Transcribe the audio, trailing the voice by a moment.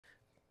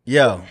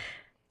Yo,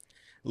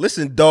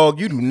 listen, dog,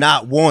 you do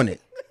not want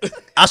it.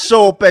 I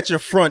show up at your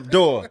front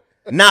door,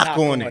 knock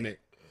on it,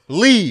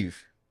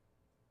 leave.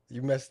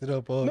 You messed it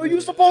up all. No, you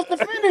supposed to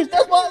finish.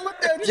 That's why I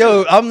looked at you.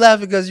 Yo, I'm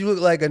laughing because you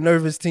look like a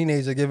nervous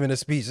teenager giving a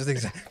speech.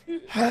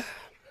 I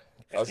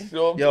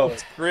show up to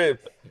his crib.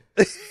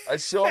 I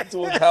show up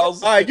to his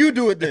house. All right, you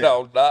do it then.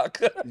 I'll knock.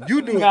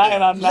 You do it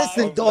then.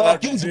 Listen,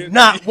 dog, you do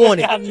not want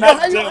it.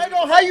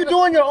 How you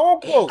doing your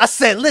own quote? I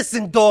said,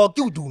 listen, dog,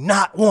 you do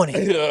not want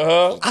it.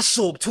 Uh-huh. I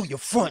show up to your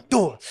front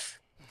door,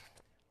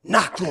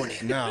 knock on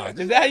it. Nah,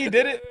 Is that how you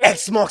did it?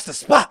 X marks the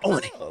spot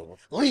on it.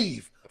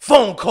 Leave.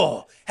 Phone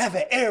call. Have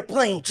an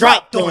airplane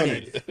dropped on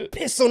it.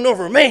 Piss on the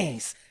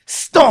remains.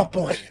 Stomp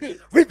on it.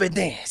 Rip a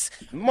dance.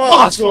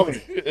 March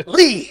on it.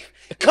 Leave.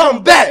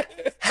 Come back.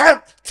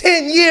 Have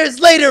 10 years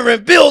later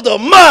and build a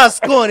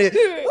mosque on it.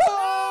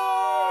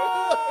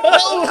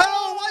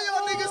 why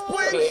y'all niggas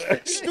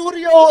putting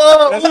studio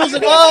oohs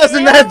and ahs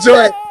in that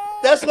joint?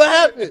 That's what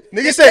happened.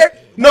 Nigga said,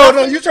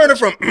 no, you turn it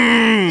from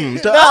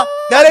to Nah,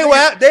 that ain't what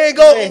happened. They ain't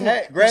go. They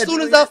had As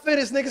soon as I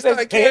finished, niggas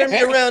started carrying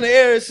me around the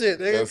air and shit.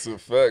 Nigga. That's a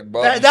fact.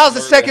 That was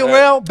the second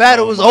round.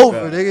 Battle was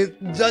over.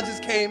 Nigga. Judges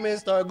came in,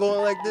 started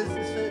going like this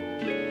and shit.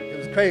 It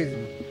was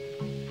crazy.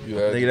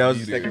 Nigga, that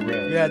was the second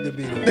round. You had to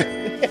be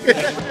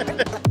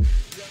there.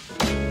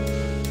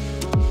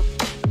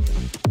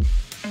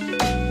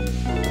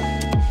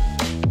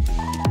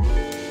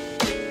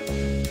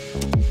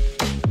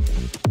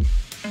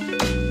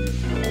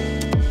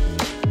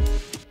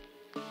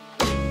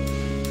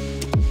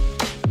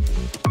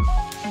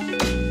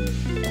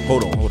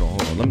 Hold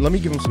on. Let me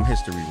give him some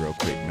history real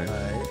quick, man. All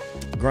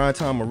right. Grind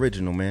Time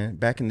original, man.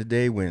 Back in the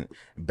day when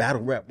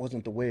battle rap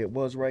wasn't the way it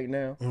was right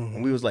now,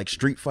 and we was like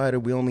Street Fighter,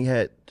 we only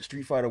had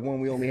Street Fighter 1,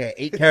 we only had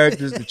 8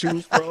 characters to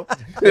choose from.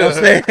 You know what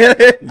I'm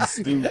saying?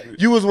 Stupid.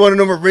 You was one of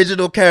them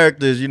original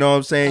characters, you know what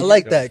I'm saying? I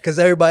like that because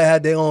everybody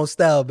had their own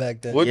style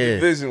back then. What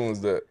division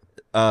was that?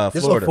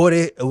 This Florida.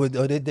 was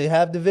 40. Did they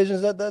have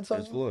divisions at that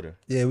time? It's Florida.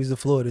 Yeah, it was the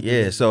Florida.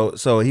 Yeah, division.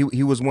 so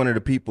he was one of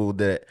the people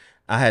that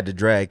I had to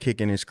drag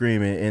kicking and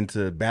screaming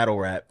into battle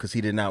rap because he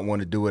did not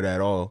want to do it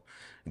at all.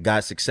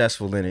 Got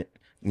successful in it.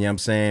 You know what I'm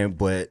saying?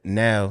 But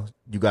now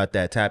you got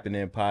that Tappin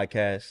In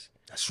podcast.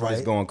 That's right.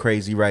 It's going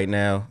crazy right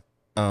now.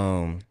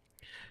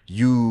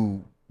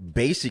 You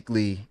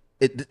basically,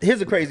 here's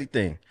the crazy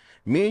thing.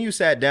 Me and you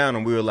sat down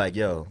and we were like,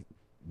 yo,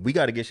 we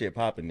got to get shit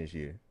popping this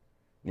year.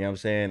 You know what I'm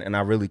saying? And I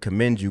really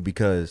commend you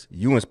because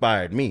you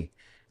inspired me.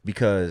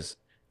 Because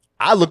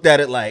I looked at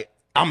it like,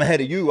 I'm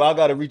ahead of you. I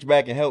got to reach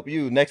back and help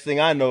you. Next thing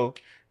I know,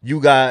 you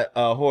got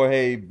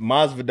Jorge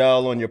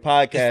Masvidal on your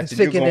podcast and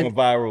you're going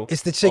viral.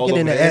 It's the chicken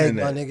and the egg,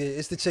 my nigga.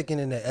 It's the chicken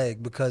and the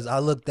egg because I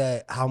looked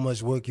at how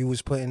much work you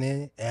was putting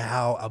in and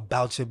how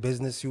about your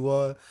business you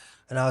are.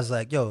 And I was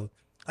like, yo,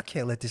 I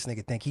can't let this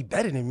nigga think he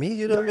better than me.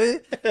 You know what I mean?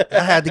 I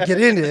had to get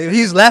in there.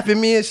 He's laughing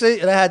at me and shit,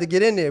 and I had to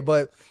get in there.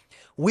 But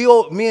me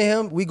and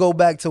him, we go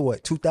back to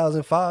what,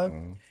 2005?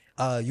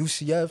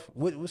 UCF.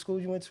 What school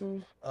you went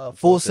to?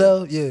 Full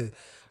Sail? Yeah.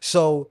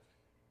 So,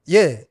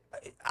 yeah,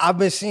 I've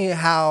been seeing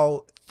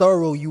how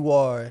thorough you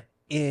are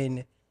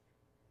in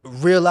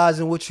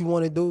realizing what you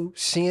want to do,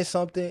 seeing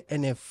something,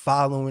 and then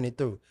following it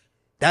through.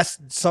 That's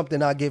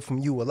something I get from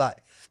you a lot.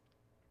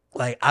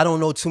 Like, I don't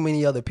know too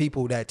many other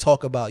people that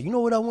talk about, you know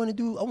what I want to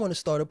do? I want to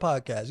start a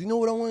podcast. You know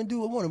what I want to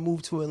do? I want to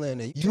move to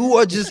Atlanta. You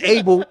are just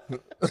able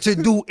to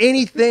do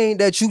anything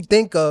that you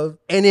think of,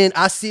 and then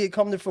I see it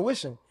come to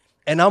fruition.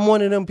 And I'm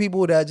one of them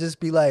people that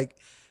just be like,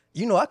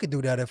 you know, I could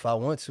do that if I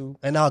want to.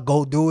 And I'll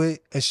go do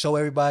it and show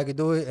everybody I could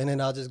do it. And then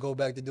I'll just go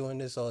back to doing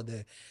this all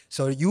day.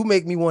 So you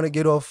make me want to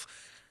get off,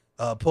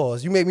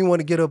 pause. You make me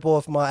want to get up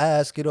off my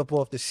ass, get up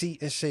off the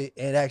seat and shit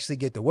and actually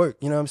get to work.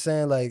 You know what I'm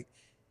saying? Like,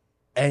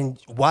 and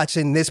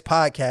watching this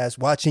podcast,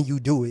 watching you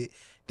do it,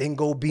 then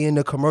go be in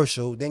the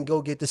commercial, then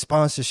go get the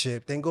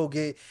sponsorship, then go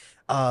get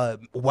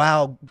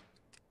wild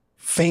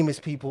famous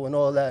people and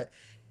all that.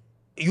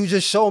 You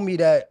just show me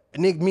that,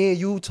 Nick, me and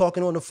you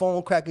talking on the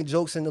phone, cracking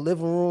jokes in the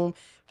living room,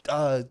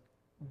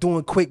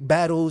 doing quick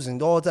battles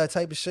and all that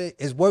type of shit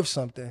is worth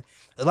something.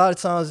 A lot of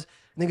times,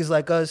 niggas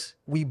like us,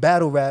 we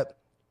battle rap,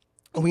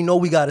 and we know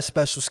we got a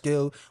special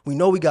skill, we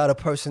know we got a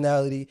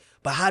personality,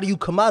 but how do you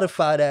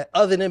commodify that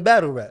other than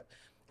battle rap?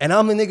 And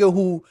I'm a nigga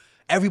who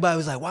everybody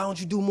was like, why don't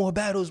you do more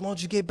battles? Why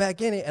don't you get back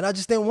in it? And I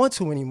just didn't want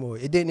to anymore.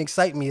 It didn't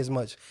excite me as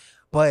much.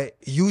 But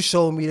you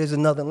showed me there's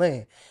another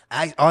lane.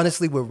 I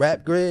honestly, with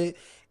rapgrid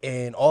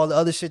and all the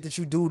other shit that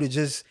you do to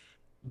just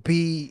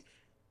be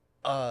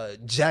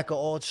jack of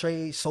all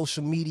trades,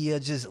 social media,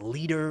 just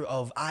leader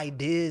of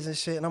ideas and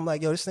shit. And I'm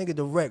like, yo, this nigga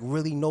Drect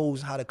really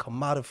knows how to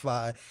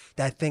commodify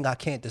that thing I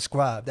can't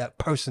describe, that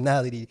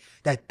personality,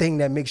 that thing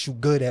that makes you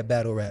good at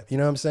battle rap. You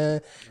know what I'm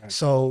saying? Right.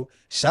 So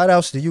shout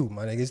outs to you,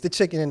 my nigga. It's the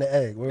chicken and the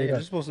egg. Hey,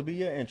 it's supposed to be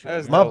your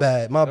intro. My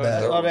bad.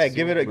 All that.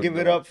 Give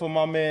it up for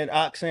my man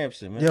Aak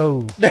Samson, man.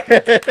 Yo.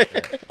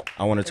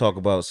 I want to talk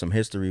about some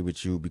history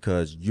with you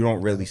because you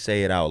don't really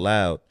say it out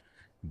loud.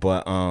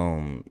 But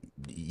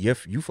you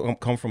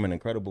come from an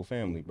incredible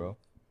family, bro. You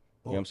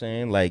know what I'm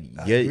saying? Like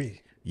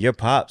your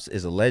pops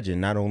is a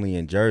legend, not only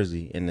in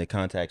Jersey in the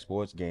contact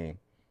sports game,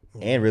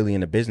 and really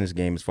in the business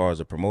game as far as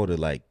a promoter.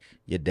 Like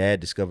your dad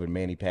discovered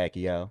Manny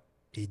Pacquiao.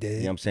 He You did.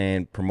 know what I'm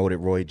saying? Promoted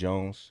Roy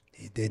Jones.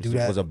 He did do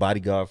that. Was a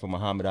bodyguard for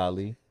Muhammad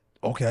Ali.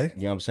 Okay.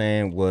 You know what I'm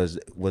saying? Was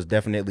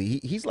definitely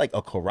he's like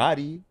a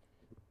karate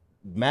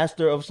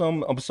master of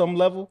some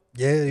level.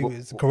 Yeah, he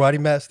was a karate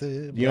master.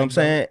 You know what I'm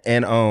saying?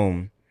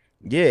 And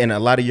yeah, and a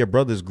lot of your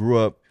brothers grew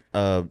up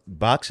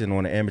boxing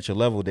on an amateur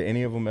level. Did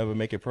any of them ever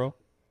make it pro?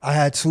 I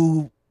had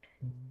 2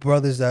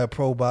 brothers that are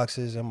pro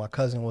boxers, and my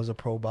cousin was a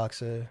pro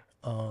boxer.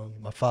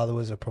 My father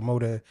was a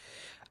promoter.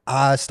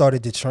 I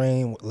started to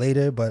train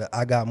later, but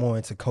I got more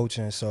into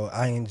coaching, so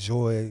I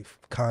enjoy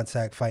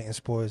contact fighting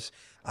sports.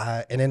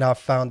 And then I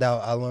found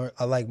out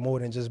I like more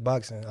than just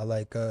boxing. I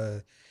like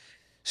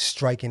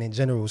striking in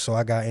general, so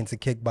I got into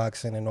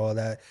kickboxing and all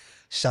that.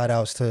 Shout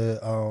outs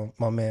to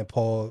my man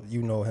Paul,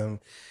 you know him,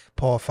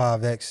 Paul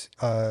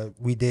 5X.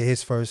 We did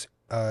his first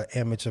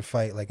amateur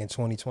fight like in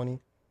 2020.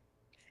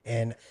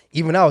 And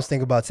even I was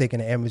thinking about taking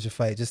an amateur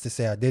fight just to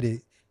say I did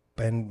it.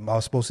 And I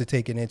was supposed to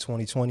take it in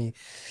 2020.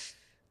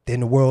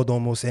 Then the world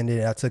almost ended,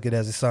 and I took it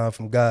as a sign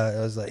from God.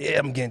 I was like, yeah,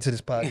 I'm getting to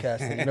this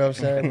podcasting. You know what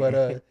I'm saying?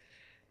 But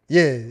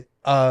yeah,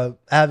 I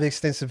have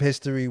extensive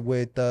history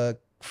with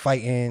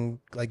fighting.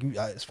 Like,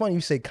 it's funny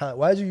you say,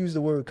 why did you use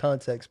the word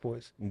contact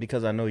sports?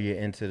 Because I know you're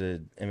into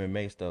the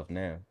MMA stuff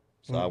now.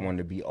 So I wanted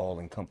to be all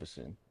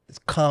encompassing. It's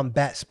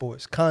combat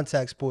sports.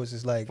 Contact sports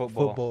is like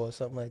football or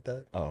something like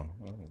that. Oh.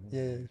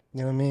 Yeah, you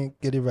know what I mean?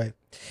 Get it right.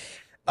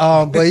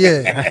 But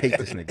yeah. I hate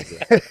this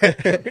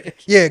nigga.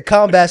 Yeah,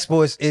 combat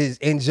sports is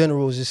in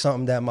general is just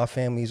something that my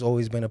family's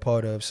always been a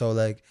part of. So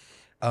like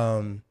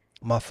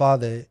my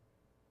father,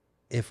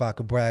 if I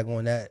could brag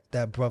on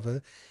that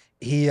brother,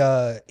 he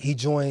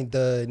joined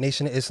the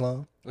Nation of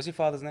Islam. What's your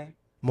father's name?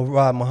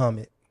 Murad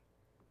Muhammad.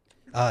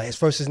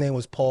 His name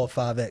was Paul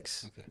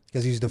 5X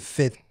because he was the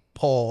 5th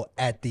Paul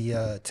at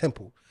the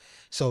temple.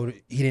 So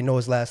he didn't know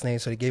his last name,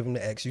 so they gave him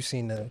the X. You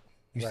seen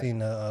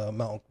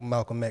the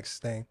Malcolm X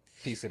thing.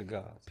 Peace to the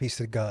gods. Peace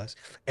to the gods.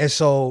 And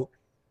so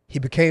he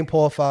became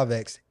Paul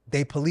 5X.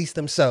 They policed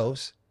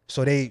themselves,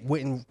 so they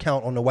wouldn't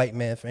count on the white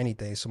man for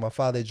anything. So my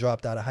father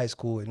dropped out of high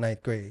school in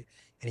 9th grade,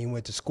 and he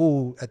went to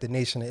school at the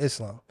Nation of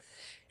Islam.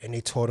 And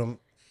they taught him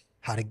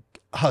how to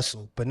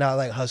hustle, but not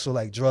like hustle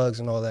like drugs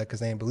and all that,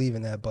 because they didn't believe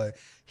in that. But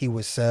he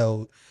would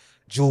sell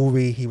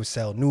jewelry, he would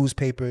sell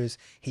newspapers.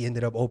 He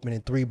ended up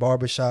opening 3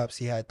 barbershops.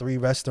 He had 3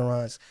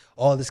 restaurants,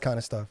 all this kind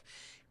of stuff.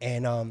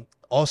 And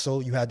also,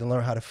 you had to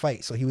learn how to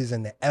fight. So he was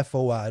in the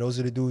FOI. Those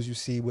are the dudes you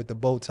see with the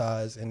bow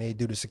ties, and they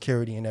do the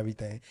security and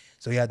everything.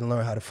 So he had to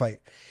learn how to fight.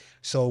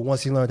 So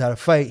once he learned how to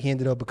fight, he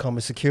ended up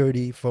becoming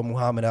security for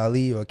Muhammad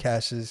Ali, or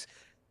Cash's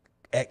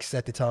ex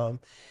at the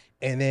time.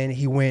 And then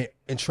he went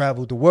and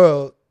traveled the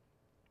world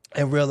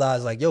and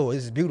realized like, yo,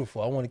 this is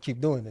beautiful. I want to keep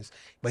doing this.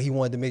 But he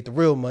wanted to make the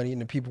real money, and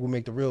the people who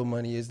make the real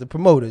money is the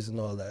promoters and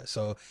all that.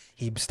 So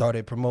he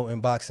started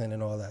promoting boxing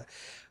and all that.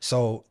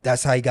 So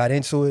that's how he got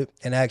into it.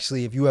 And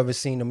actually, if you ever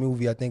seen the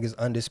movie, I think it's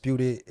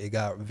Undisputed. It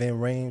got Vin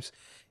Rames,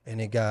 and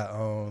it got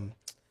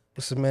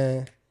what's the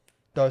man?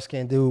 Dark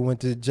skinned dude went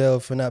to jail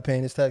for not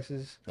paying his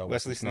taxes. No,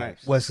 Wesley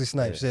Snipes. Wesley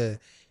Snipes, yeah.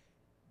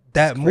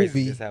 That Crazy,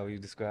 movie. that's how you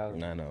describe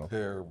it. I know.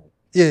 Terrible.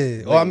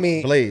 Yeah, or I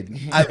mean, Blade.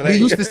 we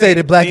used to say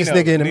the blackest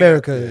Nino, nigga in Nino.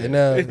 America,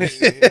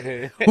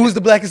 and who's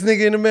the blackest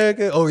nigga in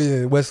America? Oh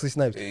yeah, Wesley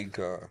Snipes.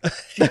 Akon.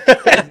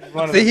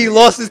 See, he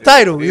lost his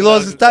title. He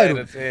lost his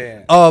title.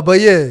 Yeah.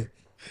 But yeah,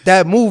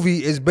 that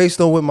movie is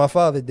based on what my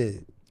father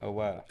did. Oh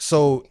wow.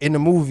 So in the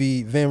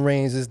movie, Vin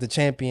Rames is the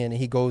champion, and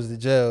he goes to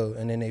jail,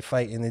 and then they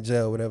fight in the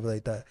jail, whatever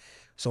like that.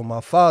 So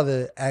my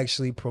father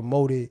actually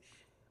promoted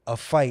a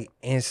fight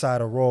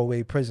inside a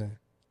Rawway prison,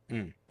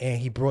 and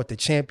he brought the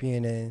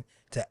champion in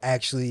to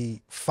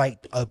actually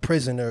fight a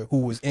prisoner who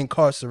was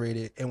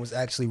incarcerated and was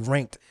actually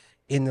ranked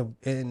in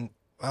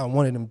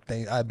one of them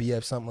things,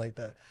 IBF, something like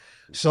that.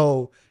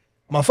 So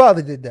my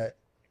father did that.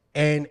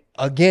 And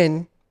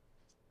again,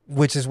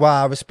 which is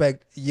why I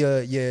respect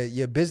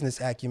your business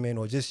acumen,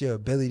 or just your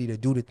ability to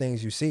do the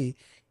things you see.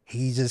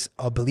 He's just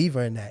a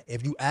believer in that.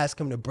 If you ask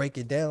him to break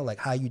it down, like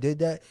how you did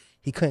that,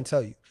 he couldn't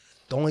tell you.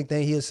 The only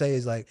thing he'll say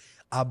is like,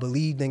 I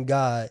believed in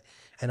God,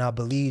 and I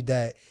believed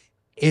that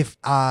if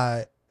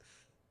I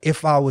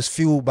was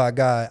fueled by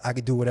God, I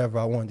could do whatever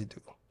I wanted to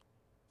do.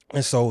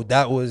 And so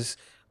that was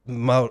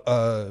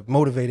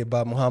motivated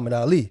by Muhammad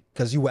Ali,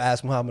 because you would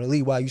ask Muhammad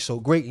Ali, why you so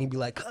great? And he'd be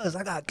like, cuz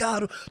I got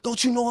God.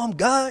 Don't you know I'm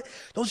God?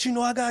 Don't you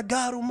know I got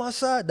God on my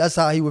side? That's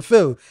how he would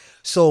feel.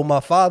 So my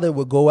father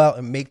would go out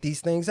and make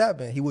these things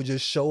happen. He would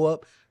just show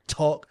up,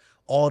 talk,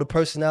 all the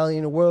personality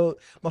in the world.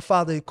 My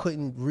father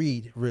couldn't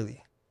read,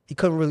 really. He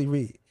couldn't really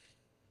read.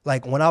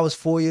 Like when I was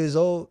 4 years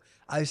old,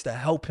 I used to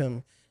help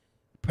him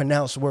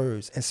pronounce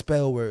words and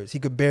spell words. He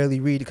could barely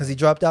read because he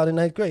dropped out in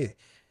 9th grade.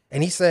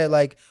 And he said,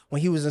 like,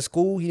 when he was in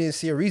school, he didn't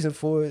see a reason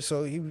for it,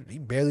 so he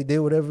barely did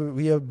whatever,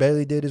 he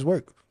barely did his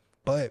work.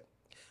 But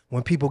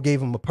when people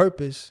gave him a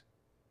purpose,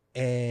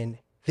 and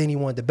then he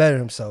wanted to better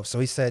himself,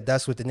 so he said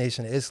that's what the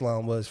Nation of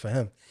Islam was for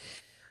him.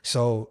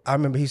 So I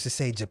remember he used to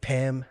say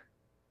Japan,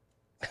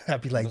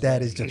 I'd be like,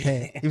 that is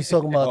Japan. He was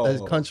talking about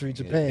the country,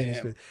 Japan.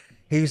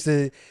 And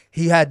shit.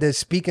 He had the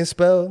speaking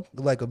spell,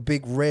 like a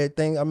big red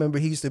thing. I remember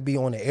he used to be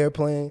on the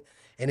airplane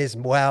and it's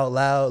wild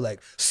loud,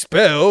 like,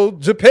 spell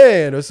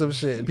Japan or some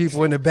shit. And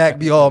people in the back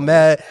be all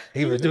mad.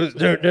 He would do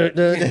and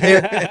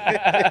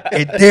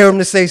dare him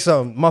to say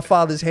something. My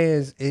father's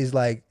hands is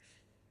like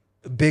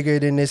bigger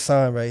than this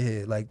sign right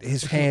here. Like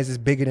his hands is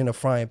bigger than a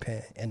frying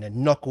pan. And the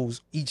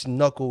knuckles, each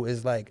knuckle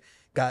is like,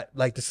 got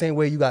like the same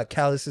way you got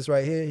calluses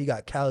right here. He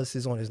got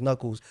calluses on his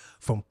knuckles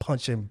from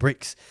punching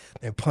bricks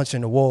and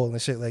punching the wall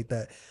and shit like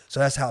that. So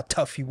that's how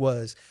tough he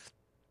was.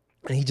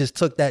 And he just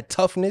took that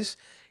toughness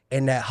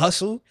and that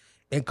hustle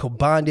and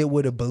combined it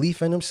with a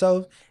belief in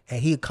himself,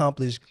 and he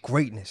accomplished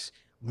greatness,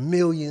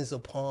 millions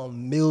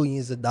upon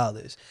millions of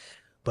dollars.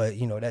 But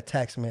you know, that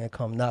tax man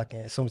come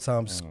knocking.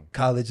 Sometimes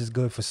college is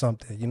good for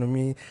something. You know what I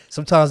mean?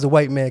 Sometimes the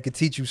white man could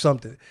teach you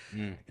something.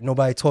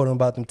 Nobody taught him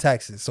about them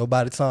taxes. So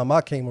by the time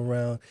I came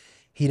around,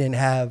 he didn't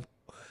have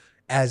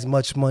as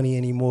much money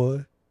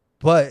anymore.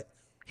 But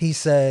he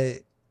said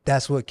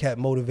that's what kept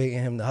motivating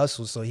him to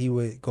hustle. So he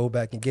would go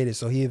back and get it.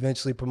 So he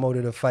eventually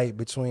promoted a fight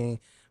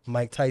between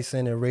Mike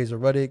Tyson and Razor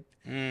Ruddock.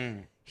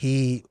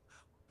 He,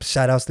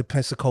 shout outs to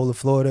Pensacola,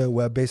 Florida,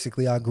 where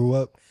basically I grew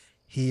up.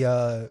 He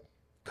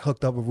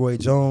hooked up with Roy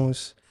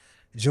Jones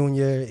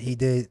Jr. He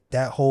did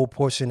that whole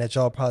portion that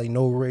y'all probably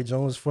know Roy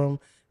Jones from.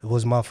 It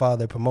was my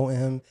father promoting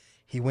him.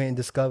 He went and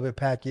discovered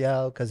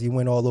Pacquiao because he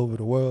went all over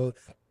the world.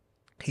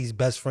 He's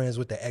best friends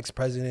with the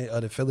ex-president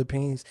of the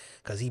Philippines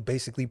because he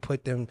basically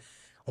put them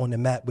on the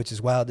map, which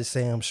is wild to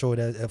say. I'm sure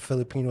that a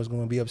Filipino is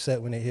going to be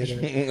upset when they hear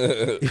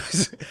that.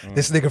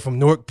 This nigga from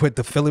Newark put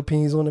the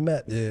Philippines on the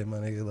map. Yeah, my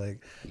nigga,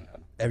 like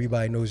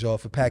everybody knows y'all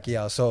for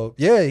Pacquiao. So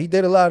yeah, he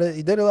did a lot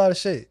of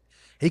shit.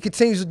 He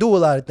continues to do a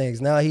lot of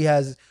things. Now he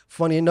has,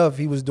 funny enough,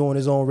 he was doing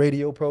his own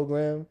radio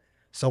program.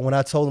 So when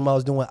I told him I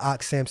was doing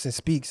Aak Samson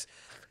Speaks,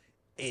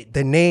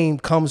 the name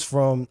comes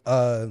from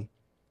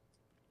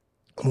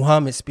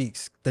Muhammad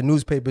Speaks, the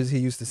newspapers he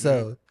used to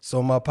sell.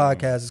 So my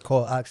podcast is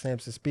called Aak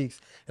Samson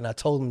Speaks, and I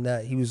told him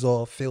that. He was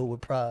all filled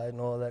with pride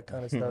and all that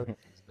kind of stuff.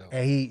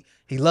 And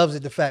he loves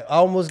it. The fact I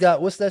almost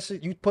got, what's that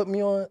shit you put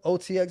me on,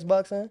 OTX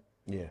boxing?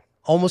 Yeah.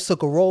 Almost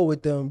took a role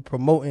with them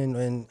promoting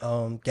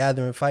and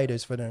gathering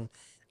fighters for them.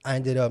 I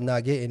ended up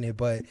not getting it,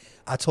 but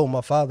I told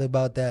my father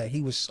about that.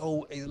 He was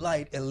so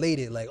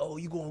elated, like, oh,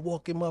 you gonna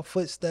walk in my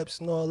footsteps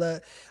and all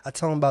that. I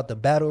tell him about the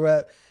battle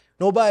rap.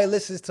 Nobody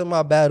listens to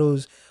my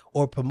battles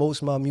or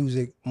promotes my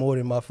music more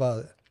than my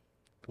father.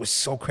 It was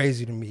so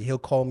crazy to me. He'll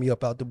call me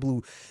up out the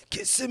blue.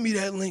 Send me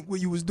that link where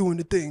you was doing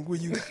the thing, where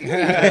you,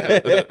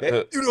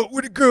 you know,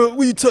 with the girl,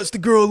 where you touched the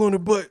girl on the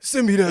butt.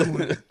 Send me that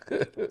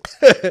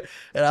one.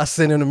 And I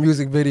sent him a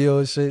music video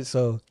and shit.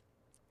 So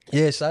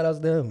yeah, shout outs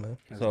to him, man.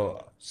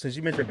 So since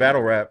you mentioned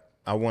battle rap,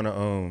 I want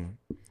to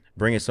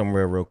bring it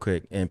somewhere real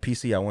quick. And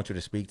PC, I want you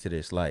to speak to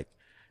this. Like,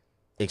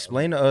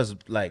 explain to us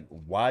like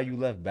why you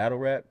left battle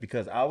rap,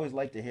 because I always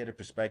like to hear the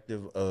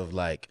perspective of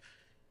like,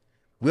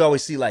 we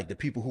always see like the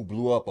people who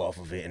blew up off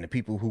of it and the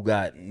people who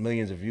got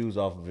millions of views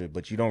off of it,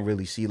 but you don't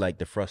really see like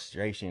the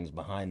frustrations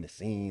behind the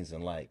scenes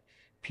and like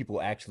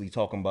people actually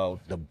talking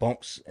about the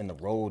bumps in the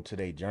road to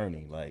their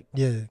journey. Like,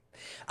 yeah,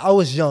 I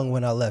was young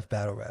when I left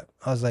battle rap.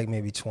 I was like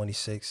maybe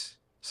 26,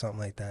 something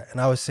like that.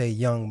 And I would say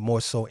young,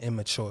 more so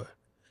immature.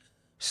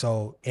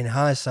 So in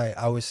hindsight,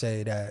 I would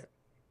say that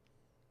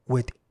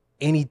with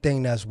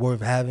anything that's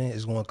worth having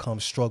is going to come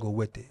struggle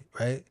with it,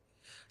 right?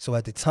 So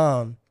at the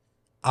time,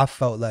 I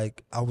felt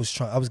like I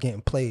was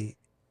getting played,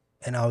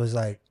 and I was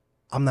like,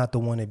 I'm not the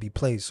one to be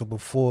played. So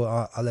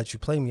before I let you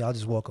play me, I'll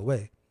just walk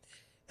away.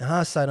 In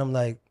hindsight, I'm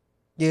like,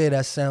 yeah,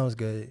 that sounds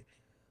good,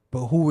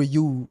 but who are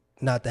you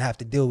not to have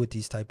to deal with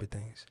these type of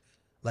things?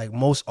 Like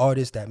most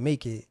artists that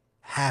make it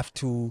have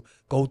to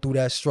go through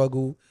that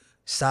struggle,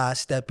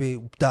 sidestep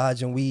it,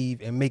 dodge and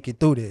weave, and make it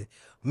through there.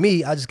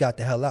 Me, I just got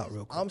the hell out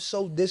real quick. I'm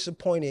so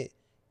disappointed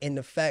in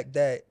the fact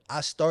that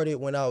I started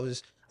when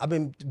I've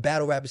been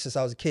battle rapping since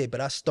I was a kid, but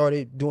I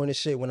started doing this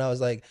shit when I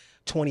was like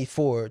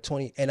 24,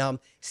 20, and I'm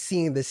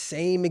seeing the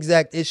same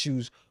exact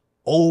issues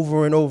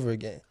over and over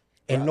again.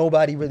 And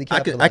nobody really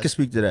capitalized. I can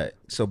speak to that.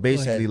 So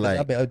basically, like,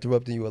 I've been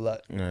interrupting you a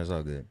lot. No, it's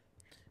all good.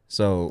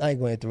 So I ain't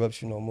gonna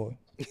interrupt you no more.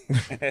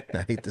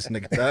 I hate this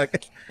nigga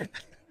talking.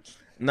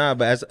 Nah,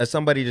 but as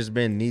somebody just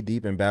been knee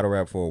deep in battle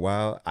rap for a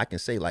while, I can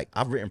say like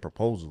I've written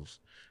proposals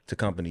to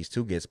companies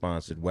to get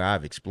sponsored where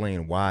I've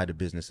explained why the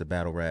business of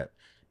battle rap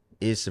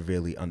is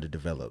severely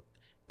underdeveloped.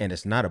 And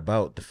it's not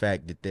about the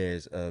fact that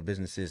there's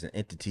businesses and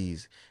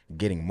entities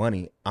getting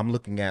money. I'm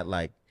looking at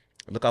like,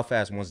 look how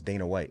fast once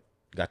Dana White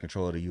got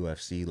control of the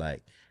UFC,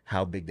 like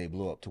how big they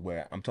blew up to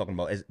where I'm talking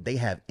about is they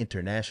have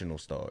international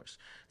stars.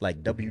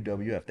 Like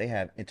WWF, they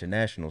have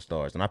international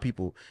stars. And I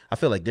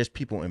feel like there's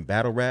people in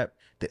battle rap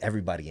that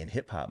everybody in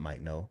hip hop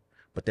might know,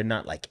 but they're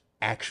not like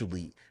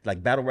actually,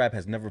 like battle rap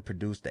has never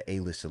produced the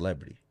A-list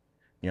celebrity.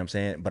 You know what I'm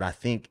saying? But I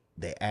think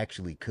they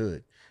actually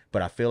could.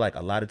 But I feel like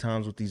a lot of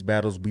times with these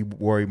battles, we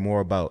worry more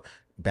about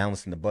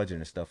balancing the budget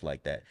and stuff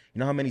like that. You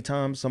know how many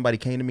times somebody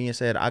came to me and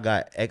said, I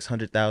got X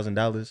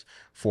 $100,000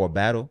 for a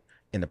battle,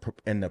 and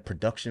the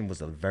production was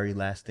the very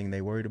last thing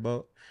they worried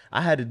about.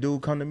 I had a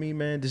dude come to me,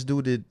 man. This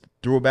dude that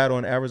threw a battle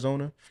in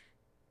Arizona.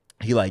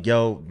 He like,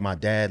 yo, my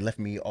dad left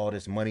me all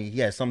this money. He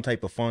had some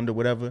type of fund or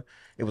whatever.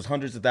 It was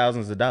hundreds of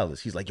thousands of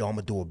dollars. He's like, yo, I'm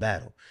gonna do a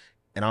battle.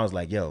 And I was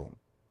like, yo,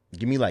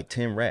 give me like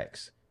 10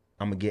 racks.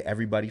 I'm gonna get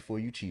everybody for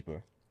you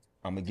cheaper.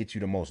 I'm gonna get you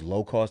the most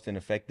low cost and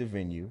effective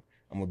venue.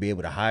 I'm gonna be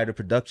able to hire the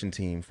production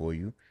team for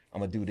you.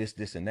 I'm gonna do this,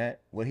 this, and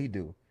that. What'd he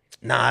do?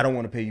 Nah, I don't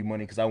want to pay you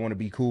money because I want to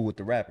be cool with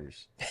the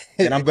rappers.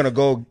 And I'm gonna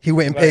go. He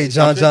went and paid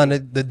John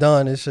the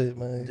Don and shit,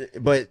 man.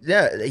 But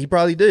yeah, he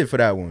probably did for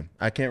that one.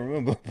 I can't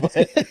remember.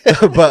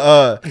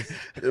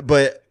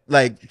 But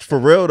like for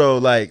real though,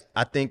 like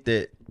I think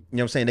that, you know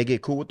what I'm saying, they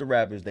get cool with the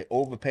rappers, they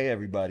overpay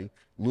everybody,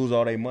 lose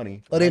all their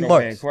money. Oh, they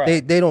marks.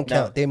 They don't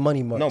count. They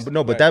money marks.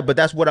 But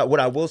that's what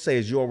I will say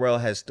is URL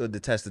has stood the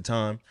test of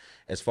time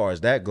as far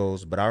as that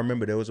goes. But I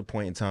remember there was a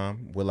point in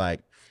time where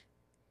like,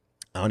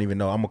 I don't even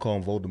know. I'm gonna call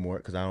him Voldemort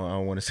because I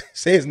don't want to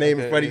say his name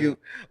in front of you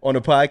on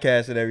the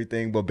podcast and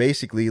everything. But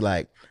basically,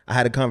 like, I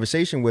had a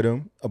conversation with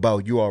him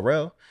about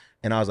URL,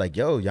 and I was like,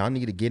 "Yo, y'all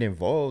need to get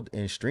involved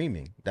in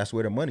streaming. That's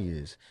where the money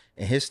is."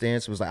 And his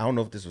stance was like, I don't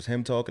know if this was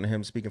him talking to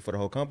him speaking for the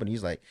whole company.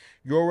 He's like,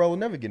 URL will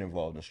never get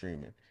involved in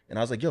streaming. And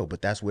I was like, yo,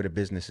 but that's where the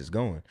business is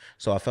going.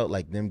 So I felt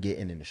like them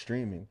getting into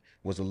streaming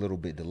was a little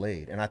bit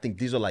delayed. And I think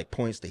these are like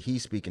points that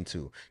he's speaking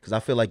to, because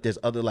I feel like there's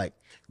other like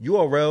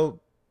URL,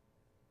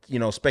 you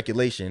know,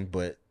 speculation,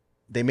 but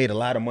they made a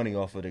lot of money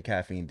off of the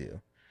caffeine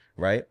deal,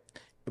 right?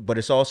 But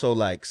it's also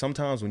like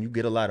sometimes when you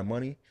get a lot of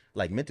money,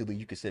 like mentally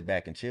you can sit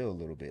back and chill a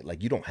little bit.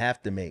 Like you don't have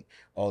to make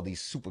all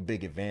these super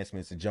big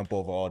advancements and jump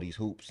over all these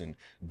hoops and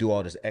do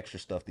all this extra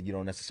stuff that you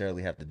don't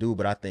necessarily have to do.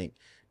 But I think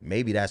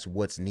maybe that's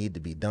what's need to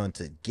be done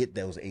to get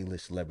those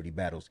A-list celebrity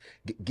battles.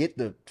 Get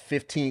the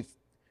 15th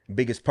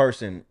biggest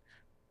person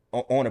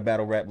on a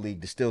battle rap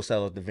league to still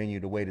sell at the venue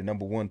the way the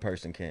 #1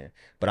 person can.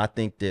 But I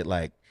think that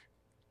like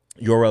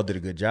URL did a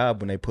good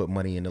job when they put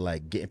money into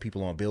like getting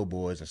people on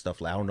billboards and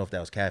stuff. Like I don't know if that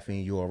was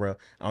caffeine, URL.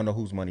 I don't know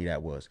whose money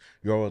that was.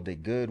 URL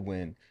did good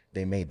when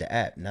they made the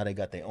app. Now they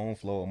got their own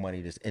flow of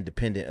money that's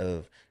independent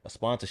of a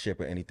sponsorship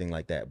or anything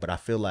like that. But I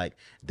feel like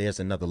there's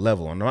another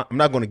level. I'm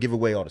not going to give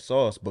away all the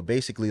sauce, but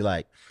basically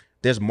like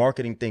there's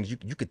marketing things.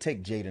 You could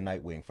take Jada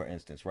Nightwing, for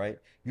instance, right?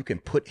 You can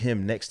put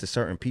him next to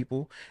certain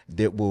people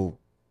that will,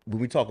 when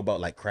we talk about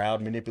like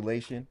crowd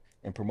manipulation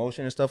and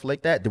promotion and stuff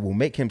like that, that will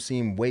make him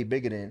seem way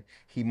bigger than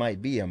he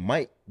might be and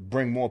might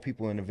bring more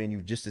people in the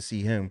venue just to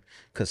see him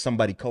because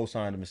somebody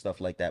co-signed him and stuff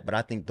like that. But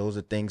I think those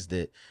are things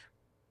that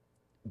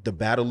the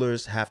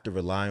battlers have to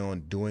rely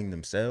on doing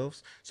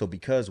themselves. So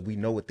because we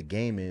know what the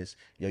game is,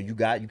 yo, you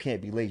can't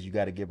be lazy. You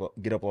got to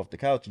get up off the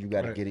couch and you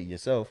got to get it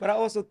yourself. But I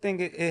also think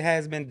it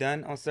has been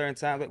done on certain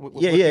times. It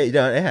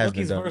has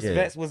Rookies been done. versus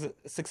Vets was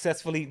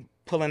successfully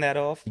pulling that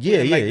off.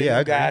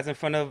 Yeah. Guys in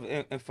front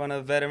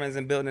of veterans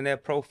and building their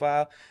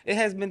profile. It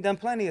has been done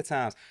plenty of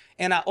times.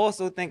 And I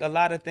also think a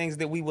lot of things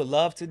that we would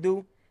love to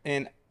do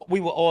and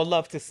we would all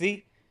love to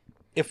see,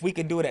 if we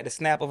could do it at the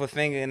snap of a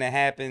finger and it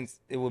happens,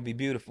 it would be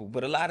beautiful.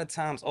 But a lot of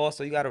times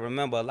also, you got to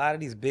remember, a lot of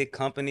these big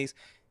companies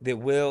that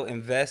will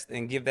invest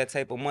and give that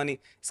type of money,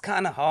 it's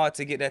kind of hard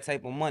to get that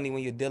type of money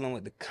when you're dealing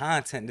with the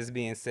content that's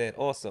being said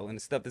also and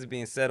the stuff that's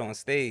being said on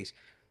stage.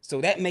 So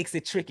that makes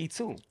it tricky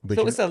too.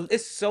 But so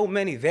it's so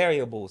many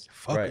variables.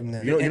 Right.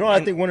 You know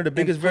what I think one of the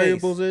biggest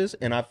variables is,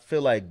 and I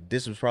feel like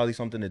this is probably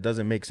something that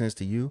doesn't make sense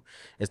to you,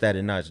 is that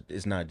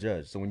it's not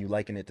judged. So when you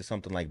liken it to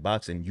something like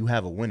boxing, you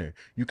have a winner.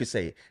 You could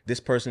say this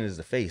person is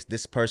the face,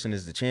 this person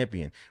is the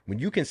champion.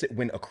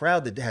 When a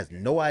crowd that has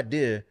no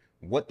idea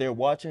what they're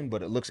watching,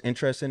 but it looks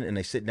interesting, and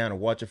they sit down and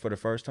watch it for the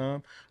first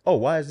time, oh,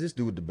 why is this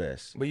dude the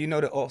best? But you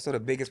know that also the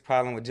biggest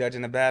problem with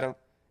judging a battle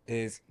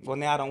is, well,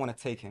 now I don't want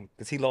to take him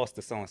because he lost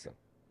to so-and-so.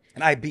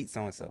 And I beat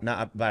so-and-so.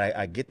 Nah, but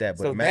I get that.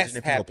 But so imagine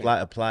if you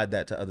applied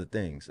that to other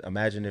things.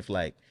 Imagine if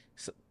like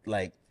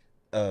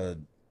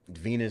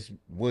Venus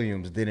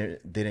Williams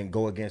didn't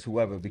go against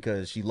whoever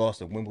because she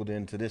lost at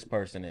Wimbledon to this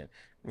person, and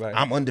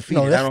I'm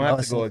undefeated. I don't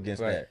have to go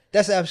against that.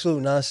 That's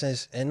absolute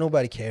nonsense, and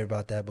nobody cared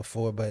about that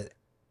before. But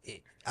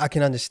I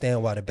can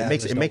understand why the battle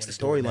it makes the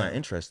storyline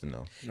interesting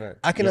though. Right.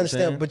 I can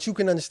understand, but you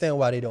can understand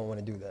why they don't want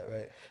to do that,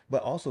 right?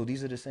 But also,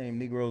 these are the same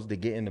Negroes that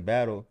get in the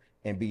battle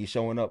and be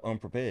showing up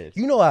unprepared.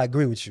 You know, I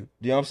agree with you.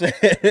 You know what I'm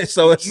saying?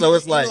 so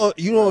it's like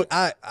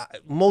I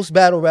most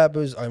battle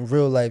rappers in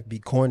real life be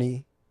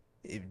corny.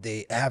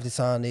 They half the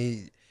time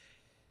they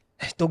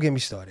don't get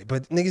me started,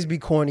 but niggas be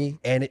corny,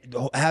 and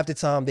half the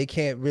time they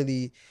can't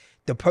really.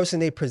 The person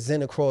they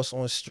present across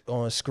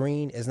on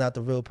screen is not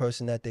the real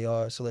person that they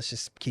are. So let's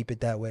just keep it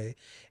that way.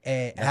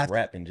 And that's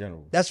rap in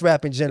general. That's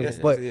rap in general.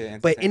 Yes,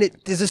 but in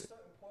it, there's a certain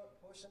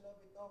portion of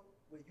it though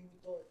where you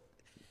thought.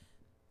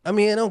 I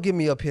mean, don't get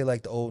me up here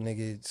like the old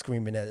nigga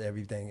screaming at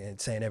everything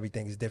and saying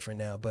everything is different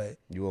now. But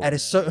at a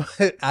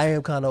certain, I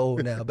am kind of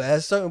old now. But at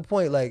a certain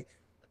point, like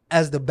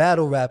as the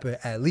battle rapper,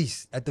 at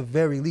the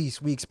very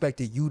least, we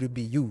expected you to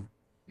be you.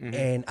 Mm-hmm.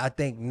 And I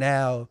think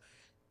now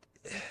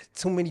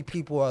too many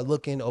people are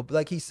looking,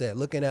 like he said,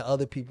 looking at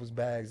other people's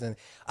bags, and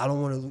I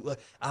don't want to.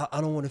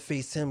 I don't want to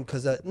face him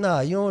because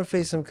nah, you don't want to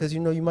face him because you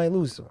know you might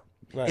lose him.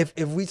 Right.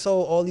 If we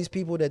told all these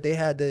people that they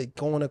had to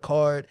go on a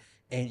card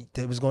and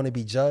they was going to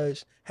be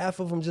judged, half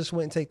of them just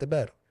wouldn't take the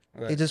battle.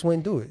 Right. They just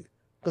wouldn't do it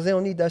because they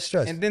don't need that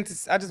stress. And then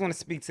I just want to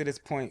speak to this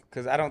point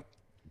because I don't,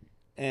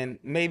 and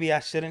maybe I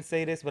shouldn't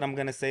say this, but I'm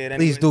gonna say it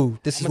anyway. Please do.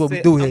 This is what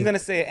we do here. I'm gonna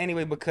say it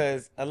anyway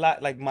because a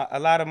lot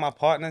of my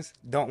partners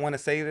don't want to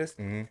say this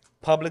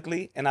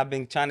publicly, and I've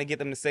been trying to get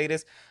them to say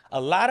this. A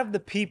lot of the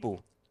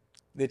people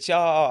that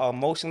y'all are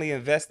emotionally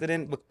invested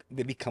in,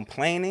 they be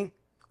complaining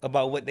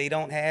about what they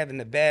don't have and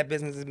the bad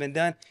business has been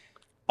done,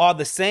 are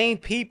the same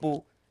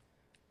people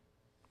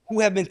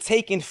who have been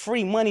taking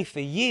free money for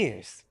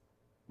years.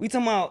 We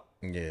talking about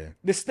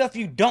the stuff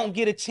you don't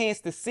get a chance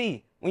to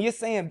see. When you're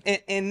saying,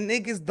 and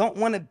niggas don't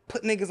want to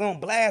put niggas on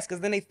blast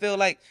because then they feel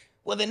like,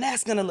 well, then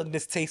that's going to look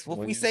distasteful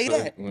if we say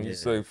that. When you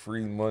say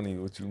free money,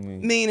 what you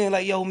mean? Meaning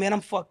like, yo, man, I'm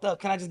fucked up.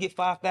 Can I just get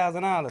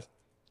 $5,000?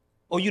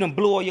 Or you done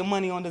blew all your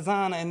money on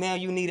designer and now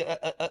you need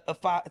a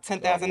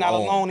 $10,000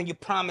 loan and you're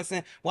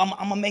promising, well,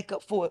 I'm going to make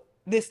up for it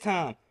this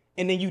time.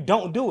 And then you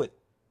don't do it.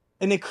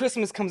 And then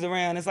Christmas comes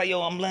around. It's like,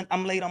 yo, I'm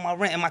late on my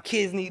rent and my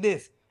kids need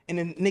this. And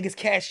then niggas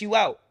cash you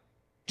out.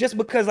 Just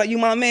because, like, you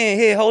my man,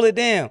 here, hold it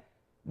down.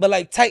 But,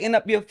 like, tighten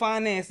up your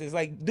finances.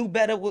 Like, do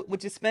better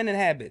with your spending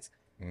habits.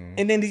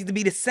 And then these to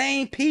be the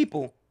same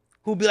people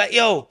who be like,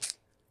 yo,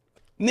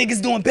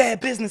 niggas doing bad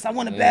business. I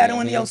want to battle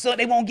and yo, so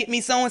they won't get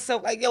me so-and-so.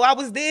 Like, yo, I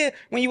was there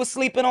when you was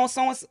sleeping on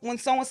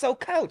so-and-so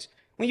couch.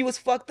 When you was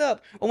fucked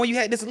up. Or when you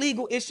had this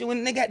legal issue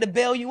and nigga had to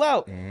bail you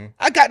out.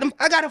 I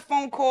got a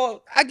phone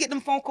call. I get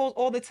them phone calls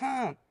all the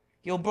time.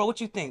 Yo, bro,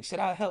 what you think? Should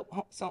I help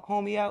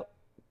homie out?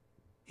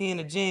 He in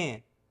the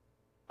jam.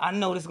 I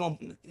know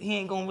he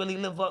ain't gonna really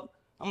live up.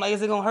 I'm like,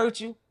 is it gonna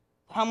hurt you?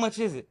 How much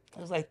is it?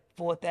 It was like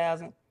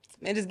 4,000.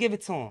 Man, just give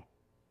it to him.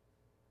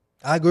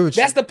 I agree with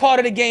you. That's the part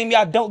of the game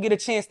y'all don't get a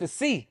chance to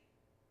see.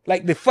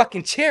 Like the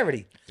fucking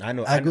charity. I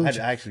know. I agree I with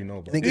you. actually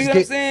know, bro. Niggas You know what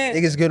I'm saying?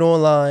 Niggas get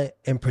online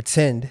and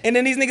pretend. And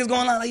then these niggas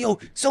going on like, yo,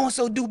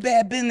 so-and-so do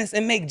bad business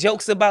and make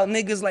jokes about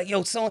niggas like,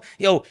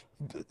 yo,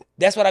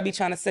 that's what I be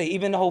trying to say.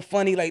 Even the whole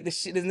funny, like, the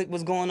shit that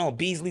was going on,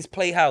 Beasley's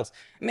Playhouse.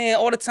 Man,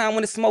 all the time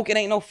when it's smoke, it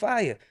ain't no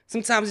fire.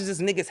 Sometimes it's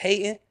just niggas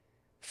hating,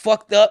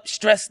 fucked up,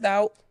 stressed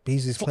out.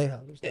 Beasley's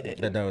Playhouse.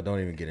 Don't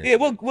even get it. Yeah,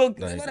 we'll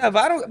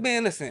whatever.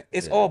 Man, listen,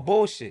 it's all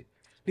bullshit.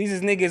 These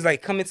is niggas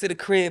like coming to the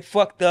crib,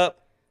 fucked up,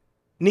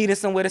 needing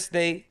somewhere to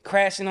stay,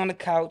 crashing on the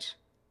couch,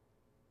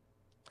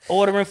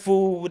 ordering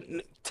food with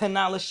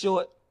 $10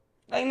 short.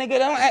 Like, nigga,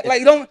 don't act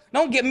like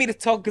don't get me to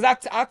talk because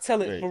I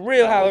tell it for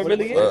real how it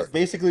really is.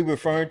 Basically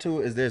referring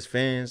to is there's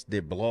fans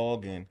that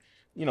blog and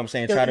you know what I'm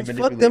saying, try to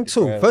manipulate fuck them the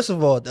too. crowd. First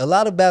of all, a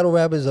lot of battle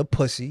rappers are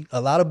pussy.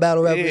 A lot of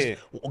battle rappers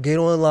get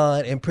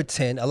online and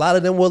pretend. A lot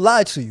of them will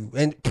lie to you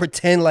and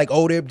pretend like,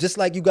 oh, they're just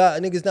like you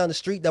got niggas down the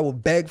street that will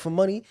beg for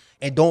money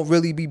and don't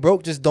really be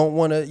broke, just don't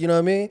want to, you know what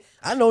I mean?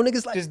 I know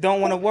niggas like just don't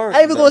want to work. I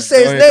ain't even gonna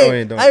say his name.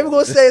 I ain't even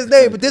gonna say his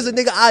name, but there's a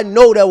nigga I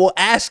know that will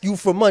ask you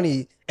for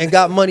money and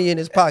got money in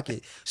his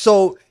pocket.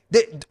 So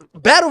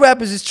battle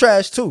rappers is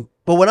trash too.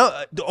 But when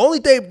the only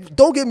thing,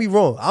 don't get me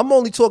wrong, I'm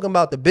only talking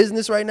about the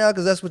business right now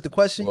because that's what the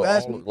question you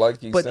asked me. Like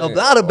but saying, a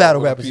lot of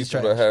battle rappers is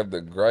trash. People that have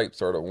the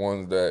gripes are the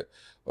ones that,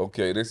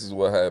 okay, this is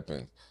what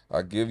happens.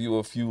 I give you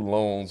a few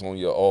loans on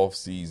your off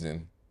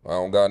season. I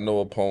don't got no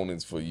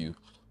opponents for you.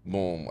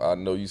 Boom. I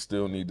know you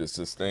still need to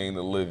sustain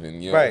a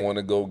living. You don't want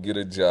to go get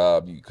a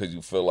job because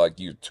you feel like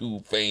you're too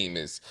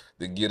famous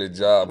to get a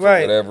job for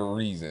whatever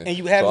reason. And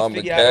you haven't so I'm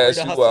figured to out cash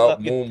how to you out,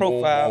 up your boom,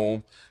 profile. boom,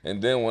 boom.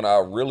 And then when I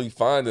really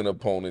find an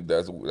opponent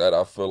that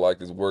I feel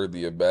like is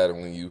worthy of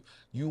battling you,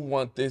 you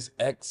want this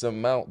X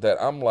amount that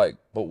I'm like,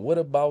 but what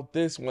about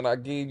this when I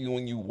gave you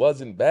when you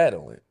wasn't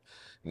battling?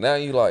 Now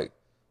you like,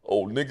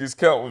 oh, niggas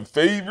counting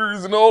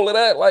favors and all of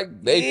that.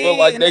 Like, they feel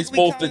like they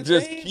supposed to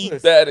just keep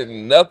that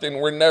and nothing.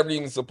 We're never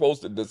even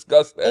supposed to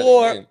discuss that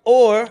again.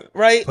 Or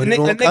right, a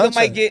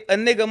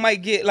nigga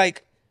might get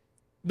like,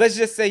 let's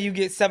just say you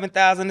get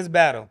 7,000 this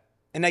battle.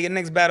 And then your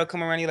next battle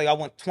come around, you're like, I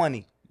want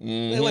 20.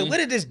 Wait, where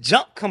did this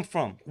jump come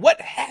from? What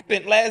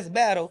happened last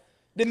battle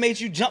that made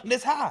you jump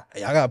this high? I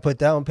gotta put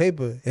that on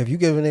paper. If you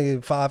give a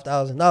nigga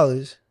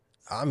 $5,000,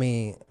 I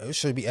mean, it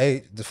should be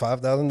the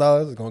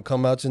 $5,000 is gonna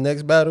come out your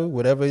next battle,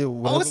 whatever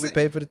we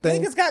pay for the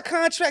thing. Niggas got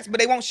contracts, but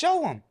they won't show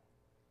them.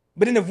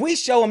 But then if we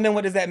show them, then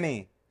what does that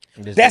mean?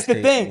 That's the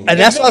thing. And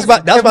that's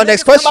my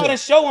next question. Come out and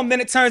show them,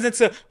 then it turns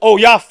into, oh,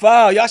 y'all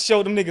foul. Y'all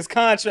show them niggas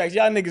contracts.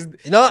 Y'all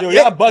niggas,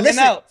 y'all bugging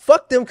out.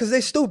 Fuck them because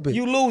they stupid.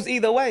 You lose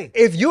either way.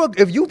 If you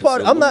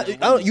part,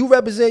 you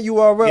represent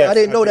URL. Yes, I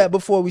didn't know that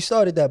before we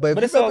started that. But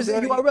if you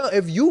represent URL,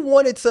 if you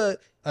wanted to,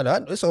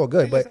 it's all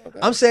good. But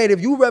I'm saying if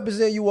you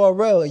represent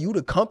URL and you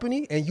the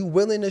company and you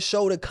willing to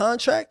show the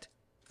contract,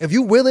 if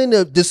you willing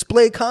to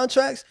display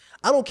contracts,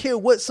 I don't care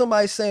what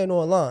somebody's saying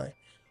online.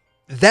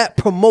 That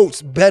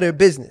promotes better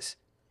business.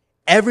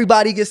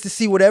 everybody gets to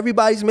see what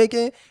everybody's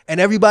making, and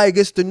everybody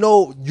gets to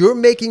know you're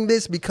making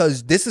this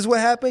because this is what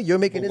happened. You're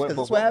making this because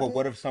this is what happened.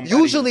 What if somebody,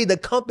 usually the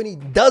company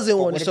doesn't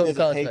want what to if show the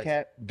there's a pay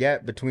contract.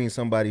 gap between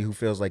somebody who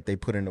feels like they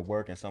put in the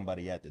work and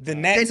somebody at the top?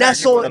 Then Then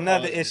that's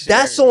another issue.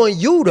 That's on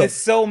you though. There's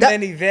so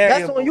many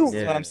variables. That's on you.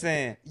 That's what I'm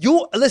saying.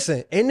 You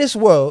listen, in this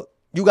world,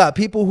 you got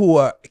people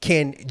who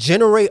can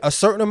generate a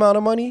certain amount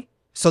of money,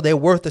 so they're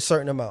worth a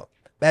certain amount.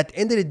 But at the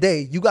end of the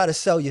day, you got to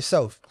sell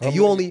yourself, and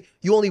you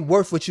only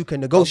worth what you can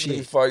How many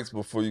negotiate. fights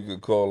before you could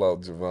call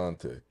out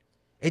Javante?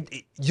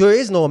 There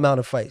is no amount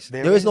of fights.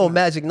 There is no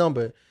magic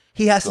number.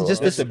 He has to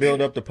just to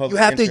build up the public.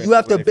 You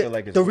have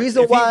to. The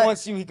reason If why he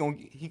wants you, he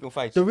gonna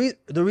fight you.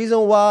 the reason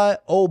why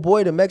old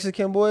boy, the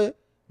Mexican boy,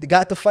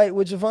 got the fight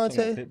with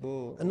Javante,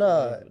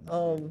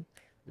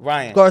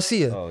 Ryan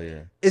Garcia. Oh yeah.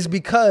 Is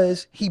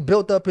because he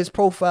built up his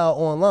profile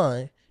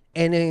online,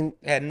 and then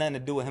it had nothing to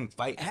do with him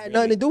fighting. had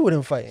nothing to do with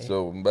him fighting.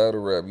 So in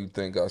battle rap, you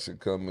think I should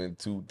come in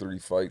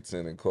 2-3 fights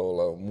in and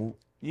call out Mook?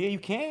 Yeah, you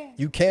can.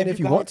 You can if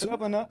you want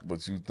to.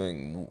 But you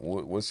think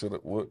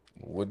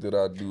what did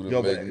I do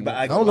to make Mook?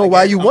 I don't know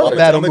why you want to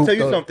battle I'm gonna Mook, tell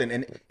you though. something,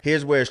 and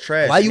here's where it's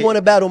trash. Why you want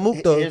to battle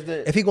Mook though? Here's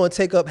the- If he gonna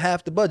take up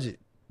half the budget,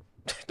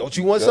 don't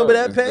you want some of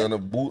that It's pay? gonna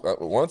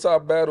once I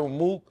battle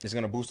Mook, It's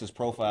gonna boost his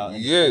profile.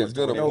 yeah, it's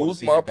gonna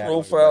boost my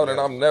profile, and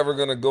I'm never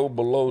gonna go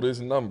below this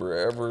number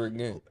ever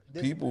again.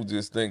 People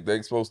just think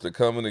they supposed to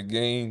come in the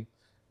game.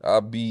 I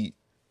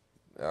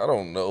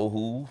don't know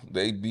who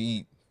they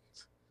beat.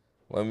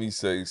 Let me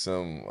say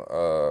some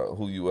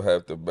who you will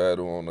have to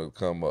battle on to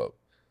come up.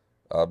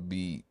 I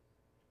beat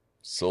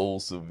Soul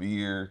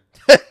Severe.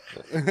 I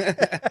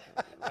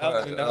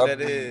don't even know what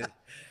that is.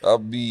 I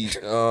beat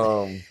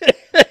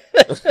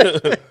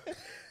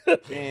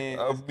Man,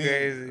 I it's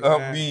crazy, I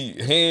man.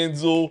 beat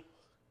Hansel.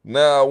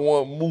 Now I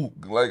want Mook.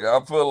 Like I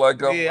feel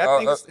like I'm. Yeah, I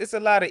think it's a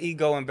lot of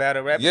ego in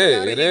battle rap. Yeah, It's a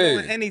lot of it ego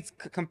is. in any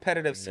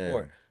competitive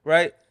sport,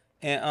 right?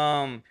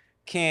 And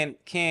can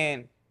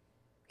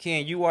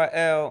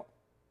URL?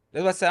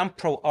 That's what I said. I'm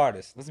pro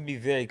artist. Let's be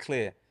very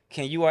clear.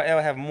 Can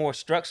URL have more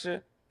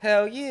structure?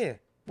 Hell yeah.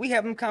 We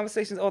have them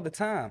conversations all the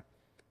time.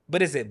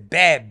 But is it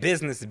bad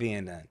business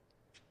being done?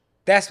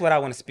 That's what I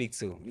want to speak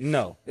to.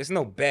 No, it's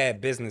no bad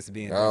business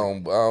being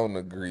done. I don't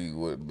agree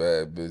with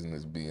bad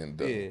business being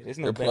done. Yeah, it's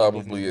no There bad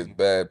probably business is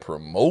bad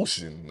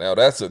promotion. Now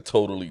that's a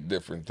totally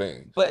different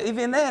thing. But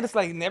even then, it's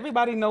like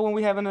everybody know when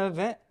we having an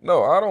event.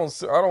 No, I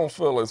don't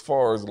feel as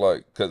far as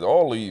like because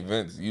all the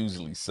events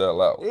usually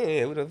sell out.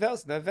 Yeah, with the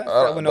events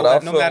But no I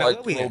matter feel where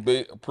like we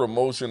at.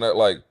 promotion that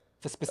like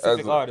For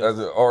specific artists. as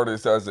an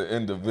artist, as an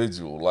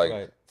individual, like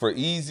Right. for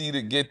Easy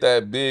to get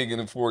that big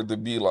and for it to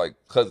be like,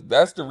 cause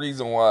that's the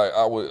reason why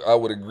I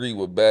would agree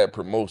with bad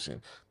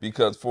promotion,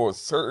 because for a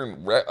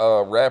certain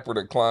rapper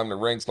to climb the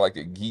ranks like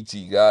a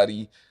Geechee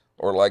Gotti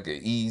or like a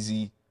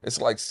Easy,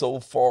 it's like so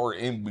far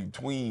in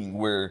between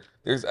where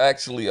there's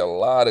actually a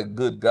lot of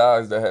good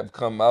guys that have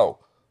come out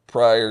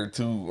prior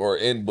to or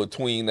in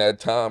between that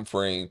time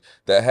frame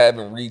that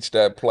haven't reached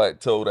that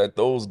plateau that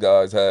those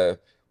guys have.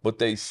 But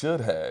they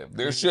should have.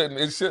 You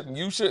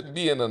shouldn't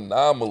be an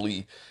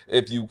anomaly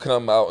if you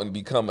come out and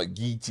become a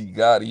Geechee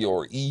Gotti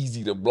or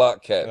Easy to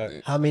block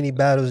captain. How many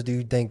battles do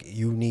you think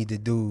you need to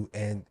do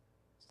and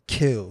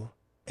kill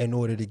in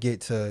order to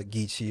get to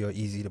Geechee or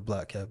Easy to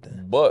block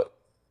captain? But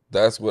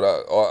that's what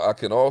I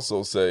can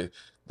also say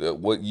that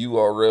what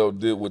URL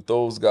did with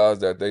those guys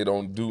that they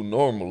don't do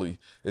normally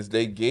is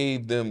they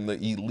gave them the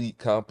elite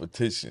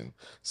competition.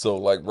 So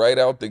like right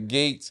out the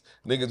gates,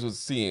 niggas was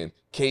seeing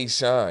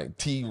K-Shine,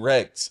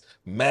 T-Rex,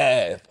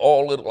 Math,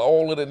 all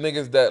of the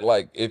niggas that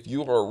like, if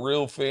you're a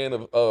real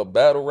fan of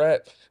battle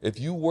rap, if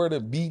you were to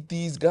beat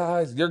these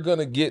guys, you're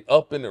gonna get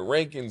up in the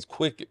rankings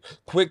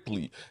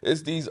quickly.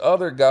 It's these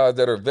other guys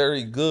that are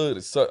very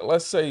good. So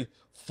let's say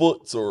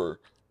Foots or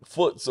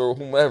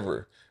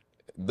whomever.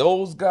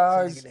 Those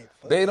guys,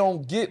 they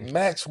don't get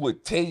matched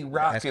with Tay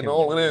Rock and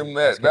all of them.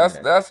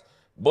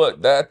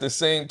 But at the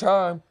same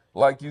time,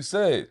 like you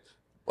said,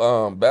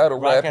 battle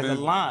Rock rap has is a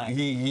line.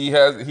 he can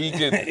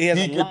He has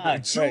a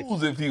line, choose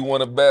right. if he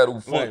want to battle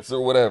Foots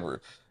or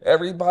whatever.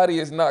 Everybody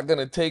is not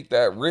gonna take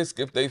that risk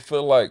if they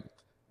feel like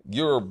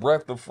you're a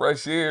breath of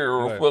fresh air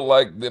or feel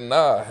like then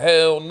nah,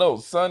 hell no.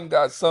 Son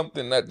got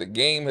something that the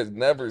game has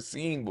never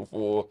seen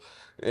before.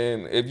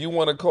 And if you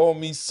want to call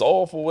me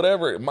soft or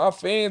whatever, my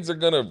fans are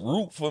gonna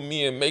root for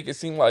me and make it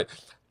seem like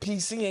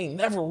PC ain't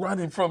never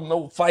running from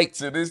no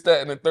fights and this,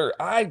 that, and the third.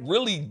 I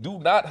really do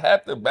not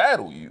have to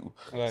battle you.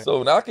 Right.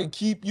 So I can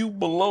keep you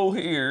below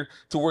here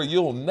to where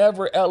you'll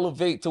never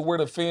elevate to where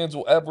the fans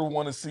will ever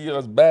want to see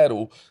us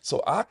battle.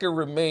 So I can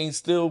remain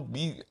still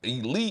be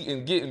elite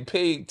and getting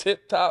paid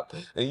tip top.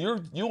 And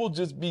you'll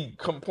just be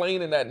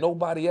complaining that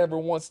nobody ever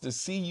wants to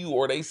see you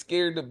or they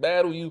scared to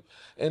battle you.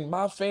 And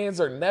my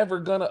fans are never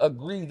gonna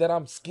agree that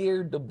I'm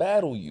scared to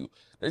battle you.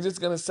 They're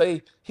just gonna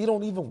say he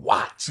don't even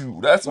watch you.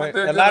 That's what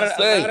they're gonna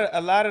say. A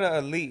lot of the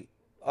elite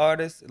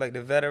artists, like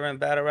the veteran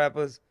battle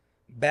rappers,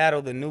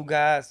 battle the new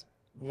guys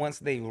once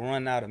they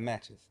run out of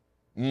matches.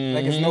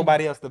 Like it's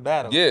nobody else to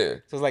battle. Yeah.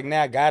 So it's like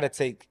now I gotta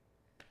take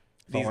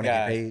I these wanna get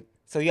guys. paid.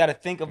 So you got to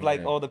think of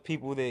like all the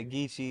people that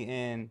Geechee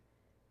and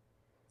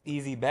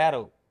Easy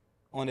battled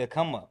on their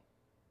come up.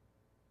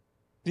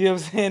 You know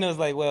what I'm saying? It was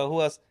like, well,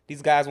 who else?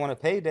 These guys want a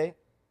payday,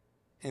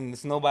 and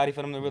it's nobody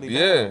for them to really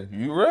battle. Yeah,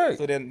 you right.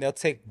 So then they'll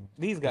take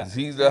these guys.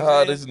 He's You the know what I'm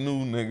saying? hottest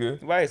new nigga.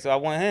 Right, so I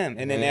want him.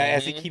 And then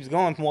as it keeps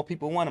going, more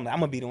people want him. I'm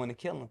going to be the one to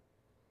kill him.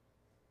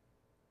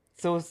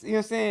 So, it's, you know what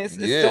I'm saying?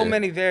 It's so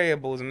many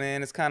variables,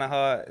 man. It's kind of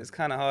hard. It's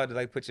kind of hard to,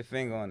 like, put your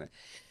finger on it.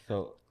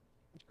 So,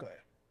 go ahead.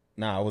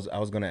 Nah, I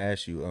was going to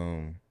ask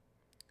you,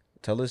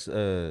 tell us,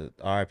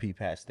 RIP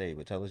Pat Stay,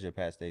 but tell us your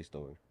Pat Stay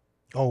story.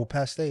 Oh,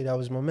 Pat Stay, that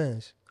was my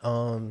man's.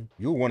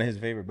 You were one of his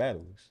favorite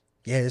battlers.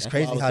 Yeah, it's That's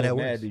crazy why I was how so that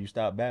mad works. that you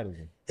stopped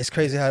battling. It's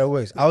crazy how that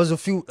works.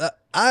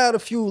 I had a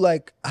few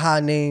like high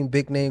name,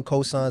 big name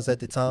cosigns at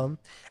the time.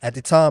 At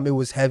the time, it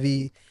was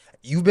heavy.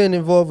 You've been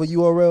involved with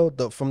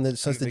URL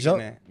since the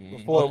jump.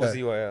 Before it was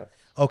URL.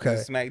 Okay. It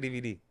was Smack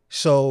DVD.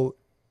 So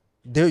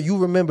there, you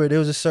remember there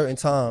was a certain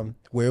time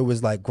where it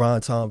was like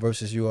grind time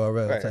versus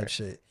URL type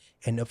shit.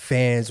 And the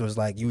fans was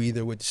like, you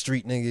either with the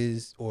street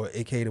niggas or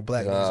aka the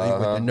black niggas, or you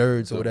with the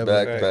nerds or whatever.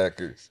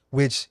 Backpackers.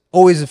 Which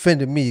always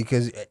offended me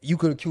because you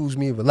could accuse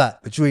me of a lot,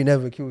 but you ain't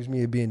never accused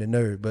me of being the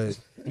nerd. But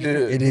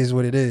it is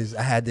what it is.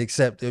 I had to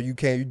accept that you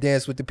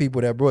dance with the people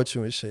that brought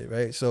you and shit,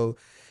 right? So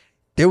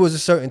there was a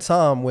certain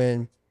time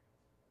when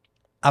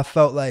I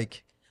felt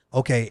like,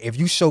 okay, if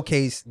you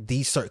showcase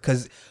these certain,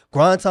 because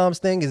grind times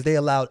thing is they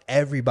allowed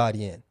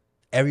everybody in.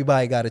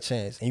 Everybody got a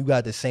chance, and you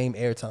got the same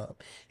airtime.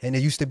 And it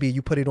used to be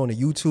you put it on a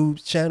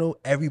YouTube channel,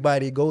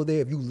 everybody go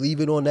there. If you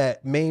leave it on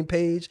that main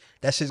page,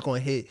 that shit's gonna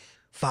hit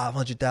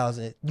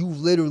 500,000. You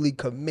literally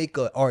could make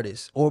an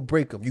artist or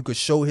break him. You could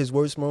show his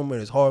worst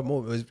moment, his hard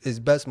moment, his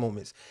best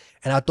moments.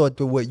 And I thought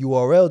that what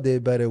URL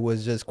did better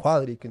was just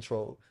quality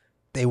control.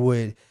 They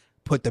would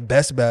put the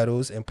best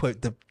battles and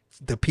put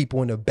the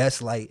people in the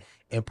best light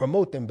and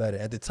promote them better.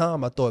 At the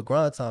time, I thought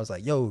grind time was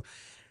like, yo,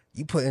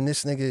 you putting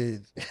this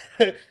nigga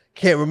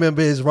can't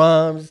remember his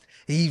rhymes.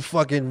 He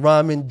fucking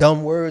rhyming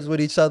dumb words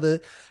with each other.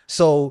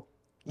 So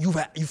you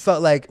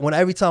felt like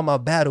every time I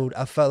battled,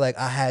 I felt like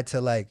I had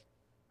to like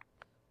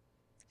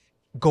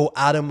go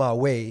out of my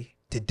way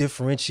to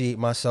differentiate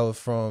myself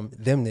from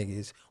them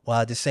niggas,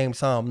 while at the same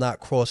time not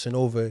crossing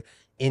over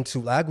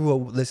into. Like, I grew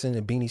up listening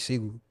to Beanie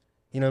Siegel.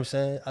 You know what I'm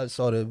saying? I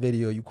saw the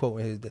video you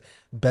quoting his the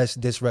best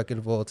diss record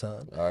of all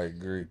time. I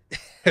agree.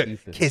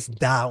 Kiss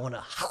die on a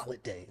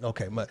holiday.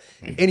 Okay,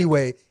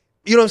 anyway,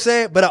 you know what I'm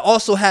saying? But I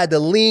also had to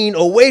lean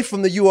away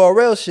from the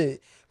URL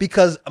shit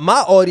because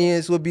my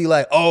audience would be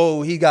like,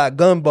 oh, he got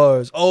gun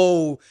bars.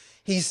 Oh,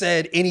 he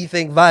said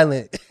anything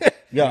violent.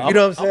 Yeah, you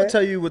know what I'm saying? I'm gonna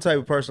tell you what type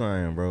of person I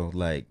am, bro.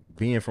 Like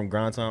being from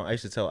Grind Town, I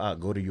used to tell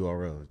Aak, go to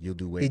URL. You'll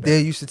do way better.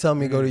 He used to tell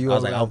me go to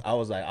URL. I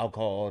was like, I'll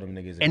call all them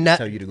niggas And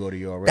tell you to go to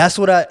URL.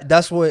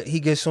 That's what he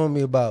gets on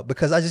me about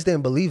because I just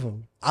didn't believe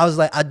him. I was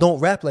like, I don't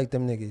rap like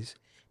them niggas.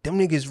 Them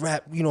niggas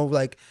rap, you know,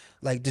 like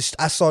this.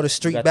 I saw the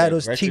street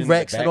battles,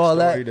 T-Rex and all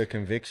that. The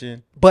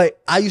conviction.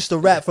 But I used to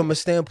rap from a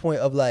standpoint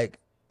of like,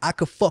 I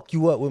could fuck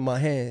you up with my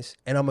hands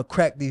and I'm gonna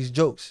crack these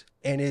jokes.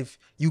 And if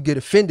you get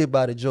offended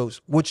by the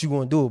jokes, what you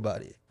gonna do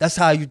about it? That's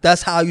how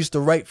I used to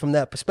write from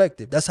that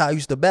perspective. That's how I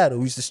used to battle.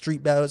 We used to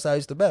street battle. That's how I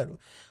used to battle.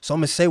 So I'm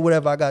gonna say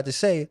whatever I got to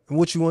say, and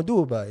what you gonna do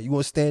about it? You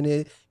gonna stand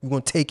there? You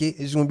gonna take it?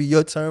 It's gonna be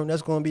your turn.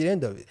 That's gonna be the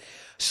end of it.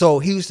 So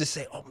he used to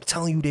say, "Oh, I'm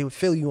telling you, they would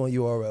feel you on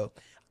URL."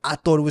 I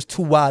thought it was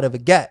too wide of a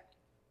gap.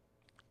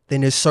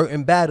 Then there's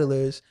certain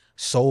battlers,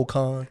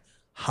 SoulCon,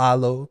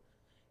 Hollow,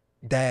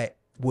 that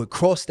would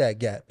cross that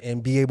gap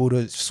and be able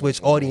to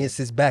switch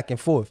audiences back and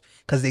forth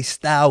because their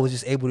style was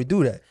just able to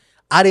do that.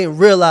 I didn't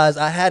realize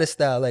I had a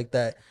style like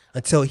that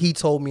until he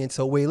told me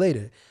until way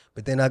later.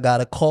 But then I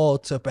got a call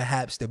to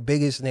perhaps the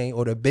biggest name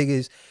or the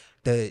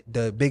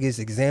biggest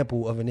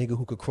example of a nigga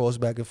who could cross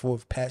back and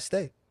forth, Pat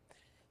Stay.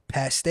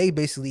 Pat Stay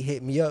basically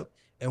hit me up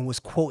and was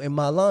quoting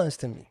my lines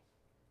to me.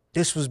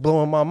 This was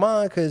blowing my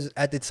mind because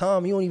at the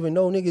time, you don't even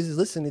know niggas is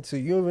listening to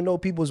you. You don't even know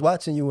people's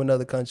watching you in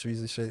other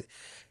countries and shit.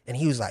 And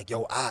he was like,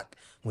 yo, Aak,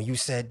 when you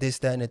said this,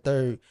 that, and the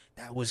third,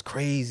 that was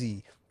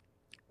crazy.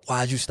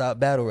 Why'd you stop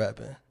battle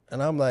rapping?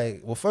 And I'm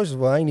like, well, first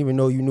of all, I didn't even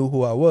know you knew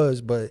who I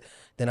was. But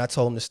then I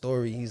told him the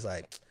story. He's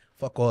like,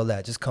 fuck all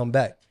that. Just come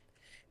back.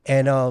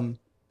 And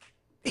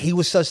he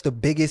was such the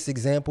biggest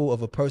example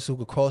of a person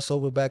who could cross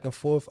over back and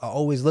forth. I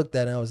always looked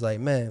at it and I was like,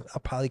 man, I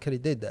probably could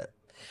have did that.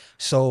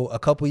 So a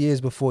couple years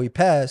before he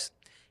passed,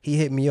 he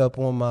hit me up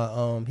on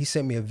my, he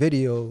sent me a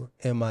video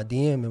in my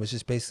DM. It was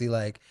just basically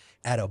like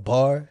at a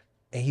bar.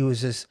 And he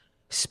was just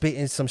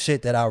spitting some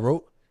shit that I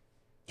wrote.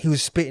 He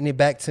was spitting it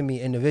back to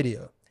me in the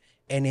video.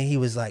 And then he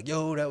was like,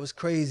 yo, that was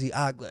crazy.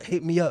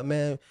 Hit me up,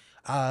 man.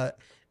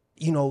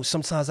 You know,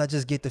 sometimes I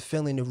just get the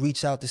feeling to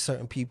reach out to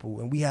certain people.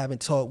 And we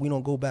haven't talked. We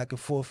don't go back and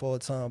forth all the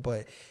time.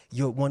 But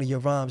one of your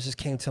rhymes just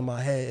came to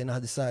my head and I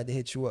decided to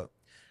hit you up.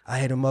 I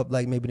hit him up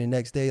like maybe the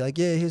next day. Like,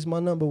 yeah, here's my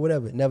number,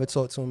 whatever. Never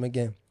talked to him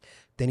again.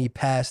 Then he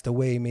passed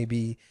away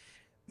maybe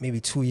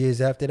 2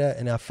 years after that,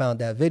 and I found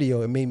that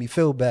video. It made me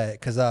feel bad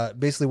because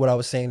basically what I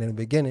was saying in the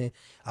beginning,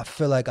 I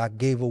feel like I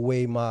gave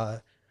away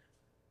the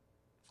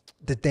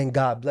thing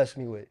God blessed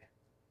me with.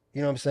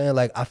 You know what I'm saying?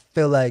 Like, I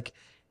feel like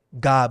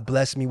God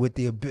blessed me with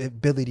the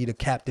ability to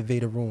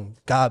captivate a room.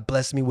 God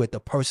blessed me with the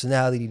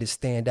personality to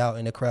stand out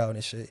in the crowd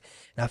and shit.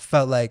 And I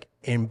felt like,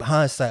 in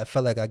hindsight, I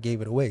felt like I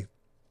gave it away.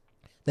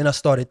 Then I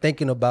started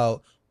thinking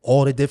about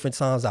all the different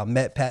times I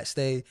met Pat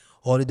Stay,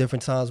 all the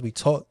different times we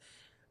talked.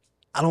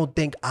 I don't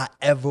think I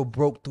ever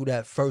broke through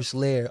that first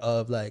layer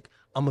of like,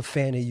 I'm a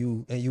fan of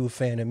you and you a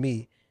fan of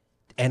me.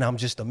 And I'm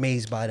just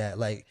amazed by that.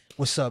 Like,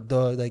 what's up,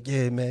 dog? Like,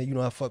 yeah, man, you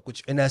know, I fuck with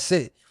you. And that's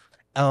it.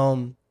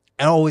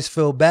 I always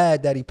feel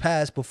bad that he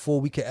passed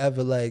before we could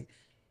ever like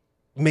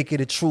make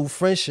it a true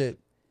friendship.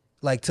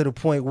 Like to the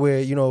point where,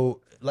 you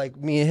know, like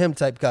me and him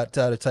got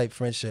to the type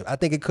friendship. I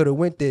think it could have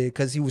went there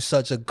because he was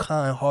such a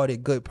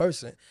kind-hearted, good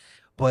person.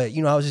 But,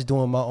 you know, I was just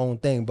doing my own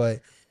thing.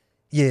 But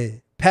yeah,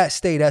 Pat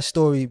Stay, that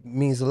story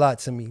means a lot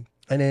to me.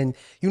 And then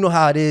you know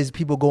how it is,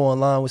 people go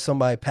online with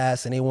somebody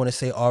pass and they want to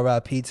say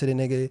RIP to the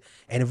nigga,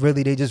 and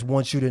really they just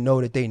want you to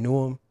know that they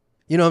knew him.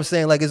 You know what I'm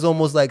saying? Like it's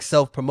almost like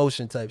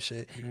self-promotion type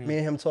shit. Me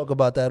and him talk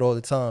about that all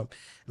the time.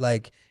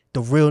 Like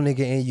the real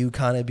nigga in you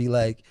kind of be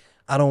like,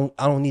 I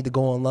don't need to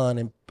go online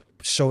and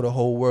show the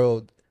whole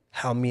world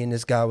how me and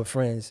this guy were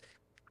friends.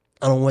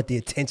 I don't want the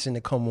attention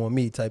to come on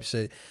me type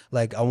shit.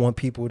 Like I want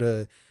people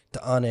to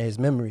honor his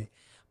memory.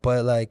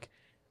 But like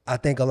I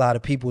think a lot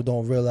of people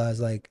don't realize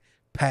like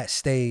Pat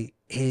Stay,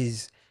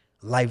 his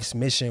life's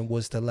mission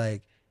was to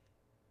like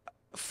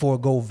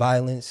forego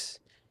violence.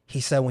 He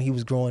said when he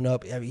was growing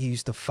up, he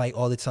used to fight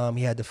all the time.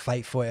 He had to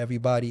fight for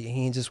everybody, and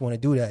he didn't just want to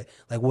do that.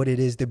 Like what it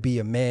is to be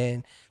a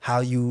man,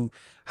 how you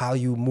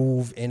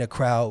move in a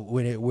crowd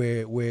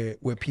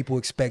where people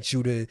expect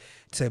you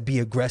to be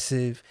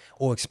aggressive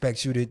or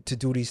expect you to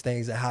do these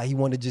things, and how he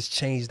wanted to just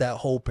change that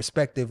whole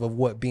perspective of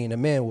what being a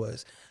man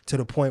was, to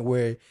the point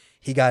where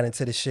he got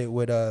into the shit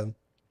with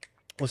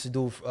what's the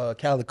dude,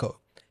 Calico.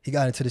 He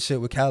got into the shit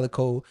with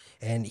Calico,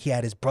 and he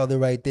had his brother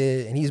right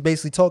there, and he's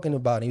basically talking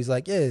about it. He's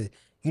like, yeah,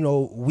 you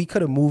know, we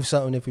could have moved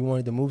something if we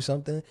wanted to move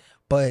something,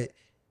 but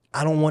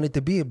I don't want it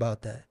to be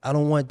about that. I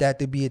don't want that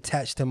to be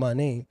attached to my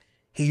name.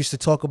 He used to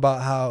talk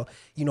about how,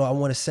 you know, I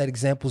want to set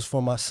examples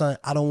for my son.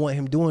 I don't want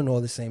him doing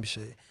all the same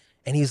shit.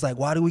 And he's like,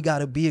 why do we got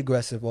to be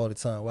aggressive all the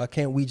time? Why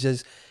can't we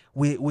just,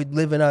 we're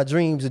living our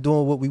dreams and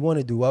doing what we want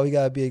to do? Why we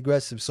got to be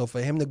aggressive? So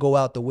for him to go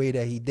out the way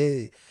that he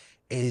did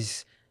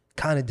is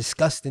kind of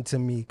disgusting to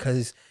me,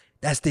 because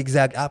that's the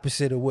exact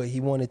opposite of what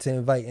he wanted to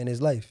invite in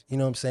his life. You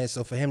know what I'm saying?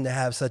 So for him to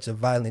have such a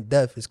violent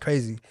death is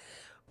crazy.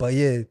 But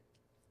yeah,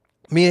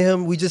 me and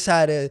him, we just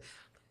had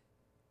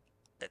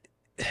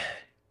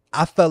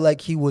I felt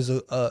like he was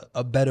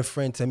a better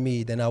friend to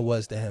me than I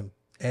was to him.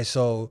 And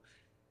so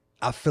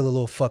I feel a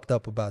little fucked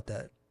up about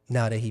that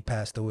now that he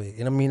passed away.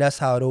 And I mean, that's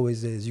how it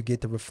always is. You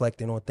get to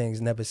reflecting on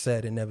things never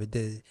said and never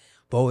did.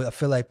 But I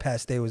feel like Pat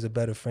Stay was a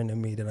better friend to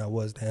me than I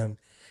was to him.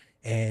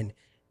 And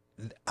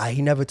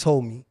he never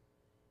told me,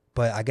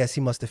 but I guess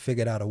he must have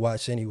figured out a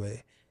watch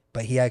anyway.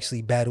 But he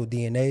actually battled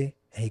DNA,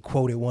 and he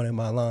quoted one of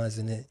my lines,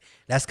 and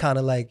that's kind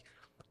of like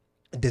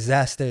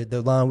Disaster,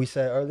 the line we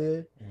said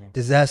earlier.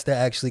 Disaster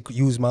actually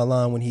used my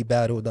line when he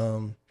battled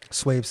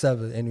Swave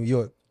Sever in New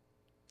York.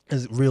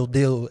 His Real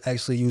Deal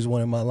actually used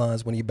one of my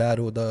lines when he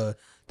battled the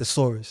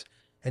Saurus,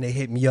 and they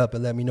hit me up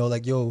and let me know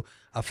like, yo,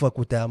 I fuck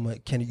with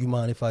that. Can you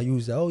mind if I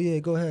use that? Oh yeah,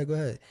 go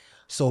ahead.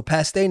 So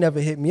Pat Stay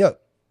never hit me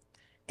up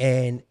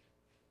and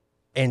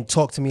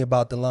talked to me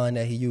about the line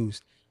that he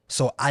used.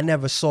 So I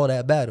never saw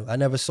that battle. I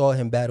never saw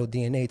him battle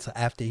DNA till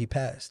after he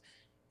passed.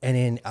 And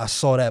then I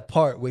saw that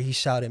part where he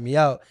shouted me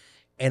out,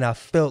 and I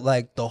felt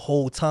like the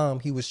whole time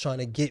he was trying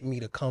to get me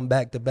to come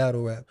back to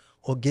battle rap,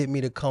 or get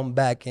me to come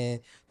back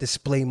and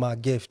display my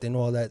gift and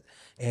all that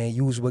and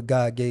use what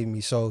God gave me.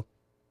 So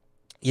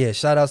yeah,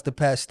 shout outs to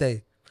Pat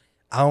Stay.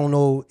 I don't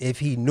know if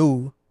he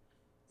knew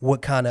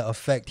what kind of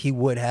effect he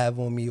would have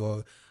on me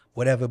or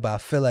whatever, but I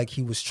feel like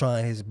he was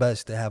trying his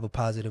best to have a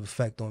positive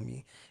effect on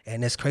me.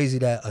 And it's crazy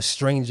that a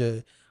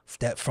stranger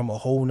that from a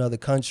whole nother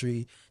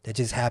country that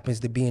just happens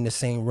to be in the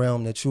same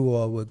realm that you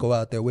are would go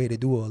out their way to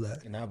do all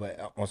that. Nah,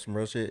 but on some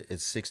real shit,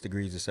 it's 6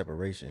 degrees of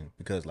separation,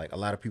 because like a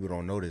lot of people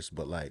don't know this,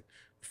 but like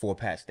before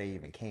Pat Stay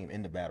even came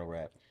into battle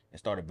rap and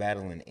started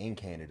battling in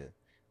Canada,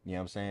 you know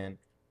what I'm saying?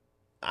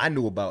 I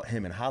knew about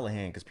him and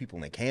Hollahan because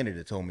people in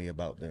Canada told me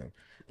about them.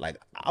 Like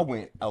I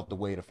went out the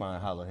way to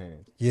find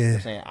Hollahan. You know what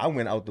I'm saying? I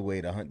went out the way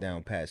to hunt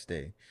down Pat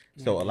Stay.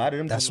 So a lot of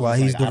them, That's dudes why was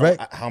he's like,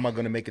 direct. how am I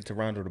gonna make it to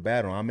Rondo to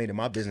battle? I made it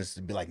my business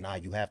to be like, nah,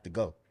 you have to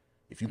go.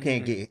 If you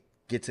can't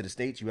get to the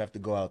States, you have to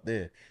go out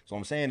there. So what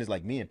I'm saying is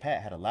like me and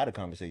Pat had a lot of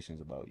conversations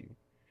about you.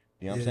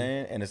 You know what I'm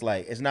saying? And it's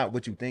like, it's not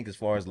what you think as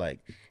far as like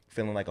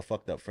feeling like a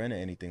fucked up friend or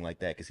anything like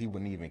that, because he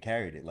wouldn't even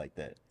carried it like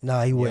that.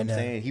 Nah, he You know what I'm wouldn't have.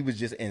 saying? He was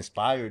just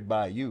inspired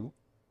by you.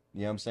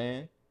 You know what I'm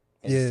saying?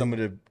 And some of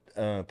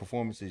the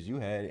performances you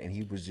had, and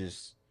he was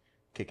just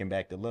kicking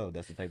back the love.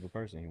 That's the type of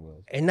person he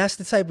was. And that's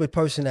the type of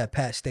person that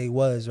Pat Stay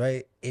was,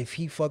 right? If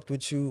he fucked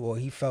with you or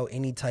he felt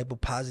any type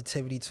of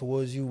positivity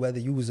towards you, whether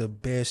you was a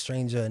bare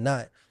stranger or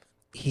not,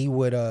 he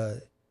would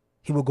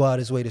go out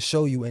his way to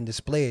show you and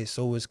display it.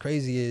 So what's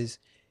crazy is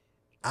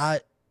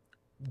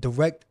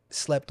Drect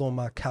slept on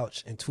my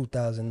couch in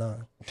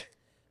 2009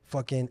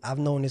 I've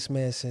known this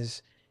man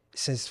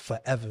since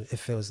forever, it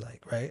feels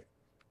like, right?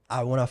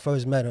 When I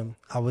first met him,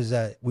 we was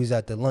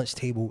at the lunch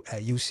table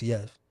at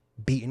UCF,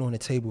 beating on the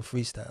table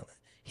freestyling.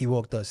 He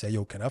walked up, said,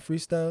 "Yo, can I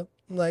freestyle?"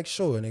 I'm like,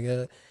 "Sure,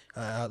 nigga."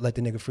 I let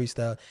the nigga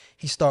freestyle.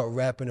 He started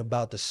rapping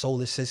about the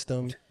solar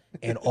system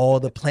and all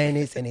the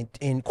planets and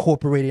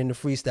incorporated in the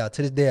freestyle.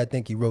 To this day, I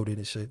think he wrote it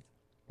and shit.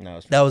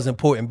 No, that was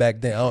important back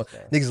then.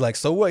 Niggas like,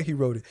 so what? He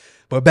wrote it.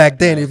 But back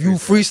then, if you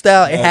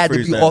freestyle, it had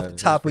to be off the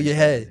top of your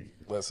head.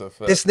 That's a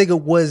fact. This nigga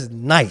was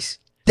nice.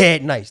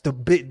 Dead nice.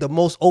 The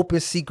most open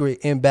secret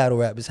in battle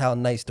rap is how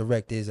nice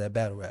Drect is at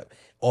battle rap.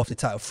 Off the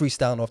top,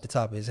 freestyling off the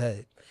top of his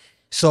head.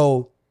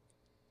 So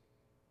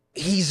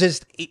he's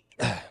just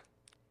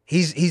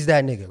he's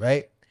that nigga,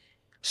 right?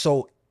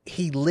 So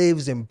he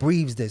lives and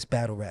breathes this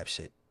battle rap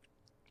shit.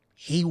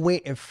 He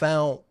went and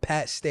found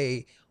Pat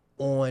Stay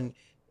on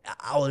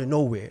out of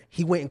nowhere.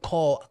 He went and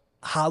called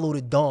Hollow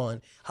the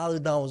Dawn. Hollow the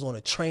Dawn was on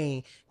a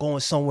train going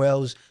somewhere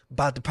else,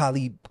 about to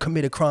probably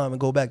commit a crime and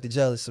go back to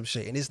jail or some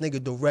shit. And this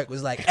nigga Drect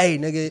was like, "Hey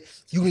nigga,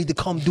 you need to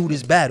come do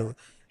this battle."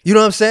 You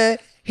know what I'm saying?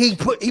 He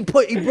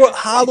brought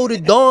Hollow the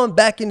Dawn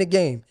back in the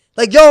game.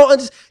 Like, yo,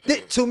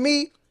 to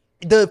me,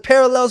 the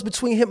parallels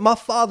between him, my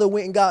father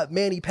went and got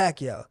Manny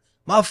Pacquiao.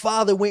 My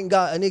father went and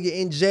got a nigga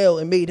in jail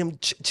and made him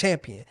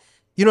champion.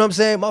 You know what I'm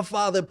saying? My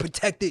father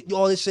protected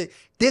all this shit.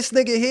 This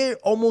nigga here,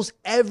 almost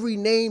every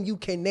name you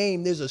can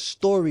name, there's a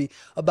story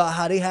about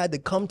how they had to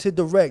come to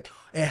Drect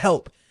and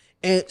help.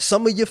 And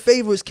some of your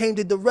favorites came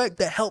to Drect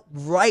to help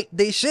write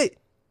their shit.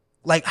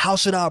 Like, how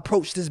should I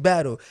approach this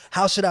battle?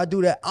 How should I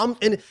do that?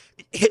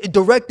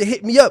 Drect to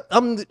hit me up.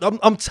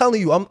 I'm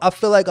telling you, I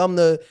feel like I'm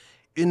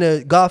in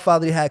the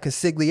Godfather they had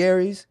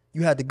consiglieres.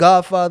 You had the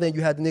Godfather and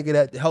you had the nigga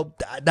that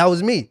helped. That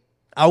was me.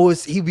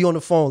 He'd be on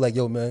the phone like,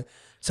 "Yo, man,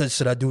 so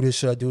should I do this?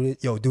 Should I do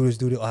this? Yo, do this,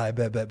 do this. All right,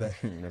 bet.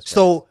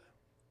 So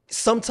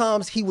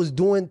sometimes he was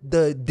doing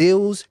the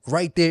deals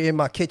right there in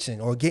my kitchen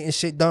or getting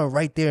shit done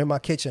right there in my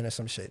kitchen or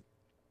some shit.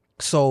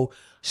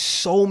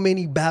 So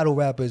many battle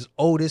rappers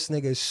owe this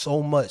nigga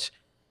so much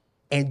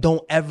and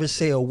don't ever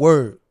say a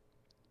word.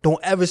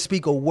 Don't ever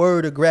speak a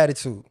word of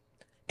gratitude.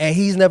 And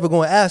he's never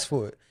going to ask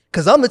for it.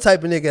 Cause I'm the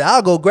type of nigga,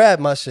 I'll go grab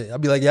my shit. I'll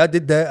be like, "Yeah, I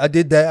did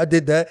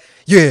that.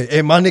 Yeah,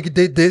 and my nigga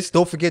did this.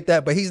 Don't forget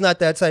that." But he's not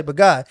that type of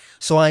guy.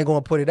 So I ain't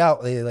gonna put it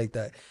out there like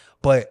that.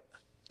 But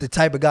the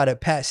type of guy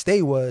that Pat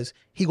Stay was,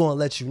 he gonna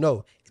let you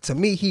know. To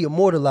me, he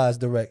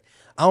immortalized Drect.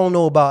 I don't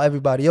know about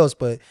everybody else,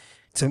 but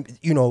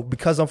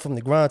because I'm from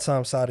the grind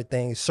time side of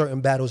things, certain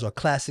battles are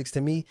classics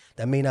to me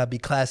that may not be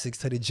classics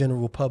to the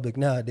general public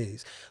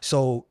nowadays.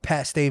 So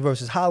Pat Stay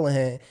versus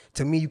Hollihan,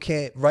 to me, you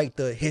can't write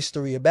the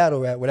history of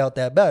battle rap without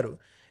that battle.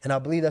 And I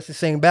believe that's the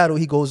same battle.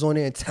 He goes on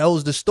there and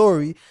tells the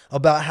story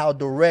about how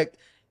Drect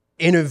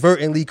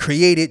inadvertently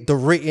created the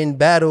written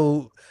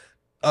battle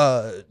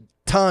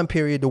time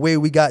period the way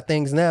we got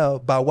things now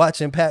by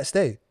watching Pat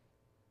Stay.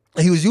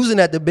 He was using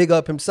that to big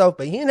up himself,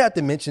 but he didn't have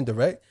to mention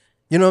Drect.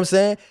 You know what I'm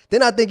saying?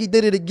 Then I think he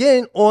did it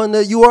again on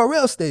the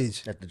URL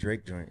stage. At the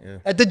Drake joint, yeah.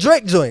 At the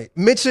Drake joint.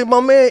 Mentioned my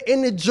man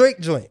in the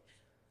Drake joint.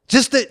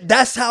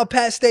 That's how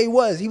Pat Stay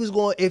was. He was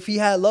going, if he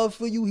had love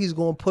for you, he's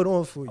going to put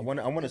on for you. I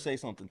want to say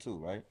something too,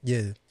 right?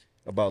 Yeah.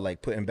 About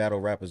like putting battle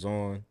rappers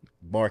on,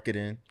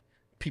 marketing,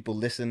 people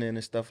listening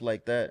and stuff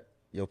like that.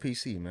 Yo,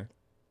 PC, man.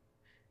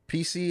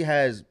 PC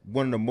has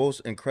one of the most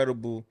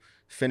incredible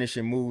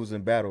finishing moves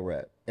in battle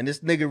rap. And this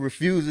nigga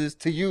refuses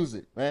to use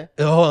it, man.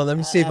 Hold on, let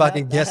me see if I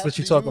can guess what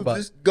you talk about.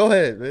 Just go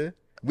ahead, man.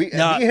 Me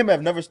and him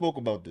have never spoke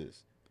about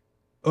this.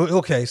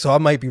 Okay, so I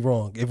might be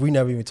wrong if we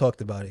never even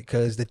talked about it.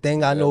 Because the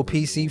thing I know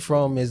PC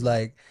from is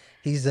like,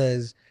 he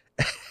says,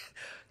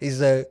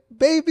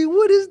 "Baby,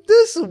 what is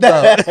this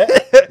about?"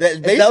 That's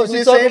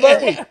basically the same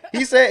thing.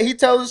 He said, he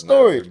tells a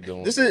story.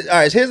 This is, all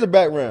right, here's the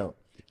background.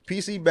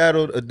 PC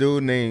battled a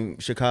dude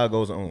named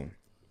Chicago's Own,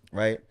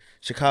 right?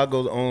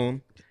 Chicago's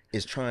Own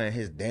is trying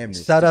his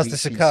damnedest. Shout out to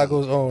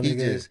Chicago's Own.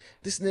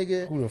 This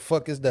nigga. Who the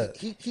fuck is that?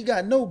 He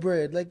got no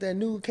bread like that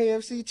new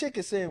KFC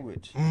chicken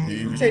sandwich.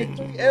 You take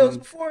 3 L's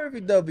before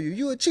every W.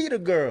 You a cheater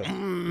girl.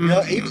 You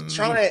know, he was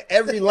trying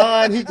every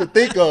line he could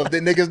think of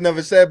that niggas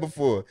never said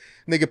before.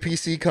 Nigga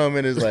PC come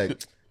in is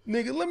like,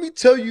 "Nigga, let me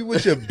tell you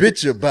what your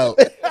bitch about."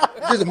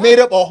 Just made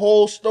up a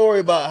whole story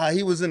about how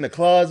he was in the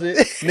closet.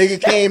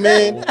 Nigga came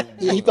in.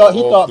 He thought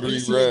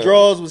PC's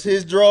drawers was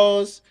his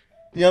drawers.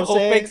 You know what I'm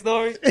saying? Fake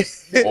story?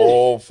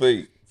 All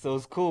fake. So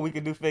it's cool. We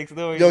can do fake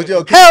stories.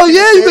 Yo, hell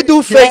yeah, you can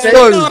do fake You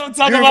stories. know what I'm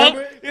talking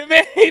about? Yeah,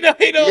 man, he know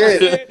what I'm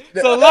saying.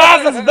 Yeah. So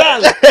lies is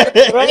valid,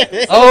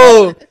 right?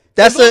 Oh,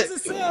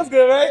 It sounds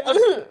good,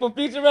 right? For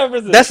future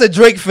references. that's a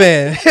Drake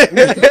fan.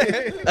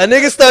 A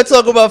nigga start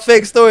talking about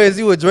fake stories,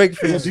 you a Drake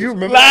fan. Do you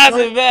remember lies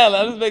is valid.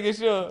 I'm just making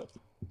sure.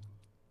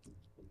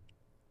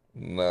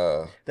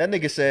 Nah. that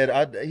nigga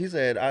said?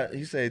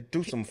 He said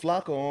threw some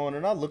Flocka on,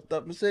 and I looked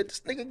up and said,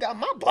 "This nigga got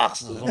my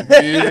boxers."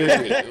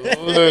 Yeah.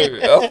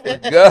 Look, I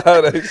forgot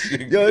that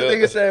shit. Yo, this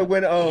nigga said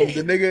when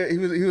the nigga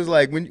he was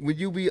like when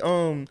you be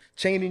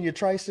chaining your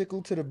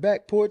tricycle to the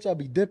back porch, I'll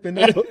be dipping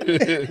out.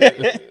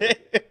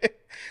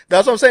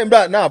 That's what I'm saying.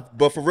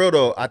 But for real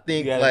though, I You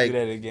think gotta like do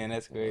that again.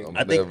 That's crazy.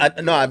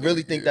 I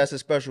really think that's a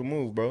special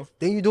move, bro.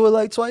 Didn't you do it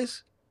like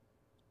twice?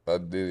 I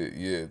did it,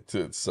 yeah,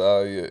 to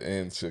Saya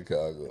and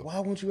Chicago. Why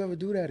won't you ever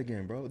do that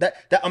again, bro? That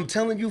I'm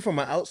telling you from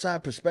an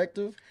outside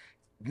perspective,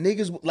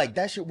 niggas like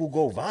that shit will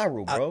go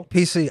viral, bro.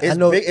 PC, It's I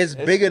know. it's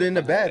bigger than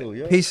the battle,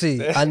 yo.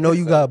 PC, I know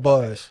you got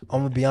bars.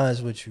 I'm gonna be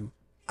honest with you.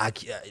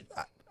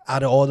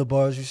 Out of all the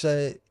bars you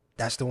said,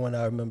 that's the one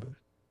I remember.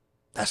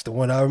 That's the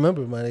one I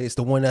remember, man. It's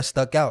the one that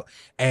stuck out.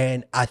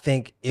 And I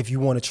think if you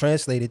want to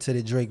translate it to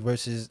the Drake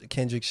versus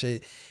Kendrick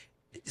shit,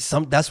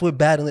 that's what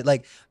battling,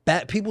 like,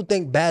 people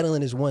think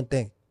battling is one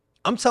thing.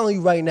 I'm telling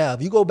you right now,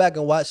 if you go back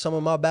and watch some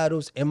of my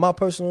battles, in my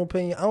personal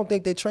opinion, I don't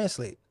think they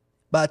translate.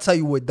 But I tell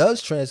you what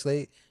does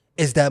translate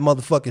is that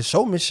motherfucking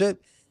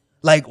showmanship.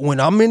 Like, when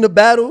I'm in the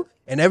battle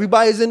and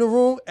everybody's in the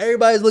room,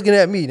 everybody's looking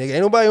at me. Nigga,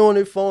 ain't nobody on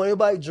their phone,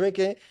 everybody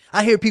drinking.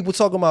 I hear people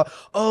talking about,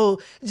 oh,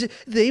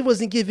 they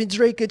wasn't giving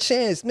Drake a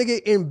chance.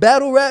 Nigga, in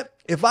battle rap,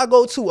 if I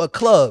go to a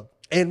club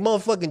and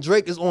motherfucking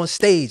Drake is on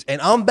stage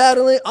and I'm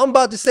battling, I'm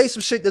about to say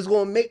some shit that's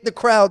gonna make the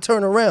crowd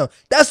turn around.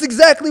 That's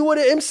exactly what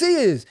an MC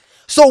is.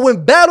 So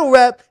when battle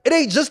rap, it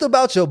ain't just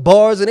about your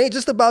bars, it ain't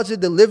just about your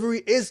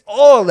delivery, it's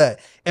all that.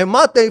 And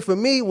my thing for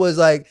me was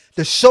like,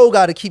 the show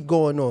gotta keep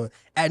going on.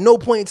 At no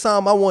point in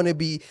time I wanna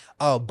be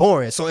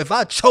boring. So if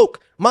I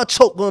choke, my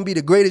choke gonna be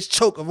the greatest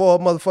choke of all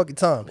motherfucking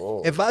time.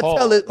 Whoa. If I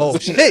tell it, oh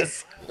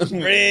shit.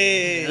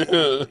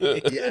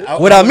 Yeah,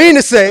 What I mean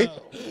to say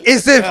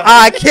is if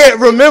I can't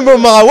remember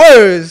my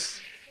words,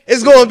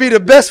 it's gonna be the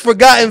best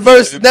forgotten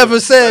verse never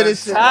said and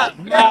shit. Top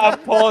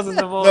 5 pauses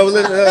of all No,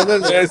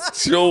 listen.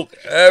 Best choke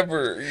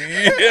ever.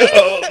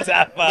 Yo.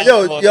 Top 5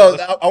 Yo,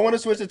 I want to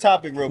switch the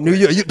topic real New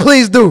quick. York,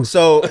 please do.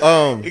 So,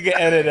 You can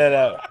edit that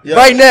out. yo,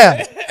 Right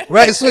now.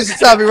 Right, switch the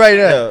topic right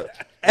now. yo,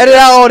 Edit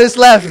out all this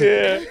laughing.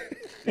 Yeah.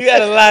 You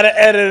got a lot of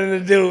editing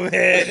to do,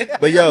 man.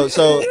 but yo,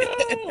 so,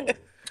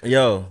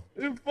 yo,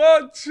 If I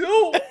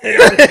choke.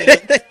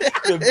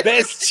 The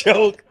best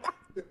joke.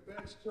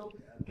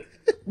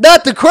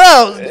 Not the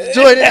crowd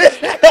joining.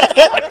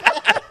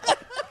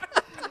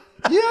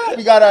 yeah,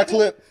 we got our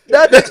clip.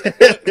 Not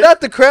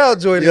the crowd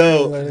joining.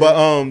 Yo,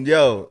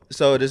 but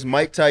so this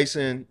Mike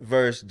Tyson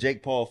versus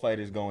Jake Paul fight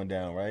is going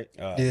down, right?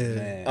 Oh, Yeah.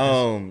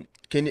 man.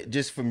 Can it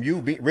just from you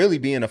really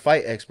being a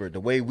fight expert, the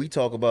way we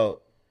talk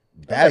about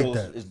battles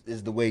that.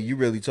 is the way you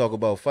really talk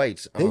about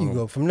fights. There you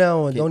go. From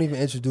now on, don't even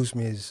introduce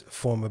me as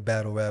former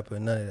battle rapper.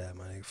 None of that,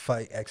 man.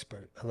 Fight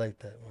expert. I like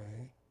that,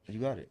 man. You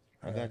got it.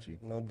 I got you.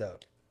 No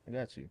doubt. I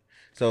got you.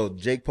 So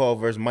Jake Paul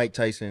versus Mike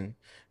Tyson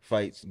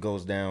fights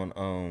goes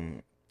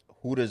down.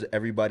 Who does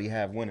everybody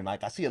have winning?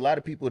 Like I see a lot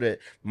of people that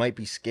might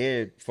be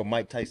scared for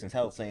Mike Tyson's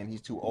health, saying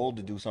he's too old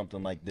to do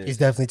something like this. He's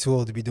definitely too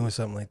old to be doing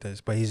something like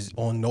this, but he's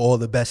on all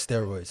the best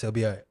steroids. He'll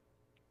be all right.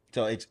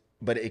 So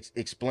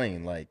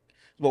explain, like,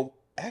 well,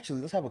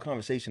 actually, let's have a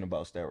conversation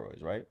about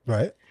steroids, right?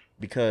 Right?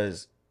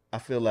 Because I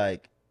feel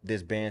like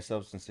there's banned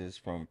substances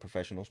from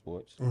professional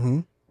sports,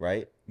 Mm-hmm.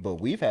 right?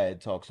 But we've had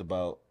talks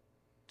about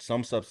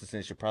some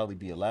substances should probably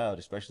be allowed,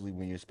 especially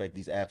when you expect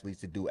these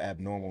athletes to do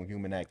abnormal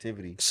human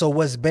activity. So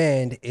what's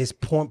banned is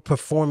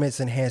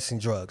performance-enhancing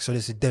drugs. So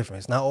there's a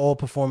difference. Not all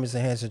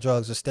performance-enhancing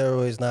drugs are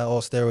steroids. Not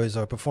all steroids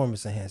are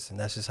performance-enhancing.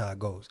 That's just how it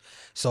goes.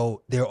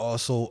 So there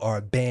also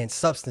are banned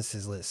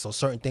substances list. So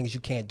certain things you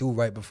can't do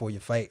right before you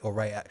fight or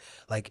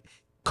like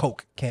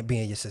coke can't be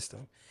in your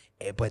system.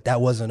 But that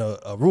wasn't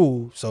a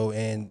rule. So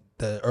in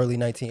the early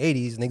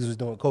 1980s, niggas was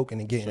doing coke and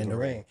then getting in the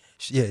ring.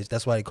 Yeah,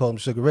 that's why they called him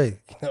Sugar Ray.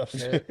 You know what I'm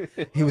saying?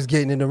 He was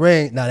getting in the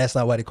ring. Nah, that's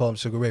not why they call him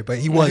Sugar Ray, but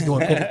he was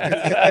doing coke.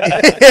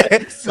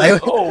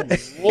 Like, Oh,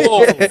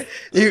 whoa.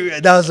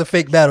 that was a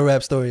fake battle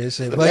rap story and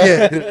shit. But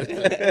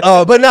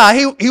yeah. But nah,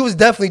 he was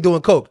definitely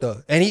doing coke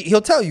though. And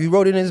he'll tell you, he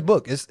wrote it in his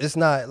book. It's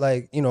not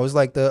like, you know, it's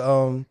like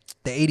the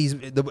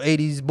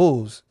 80s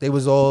Bulls. They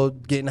was all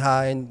getting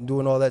high and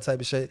doing all that type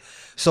of shit.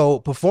 So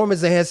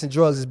performance enhancing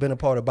drugs has been a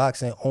part of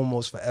boxing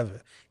almost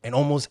forever. And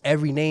almost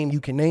every name you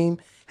can name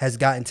has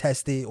gotten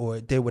tested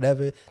or did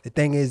whatever. The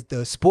thing is,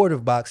 the sport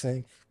of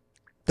boxing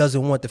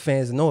doesn't want the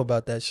fans to know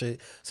about that shit,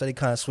 so they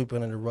kind of sweep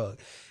it under the rug.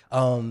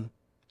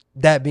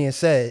 That being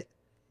said,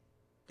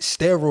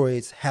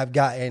 steroids have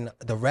gotten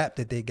the rap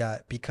that they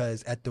got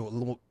because at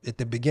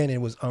the beginning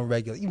it was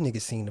unregular. You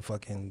niggas seen the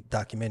fucking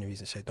documentaries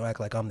and shit. Don't act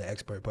like I'm the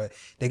expert, but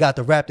they got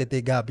the rap that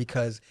they got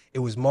because it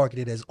was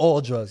marketed as all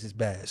drugs is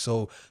bad.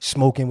 So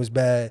smoking was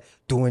bad,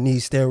 doing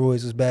these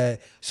steroids was bad.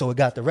 So it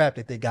got the rap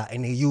that they got,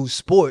 and they used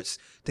sports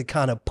to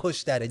kind of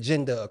push that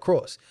agenda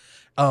across.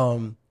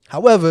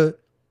 However,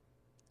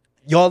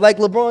 y'all like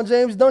LeBron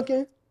James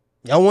dunking?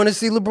 Y'all want to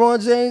see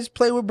LeBron James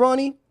play with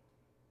Bronny?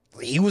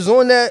 He was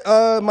on that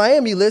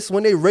Miami list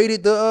when they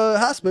raided the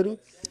hospital.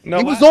 No,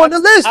 he was on the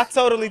list. I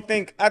totally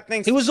think. I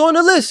think He was on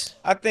the list.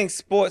 I think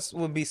sports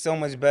would be so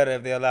much better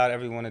if they allowed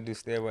everyone to do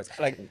steroids.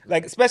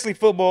 Like especially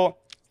football.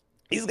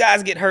 These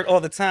guys get hurt all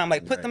the time.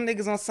 Like, put them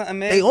niggas on something,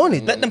 man. They on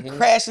it. Let them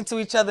crash into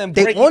each other and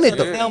They break on each it,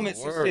 other's though.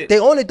 helmets and shit. They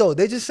on it though.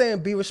 They just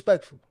saying be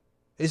respectful.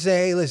 They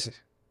saying, hey, listen,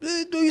 do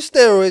your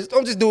steroids.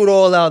 Don't just do it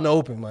all out in the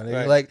open, man.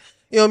 Right. Like,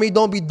 You know what I mean?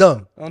 Don't be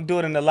dumb. Don't do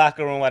it in the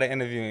locker room while they're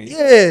interviewing you.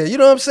 Yeah, you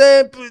know what I'm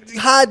saying?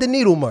 Hide the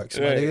needle marks,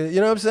 my Right. nigga. You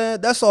know what I'm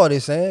saying? That's all they're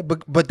saying.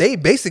 But they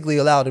basically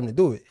allowed him to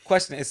do it.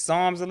 Question: is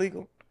SARMs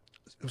illegal?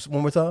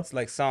 One more time. It's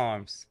like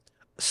SARMs.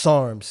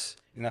 SARMs.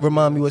 You're not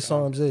Remind me familiar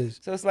what with SARMs is.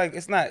 So it's like,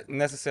 it's not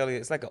necessarily,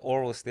 it's like an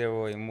oral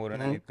steroid more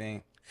than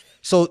anything.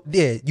 So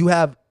yeah, you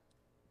have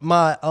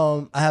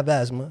I have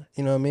asthma,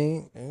 you know what I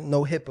mean?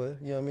 No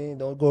HIPAA, you know what I mean?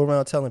 Don't go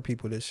around telling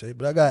people this shit,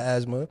 but I got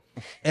asthma.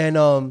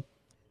 And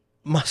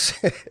my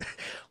shit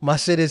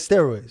is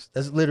steroids.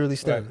 That's literally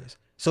steroids. Right.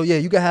 So yeah,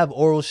 you can have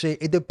oral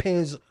shit. It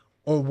depends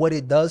on what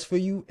it does for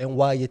you and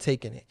why you're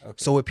taking it. Okay.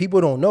 So what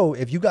people don't know,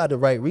 if you got the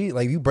right read,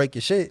 like you break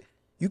your shit,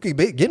 you could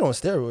get on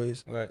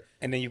steroids. Right.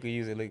 And then you can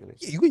use it legally.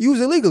 You can use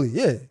it legally,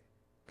 yeah.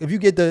 If you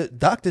get the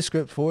doctor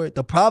script for it.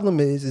 The problem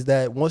is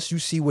that once you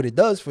see what it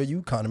does for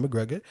you, Conor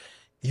McGregor,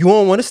 you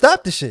don't want to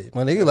stop the shit,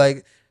 my nigga.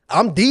 Like,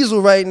 I'm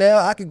Diesel right now.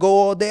 I could go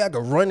all day. I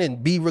could run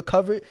and be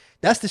recovered.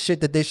 That's the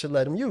shit that they should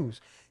let him use.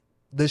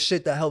 The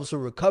shit that helps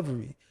with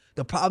recovery.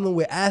 The problem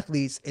with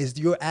athletes is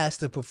you're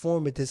asked to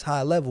perform at this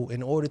high level.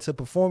 In order to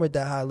perform at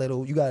that high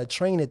level, you got to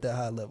train at that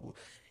high level.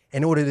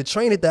 In order to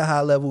train at that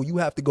high level, you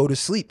have to go to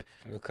sleep.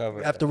 Recover.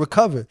 You have to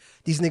recover.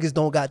 These niggas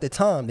don't got the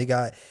time. They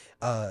got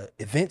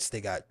events.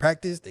 They got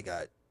practice. They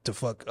got to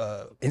fuck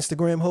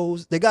Instagram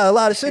hoes. They got a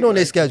lot of shit on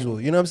their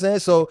schedule. You know what I'm saying?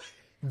 So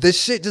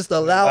this shit just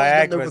allows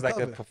them to Viagra is recover.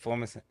 like a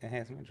performance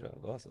enhancement drug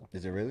also.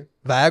 Is it really?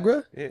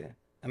 Viagra? Yeah.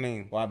 I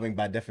mean, Well, I mean,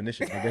 by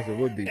definition, I guess it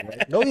would be,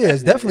 right? No, yeah,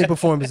 it's definitely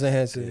performance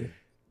enhancing.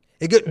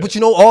 But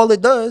you know, all it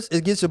does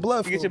is get your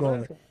blood You get flow your blood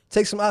going. flow.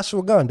 Take some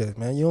ashwagandha,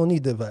 man. You don't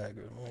need the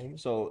Viagra, man.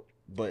 So,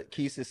 but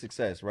keys to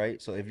success, right?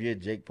 So if you're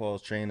Jake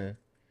Paul's trainer,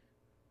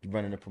 you're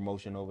running a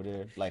promotion over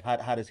there, like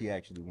how does he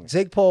actually win?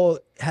 Jake Paul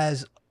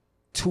has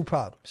two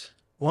problems.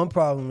 One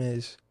problem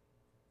is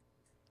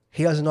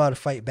he doesn't know how to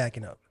fight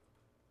backing up.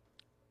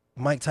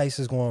 Mike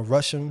Tyson's going to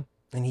rush him,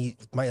 and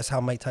that's how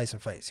Mike Tyson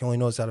fights. He only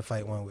knows how to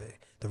fight one way.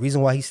 The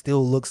reason why he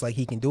still looks like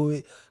he can do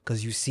it,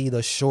 because you see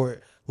the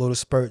short little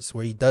spurts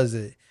where he does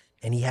it,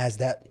 and he has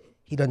that.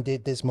 He done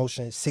did this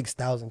motion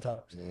 6,000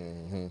 times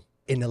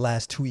in the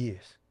last 2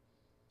 years.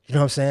 You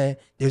know what I'm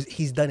saying?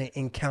 He's done it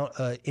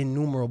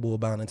innumerable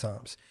amount of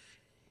times.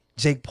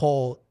 Jake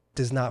Paul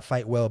does not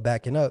fight well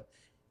backing up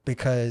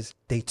because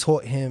they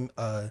taught him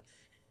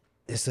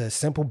it's a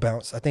simple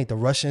bounce. I think the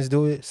Russians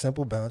do it.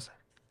 Simple bounce.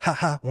 Ha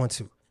ha, 1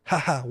 2. Ha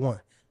ha, 1.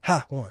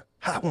 Ha 1.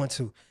 Ha 1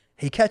 2.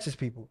 He catches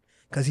people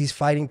because he's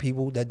fighting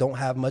people that don't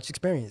have much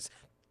experience.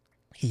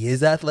 He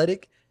is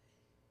athletic.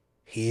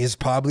 He is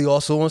probably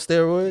also on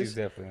steroids. he's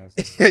definitely on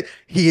steroids.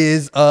 He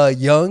is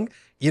young,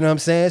 you know what I'm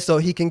saying? So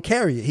he can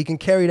carry it. He can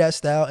carry that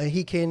style, and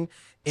he can,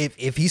 if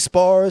he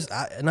spars,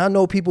 and I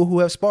know people who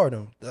have sparred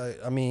him.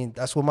 I mean,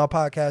 that's what my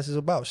podcast is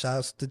about. Shout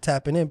out to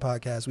Tappin In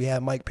podcast. We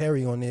had Mike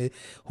Perry on there,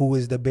 who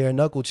is the bare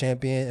knuckle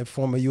champion and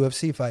former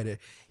UFC fighter.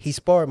 He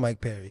sparred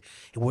Mike Perry.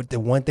 The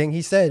one thing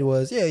he said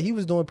was, yeah, he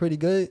was doing pretty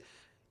good.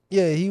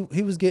 Yeah,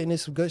 he was getting in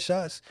some good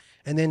shots.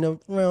 And then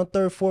around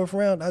third, fourth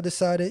round, I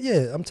decided,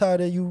 yeah, I'm tired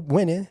of you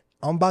winning.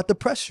 I'm about to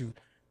press you.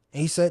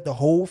 And he said the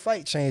whole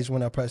fight changed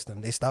when I pressed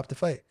him. They stopped the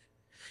fight.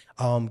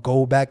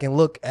 Go back and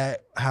look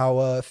at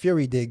how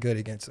Fury did good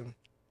against him.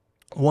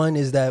 One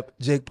is that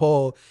Jake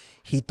Paul,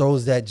 he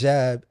throws that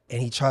jab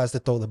and he tries to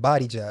throw the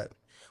body jab.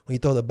 When you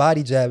throw the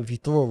body jab, if you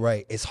throw it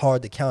right, it's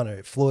hard to counter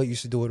it. Floyd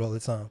used to do it all the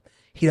time.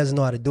 He doesn't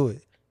know how to do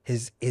it.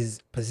 His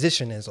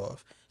position is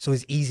off. So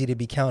it's easy to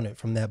be countered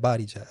from that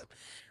body jab.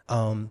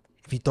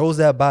 If he throws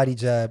that body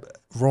jab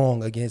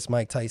wrong against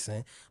Mike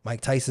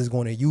Tyson's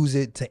going to use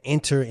it to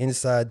enter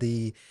inside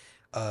the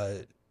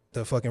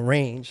fucking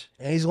range,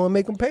 and he's going to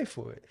make him pay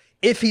for it.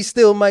 If he's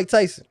still Mike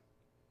Tyson.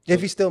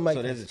 If he's still Mike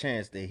So Tyson. there's a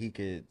chance that he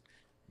could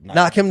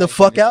Knock him the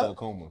fuck out?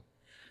 Coma.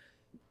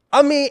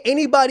 I mean,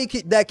 anybody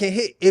that can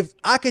hit. If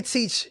I could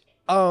teach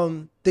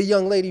the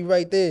young lady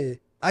right there,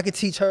 I could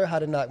teach her how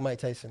to knock Mike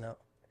Tyson out.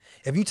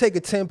 If you take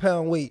a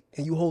 10-pound weight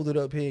and you hold it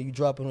up here, you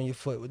drop it on your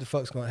foot, what the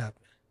fuck's going to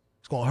happen?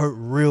 It's going to hurt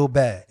real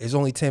bad. It's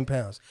only 10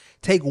 pounds.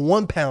 Take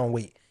 1 pound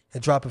weight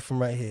and drop it from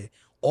right here.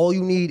 All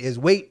you need is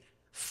weight,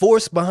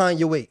 force behind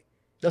your weight.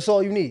 That's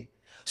all you need.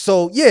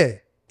 So, yeah,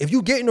 if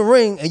you get in the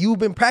ring and you've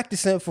been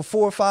practicing for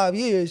 4 or 5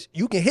 years,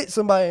 you can hit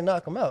somebody and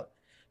knock them out.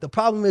 The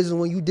problem is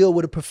when you deal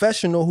with a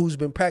professional who's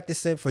been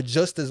practicing for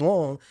just as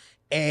long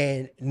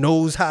and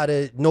knows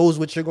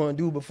what you're going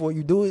to do before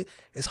you do it,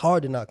 it's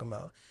hard to knock them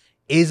out.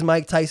 Is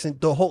Mike Tyson,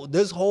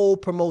 this whole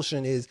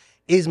promotion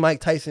is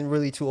Mike Tyson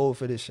really too old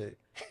for this shit?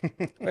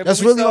 Wait, That's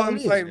but we really saw all him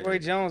it is. fight Roy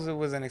Jones. It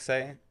wasn't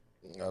exciting.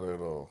 Not at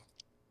all.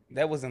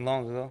 That wasn't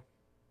long ago.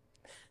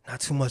 Not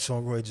too much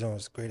on Roy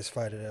Jones, greatest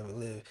fighter that ever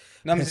lived.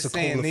 No, I'm just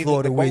Pensacola, saying, neither,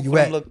 Florida, the where both you of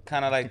them at? look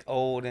kind of like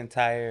old and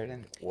tired.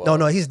 And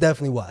No, he's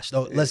definitely washed.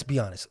 No, let's be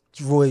honest.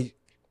 Roy,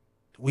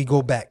 we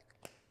go back.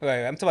 right,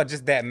 I'm talking about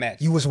just that match.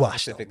 You was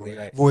washed. Though, specifically. Roy.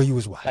 Like, Roy, you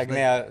was washed. like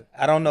now,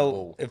 I don't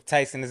know if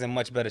Tyson is in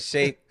much better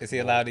shape. Is he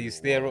allowed to use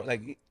steroids?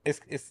 Like it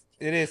is.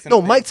 No,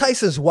 something- Mike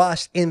Tyson's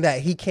washed in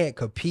that he can't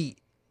compete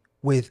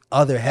with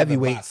other Other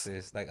heavyweights.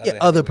 boxers, like Yeah,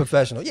 other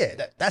professional.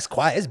 Yeah, that's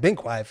quiet. It's been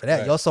quiet for that.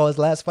 Right. Y'all saw his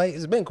last fight.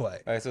 It's been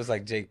quiet. All right, so it's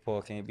like Jake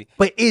Paul can't be.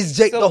 But is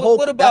Jake So the whole?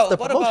 what That's about the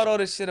what promotion. about all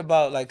this shit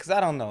about like? Cause I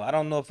don't know. I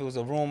don't know if it was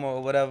a rumor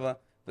or whatever.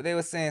 But they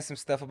were saying some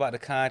stuff about the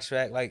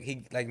contract.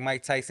 Like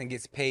Mike Tyson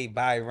gets paid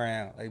by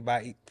round.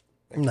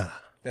 Nah,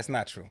 That's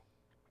not true.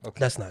 Okay.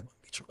 that's not gonna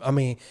be true. I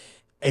mean,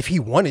 if he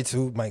wanted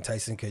to, Mike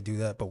Tyson could do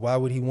that. But why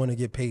would he want to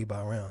get paid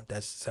by round?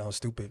 That sounds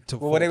stupid.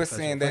 Well, what they were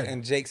saying that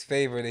in Jake's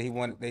favor that he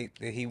wanted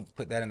that he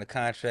put that in the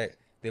contract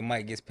that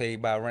Mike gets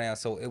paid by round,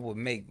 so it would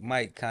make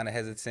Mike kind of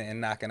hesitant in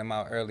knocking him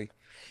out early.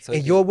 So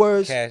In your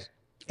words,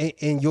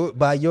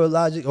 by your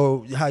logic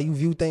or how you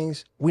view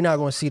things, we're not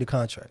going to see the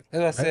contract.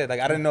 That's what I said. Like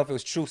I didn't know if it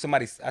was true.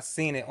 I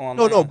seen it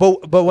online. No,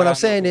 but what I I'm don't know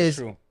saying if it was is,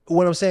 true.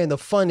 what I'm saying, the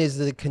fun is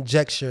the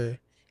conjecture.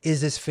 Is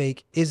this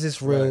fake? Is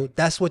this real? Right.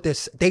 That's what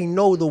they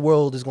know the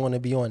world is going to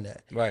be on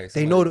that. Right.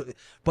 They know,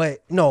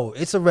 but no,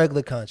 it's a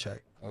regular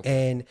contract.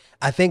 Okay. And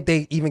I think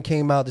they even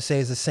came out to say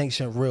it's a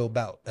sanctioned real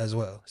bout as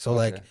well. So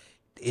like,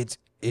 it's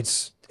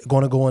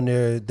going to go on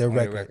their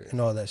record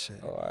and all that shit.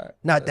 Oh, all right.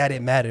 Not that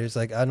it matters.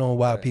 Like I don't know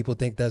why people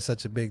think that's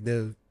such a big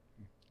deal.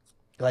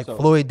 Like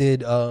Floyd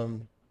did,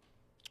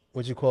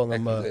 what you call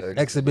them,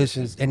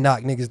 exhibitions and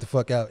knock niggas the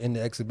fuck out in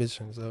the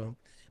exhibition. So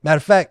matter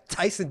of fact,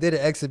 Tyson did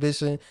an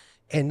exhibition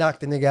and knocked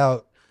the nigga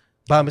out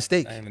by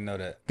mistake. I didn't even know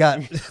that.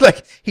 Got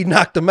like he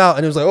knocked him out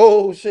and it was like,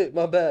 oh shit,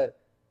 my bad.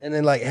 And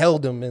then like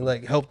held him and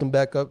like helped him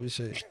back up and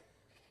shit.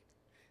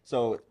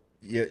 So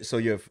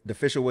the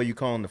official way you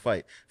calling the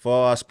fight for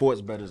all our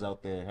sports bettors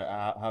out there,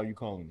 how you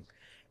calling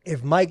this?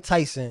 If Mike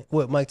Tyson,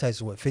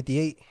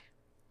 58?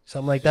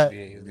 Something like that?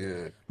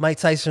 Yeah. Mike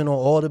Tyson on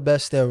all the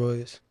best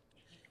steroids.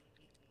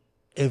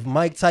 If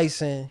Mike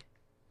Tyson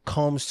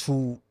comes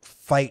to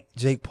fight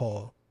Jake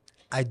Paul,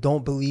 I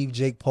don't believe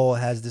Jake Paul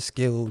has the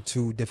skill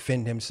to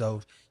defend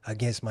himself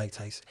against Mike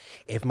Tyson.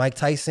 If Mike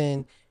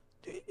Tyson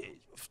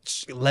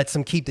lets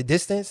him keep the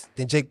distance,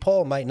 then Jake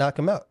Paul might knock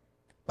him out.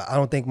 But I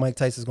don't think Mike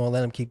Tyson's going to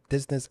let him keep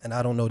distance, and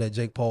I don't know that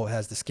Jake Paul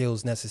has the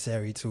skills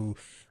necessary to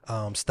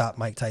stop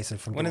Mike Tyson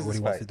from doing what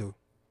he wants to do.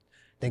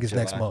 I think it's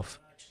next month.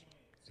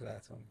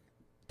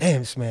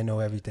 Damn, this man know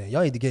everything.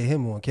 Y'all need to get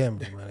him on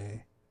camera,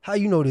 man. How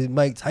you know the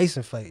Mike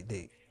Tyson fight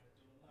date?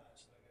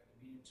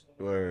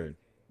 Word.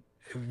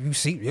 You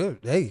see, yeah,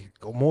 hey,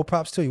 more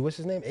props to you. What's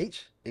his name?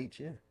 H? H,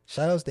 yeah.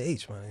 Shout outs to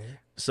H, man.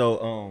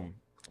 So,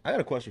 I got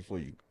a question for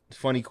you.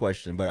 Funny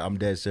question, but I'm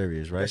dead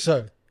serious, right? Yes,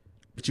 sir.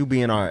 But you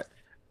being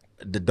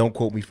the don't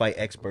quote me fight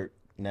expert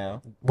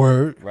now,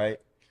 Word. right?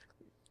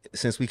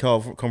 Since we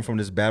come from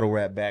this battle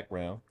rap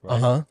background,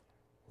 right?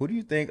 Who do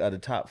you think are the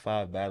top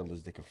 5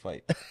 battlers that can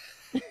fight?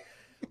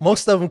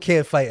 Most of them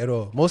can't fight at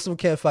all. Most of them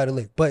can't fight a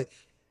lick. But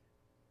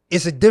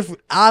it's a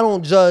different. I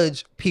don't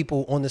judge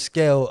people on the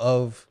scale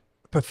of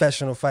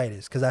professional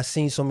fighters because I've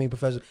seen so many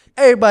professional.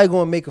 Everybody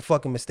gonna make a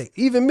fucking mistake.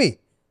 Even me.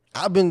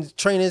 I've been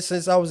training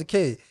since I was a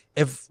kid.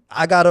 If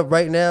I got up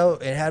right now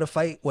and had a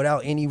fight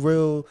without any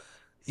real,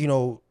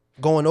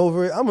 going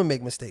over it, I'm gonna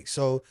make mistakes.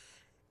 So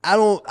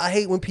I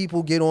hate when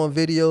people get on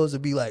videos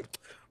and be like,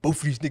 both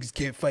of these niggas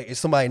can't fight and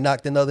somebody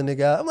knocked another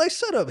nigga out. I'm like,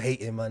 shut up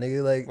hating, my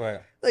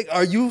nigga. Like,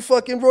 are you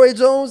fucking Roy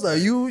Jones? Are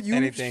you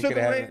Anything could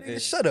happen,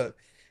 nigga? Shut up.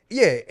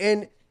 Yeah,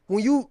 and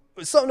when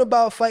something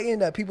about fighting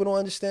that people don't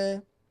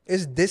understand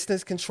is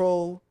distance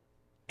control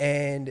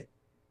and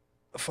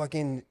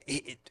fucking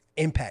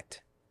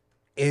impact.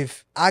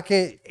 If I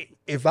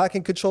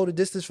can control the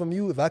distance from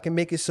you, if I can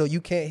make it so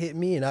you can't hit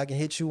me and I can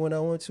hit you when I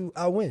want to,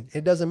 I win.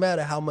 It doesn't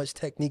matter how much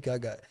technique I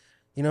got.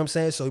 You know what I'm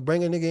saying? So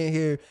bring a nigga in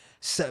here,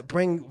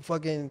 bring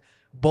fucking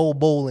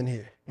Bowl in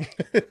here.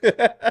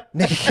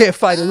 Nigga can't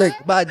fight a lick,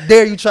 but I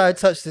dare you try to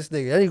touch this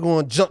nigga. That nigga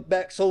gonna jump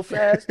back so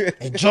fast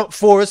and jump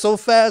forward so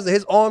fast and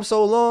his arm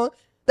so long,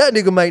 that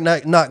nigga might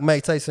not knock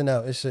Mike Tyson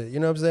out and shit. You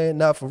know what I'm saying?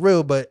 Not for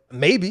real, but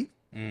maybe.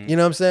 You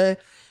know what I'm saying?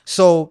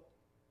 So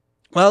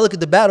when I look at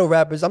the battle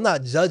rappers, I'm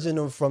not judging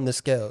them from the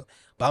scale.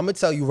 But I'm gonna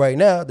tell you right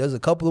now, there's a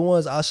couple of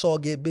ones I saw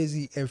get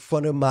busy in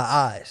front of my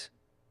eyes.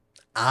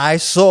 I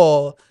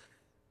saw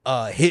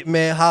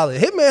Hitman Holla.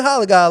 Hitman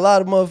Holla got a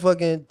lot of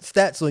motherfucking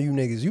stats on you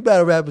niggas. You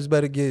battle rappers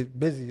better get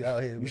busy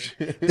out here.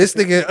 This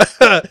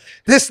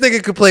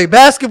nigga could play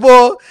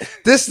basketball.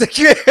 This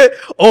nigga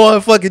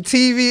on fucking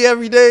TV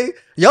every day.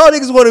 Y'all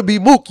niggas want to be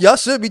Mook. Y'all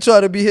should be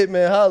trying to be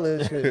Hitman Holla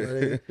and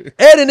shit.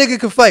 And the nigga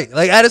can fight.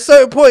 Like at a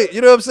certain point,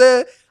 you know what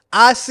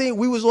I'm saying?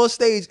 We was on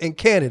stage in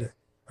Canada,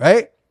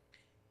 right?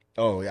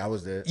 Oh, yeah, I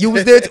was there. You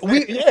was there.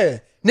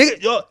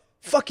 Nigga, y'all.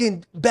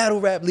 Fucking battle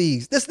rap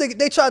leagues. This nigga,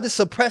 they tried to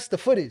suppress the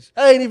footage.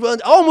 I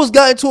almost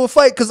got into a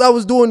fight because I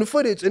was doing the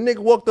footage. And nigga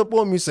walked up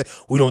on me and said,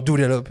 "We don't do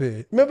that up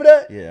here." Remember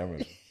that? Yeah,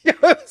 I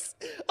remember.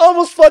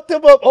 Almost fucked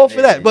him up off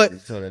of that. But you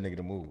told that nigga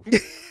to move.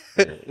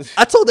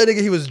 I told that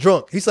nigga he was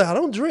drunk. He's like, "I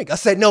don't drink." I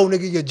said, "No,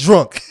 nigga, you're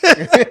drunk."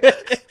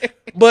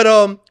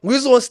 But we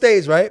was on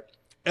stage, right?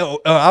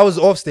 I was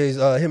off stage.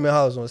 Him and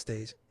Holly was on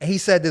stage. And he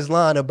said this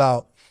line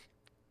about,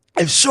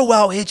 if Show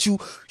Out hit you,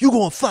 you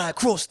gonna fly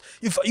across.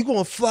 You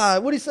gonna fly.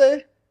 What he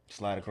say?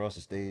 Slide across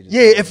the stage.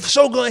 Yeah, if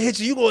Shogun hits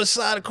you, you gonna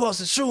slide across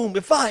the room.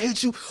 If I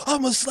hit you,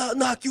 I'm gonna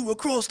knock you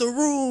across the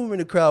room. And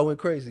the crowd went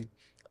crazy.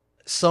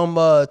 Some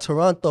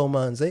Toronto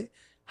mans,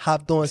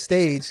 hopped on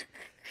stage,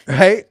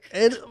 right?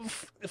 And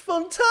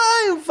from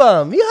time,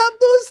 fam, he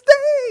hopped on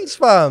stage,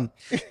 fam.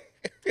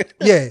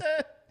 Yeah,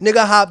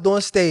 nigga hopped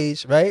on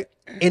stage, right?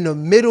 In the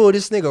middle of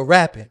this nigga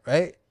rapping,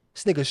 right?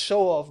 This nigga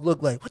Show Off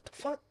looked like, what the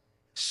fuck?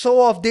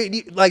 Show Off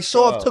did like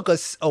Show Off took a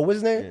what's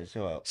his name? Yeah,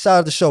 Show Out. Shout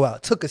out to Show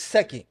Out. Took a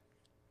second.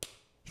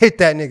 Hit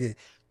that nigga.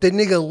 The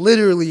nigga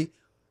literally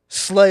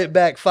slid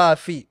back 5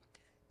 feet.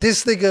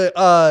 This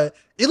nigga,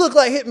 it looked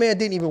like Hitman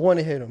didn't even want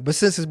to hit him. But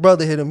since his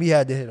brother hit him, he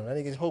had to hit him. That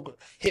nigga's hook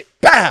hit,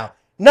 bow,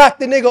 knocked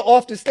the nigga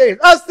off the stage.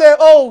 I said,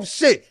 oh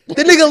shit. The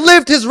nigga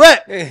lived his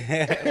rap.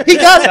 He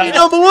gotta be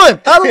number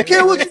one. I don't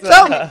care what you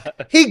tell me.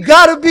 He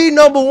gotta be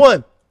number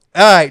one.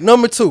 All right,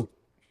 number two.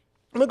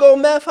 I'm gonna go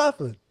with Math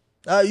Hoffa.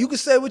 You can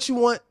say what you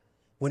want.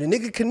 When a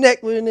nigga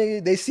connect with a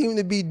nigga, they seem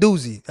to be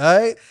doozy. All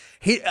right?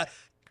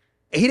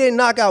 He didn't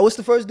knock out. What's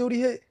the first dude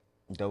he hit?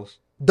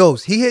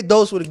 Dose. He hit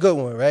Dose with a good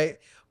one, right?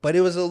 But it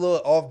was a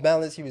little off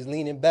balance. He was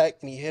leaning back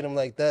and he hit him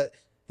like that.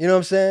 You know what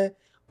I'm saying?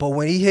 But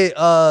when he hit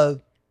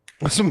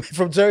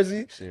from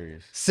Jersey,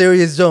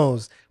 Serious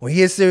Jones. When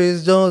he hit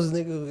Serious Jones,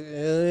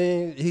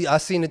 nigga, I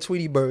seen the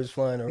Tweety birds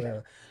flying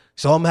around.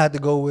 So I'm gonna have to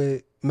go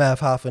with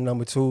Math Hoffa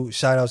number two.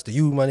 Shout outs to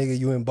you, my nigga.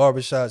 You in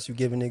barbershops. You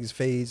giving niggas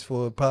fades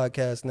for a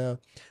podcast now.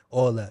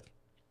 All that.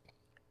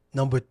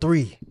 Number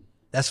three.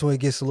 That's when it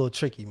gets a little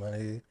tricky, my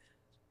nigga.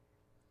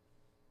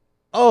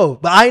 Oh,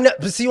 but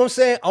see what I'm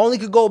saying? I only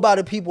could go by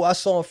the people I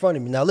saw in front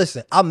of me. Now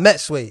listen, I met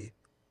Swave.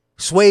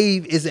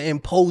 Swave is an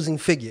imposing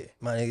figure,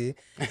 my nigga.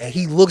 And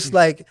he looks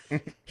like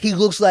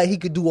he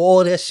could do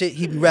all that shit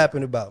he be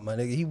rapping about, my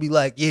nigga. He be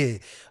like, yeah,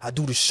 I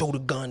do the shoulder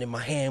gun and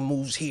my hand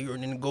moves here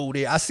and then go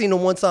there. I seen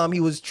him one time, he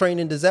was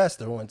training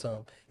Disaster one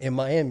time in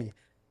Miami.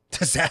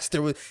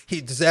 Disaster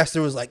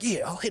was like,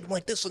 yeah, I'll hit him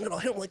like this and then I'll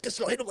hit him like this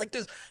and I'll hit him like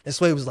this. And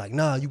Swave was like,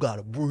 nah, you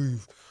gotta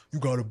breathe. You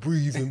gotta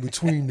breathe in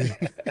between them.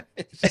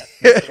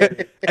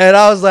 And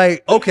I was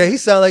like, okay, he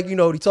sound like you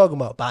know what he talking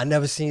about. But I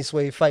never seen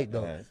Sway fight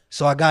though. Right.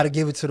 So I gotta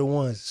give it to the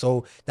ones.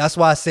 So that's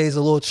why I say it's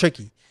a little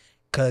tricky.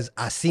 Cause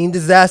I seen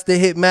Disaster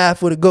hit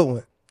Math with a good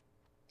one.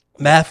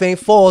 Math ain't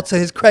fall to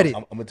his credit.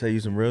 I'm gonna tell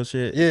you some real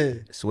shit. Yeah.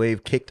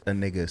 Swave kicked a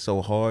nigga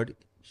so hard,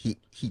 he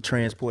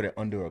transported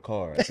under a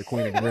car at the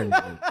Queen of the Ring.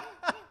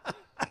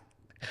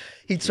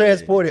 He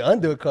transported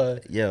under a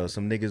car. Yo,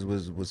 some niggas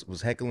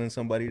was heckling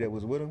somebody that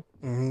was with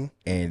him,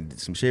 and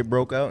some shit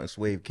broke out, and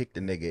Swave kicked the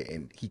nigga,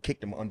 and he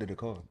kicked him under the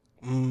car.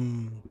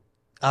 All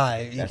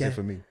right, that's it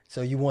for me.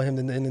 So you want him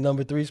in the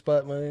number 3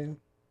 spot, man?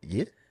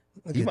 Yeah.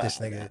 Look at this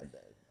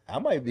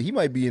nigga. He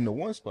might be in the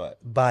 1 spot.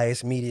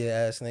 Biased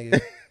media ass nigga.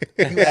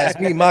 You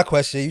asked me my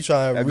question. You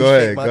trying to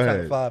reshape my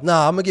top 5.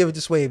 Nah, I'm gonna give it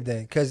to Swave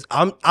then, cause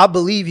I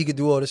believe he could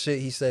do all the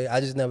shit he say.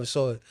 I just never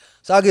saw it.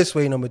 So I'll give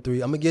Swave number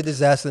 3. I'm gonna give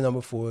Disaster number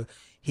 4.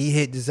 He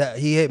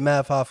hit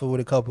Math Hoffa with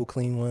a couple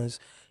clean ones.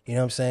 You know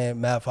what I'm saying?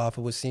 Math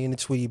Hoffa was seeing the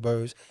Tweety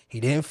birds. He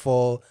didn't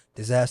fall.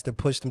 Disaster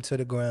pushed him to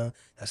the ground.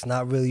 That's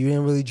not really, you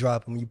didn't really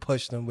drop him. You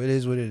pushed him, but it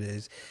is what it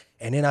is.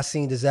 And then I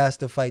seen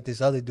Disaster fight this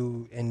other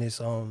dude in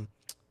this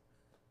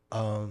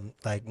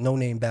like no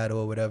name battle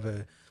or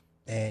whatever.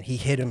 And he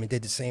hit him and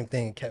did the same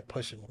thing and kept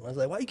pushing him. I was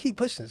like, why you keep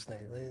pushing this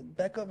nigga? Like,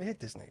 back up and hit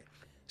this nigga.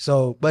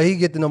 So, but he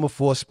get the number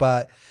 4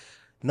 spot.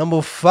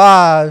 Number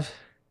 5.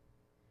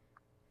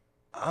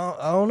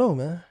 I don't know,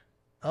 man.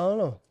 I don't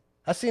know.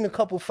 I seen a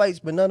couple fights,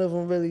 but none of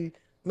them really.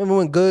 Remember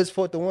when Goods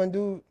fought the one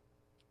dude?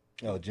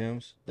 Oh,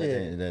 Jims? That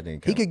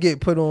didn't count. He could get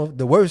put on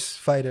the worst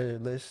fighter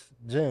list,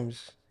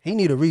 Jims. He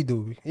need a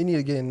redo. He need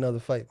to get another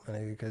fight, my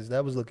nigga, because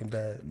that was looking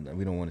bad. No,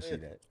 we don't want to see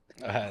that.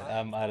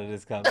 I'm out of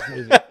this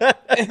conversation.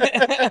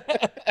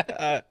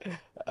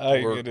 All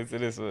right, get into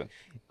this one.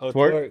 Oh,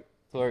 twerk.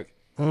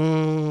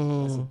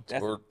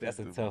 That's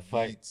a tough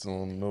fight.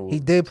 He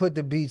did put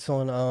the beats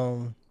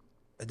on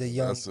the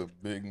young. That's a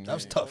big name. That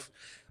was tough.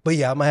 But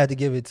yeah, I'm gonna have to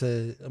give it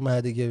to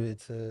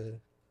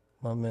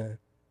my man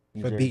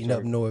for beating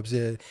up Norbs.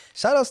 Yeah.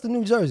 Shout outs to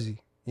New Jersey.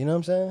 You know what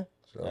I'm saying?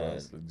 Shout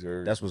outs to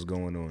Jersey. That's what's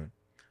going on.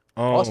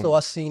 Also, I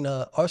seen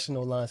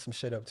Arsenal line some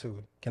shit up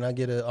too. Can I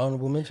get an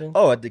honorable mention?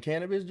 Oh, at the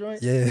cannabis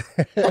joint? Yeah.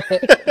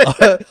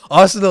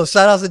 Arsenal,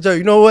 shout outs to Jersey.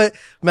 You know what?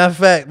 Matter of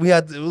fact,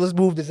 let's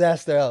move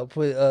Disaster out.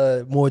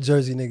 Put more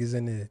Jersey niggas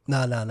in there.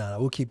 Nah.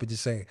 We'll keep it the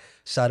same.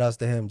 Shout outs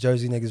to him.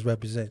 Jersey niggas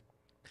represent.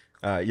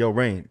 Yo,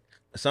 Rain.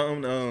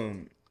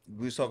 Something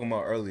we was talking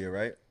about earlier,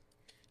 right?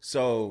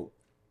 So,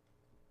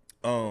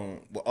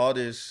 with all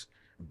this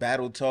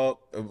battle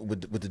talk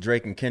with the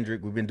Drake and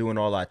Kendrick, we've been doing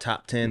all our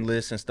top 10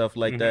 lists and stuff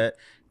like that,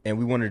 and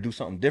we wanted to do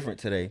something different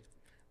today,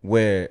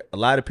 where a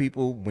lot of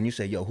people, when you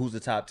say, yo, who's the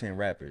top 10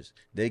 rappers,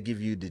 they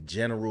give you the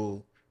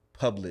general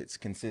public's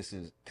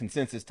consensus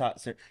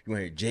top 10. You want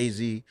to hear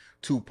Jay-Z,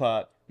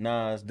 Tupac,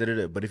 Nas,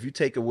 da-da-da. But if you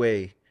take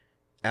away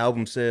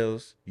album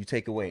sales, you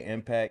take away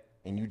impact,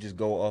 and you just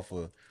go off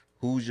of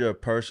who's your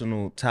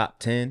personal top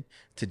 10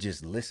 to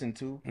just listen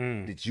to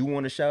that you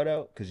want to shout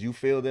out because you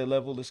feel their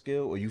level of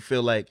skill, or you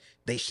feel like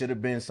they should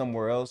have been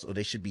somewhere else, or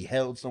they should be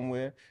held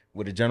somewhere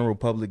where the general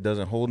public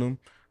doesn't hold them?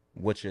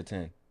 What's your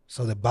 10?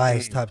 So the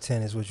biased top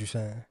 10 is what you're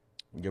saying.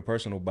 Your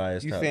personal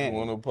bias You top saying-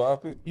 10. You want to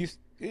pop it?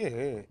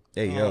 Yeah.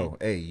 Hey, yo.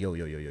 Hey, yo.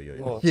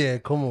 Well, Yeah,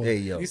 come on. Hey,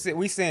 yo. You said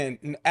we saying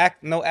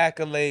no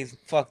accolades.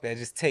 Fuck that.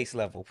 Just taste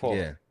level. Pause.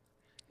 Yeah.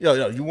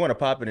 Yo, you want to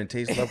pop it in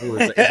taste level?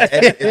 That's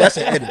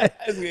an edit.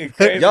 That's getting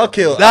crazy. Y'all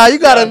kill. Nah, you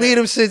gotta leave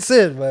them shits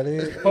in, buddy.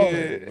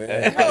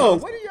 Yo,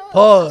 what are y'all?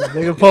 Pause,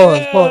 nigga. Pause.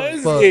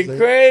 This Pause. getting Nigga.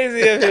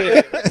 crazy up here.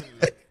 You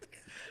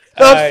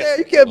know what I'm saying?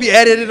 You can't be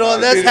edited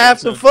on. That's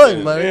half the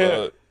fun,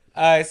 man. All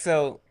right,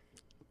 so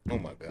Oh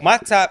my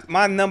god.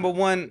 my number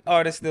one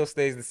artist still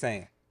stays the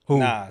same. Who?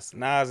 Nas.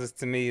 Nas is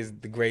to me is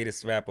the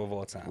greatest rapper of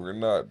all time. We're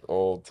not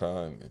all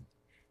time.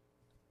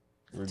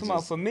 We're Come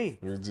on, for me.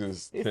 We're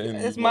just.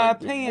 It's my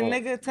opinion,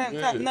 nigga.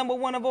 Top number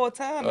one of all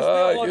time. It's still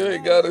all You ain't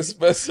time. gotta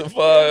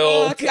specify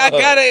all I time.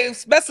 gotta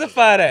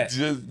specify that. Just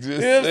You know what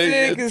I'm say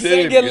saying? your Because 10,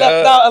 they get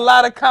left yeah. out a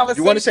lot of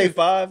conversation. You want to say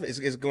 5?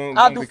 It's going.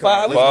 I'll gonna do become-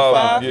 5. let's do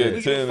Five, We yeah,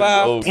 do 10 is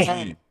 5.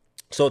 OG.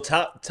 So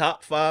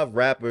top 5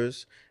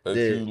 rappers. That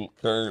that you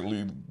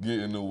currently get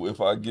in the. If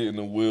I get in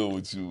the wheel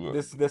with you,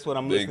 That's what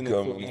I'm They listening to.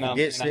 coming. And I'm-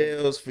 Forget and I'm-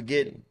 sales.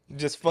 Forget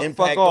Just fuck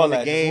impact all on the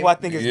that. game. Who I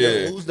think is Yeah.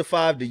 good. Who's the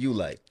 5 that you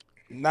like?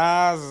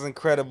 Nas is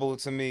incredible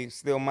to me.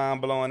 Still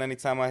mind blowing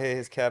anytime I hear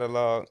his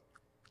catalog.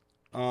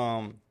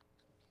 MF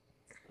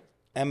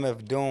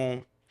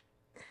Doom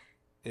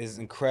is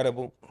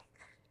incredible.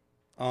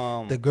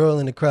 The girl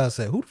in the crowd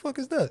said, "Who the fuck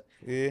is that?"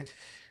 Yeah.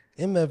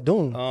 MF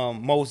Doom.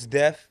 Most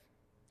Def,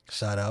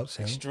 Shout out,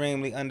 Sam.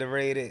 extremely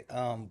underrated.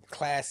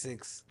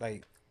 Classics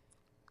like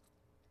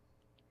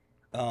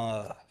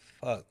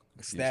fuck.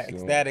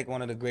 Ecstatic,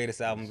 one of the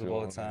greatest albums of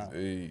all time.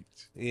 Age.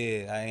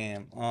 Yeah, I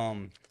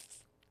am.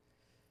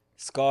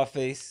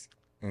 Scarface.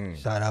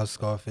 Shout out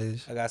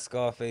Scarface. I got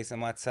Scarface in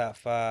my top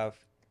 5.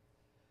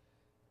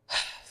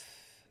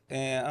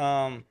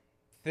 And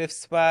fifth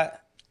spot.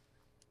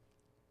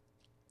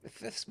 The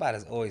fifth spot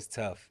is always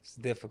tough. It's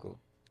difficult.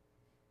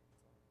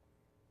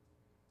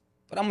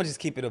 But I'm gonna just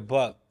keep it a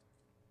buck.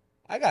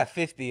 I got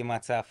 50 in my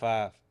top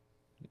 5.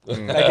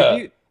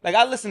 Like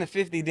I listen to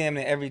 50 damn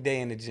near every day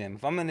in the gym.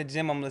 If I'm in the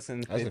gym, I'm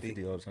listening to I 50. listen to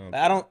 50 all the time.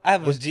 Like, I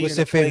have a What's G your in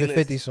the favorite playlist.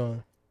 50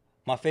 song?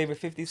 My favorite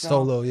 50 song?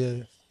 Solo,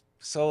 yeah.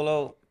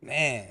 Solo,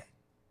 man.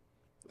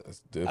 That's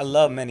I different.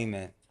 love Many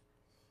Men.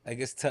 Like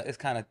it's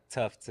kind of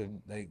tough to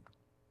like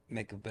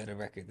make a better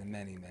record than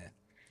Many Men.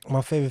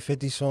 My favorite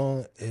 50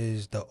 song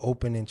is the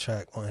opening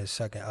track on his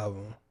second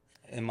album.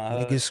 In my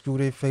hood. Niggas screw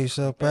their face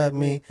up at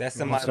me. That's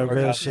in On my some real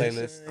workout shit.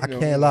 playlist. I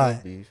can't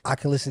lie. I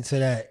can listen to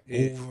that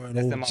Yeah, over and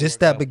that's in over. my Just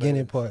that workout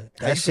beginning playlist. part.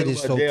 How That you shit feel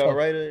is about so J.R. tough.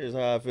 Writer is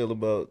how I feel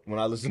about when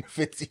I listen to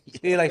 50.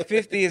 Yeah, like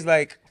 50 is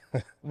like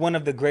one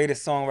of the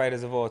greatest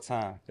songwriters of all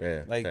time.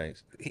 Yeah, Like,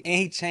 thanks. and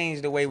he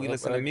changed the way we Stop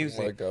listen to acting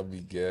music. Like I be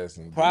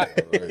gassing.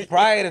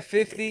 Prior to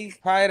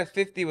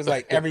 50 was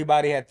like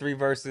everybody had 3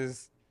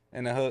 verses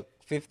and a hook.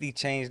 50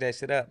 changed that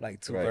shit up,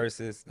 like 2 Right.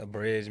 verses, a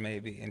bridge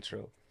maybe,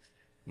 intro,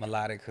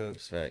 melodic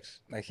hooks. Facts.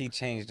 Like he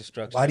changed the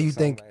structure. Why do of you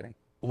think? songwriting.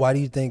 Why do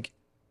you think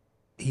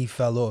he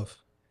fell off?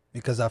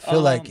 Because I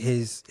feel like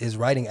his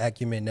writing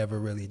acumen never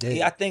really did.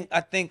 Yeah,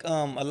 I think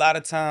a lot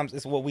of times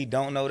it's what we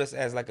don't notice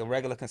as like a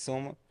regular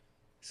consumer.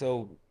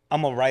 So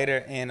I'm a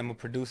writer and I'm a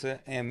producer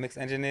and mix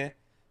engineer.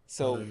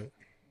 So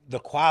the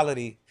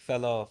quality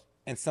fell off.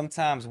 And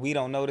sometimes we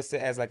don't notice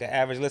it as like an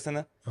average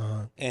listener.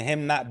 And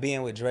him not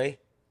being with Dre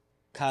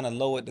kind of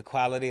lowered the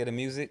quality of the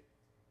music.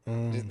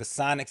 Just the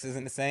sonics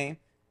isn't the same.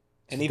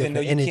 And It's even though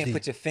you different can't energy.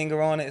 put your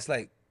finger on it, it's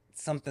like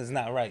something's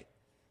not right.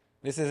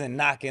 This isn't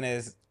knocking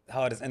as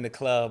hard as In the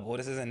Club, or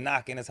this isn't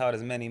knocking as hard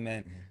as Many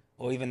Men,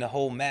 or even the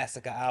whole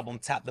Massacre album,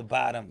 top to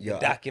bottom, Yo, the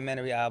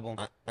documentary album.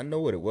 I know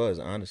what it was,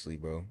 honestly,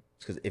 bro.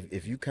 Because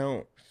if you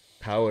count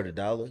Power to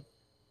Dollar,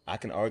 I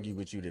can argue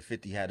with you that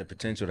 50 had the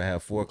potential to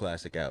have 4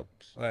 classic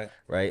albums. Right.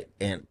 Right?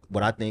 And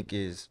what I think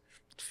is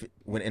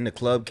when In the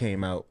Club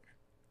came out,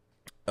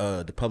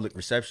 the public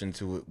reception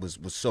to it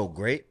was so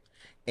great.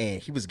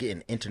 And he was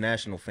getting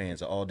international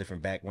fans of all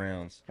different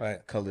backgrounds,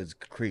 Right. colors,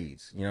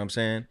 creeds. You know what I'm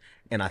saying?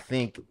 And I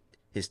think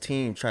his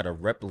team tried to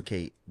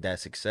replicate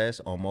that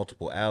success on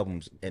multiple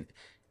albums. And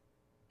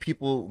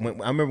people, I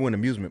remember when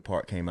Amusement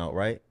Park came out,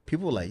 right?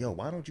 People were like, yo,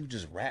 why don't you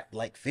just rap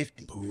like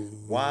 50?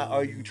 Why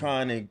are you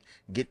trying to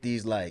get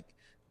these like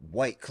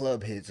white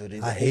club hits or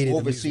these I hated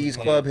overseas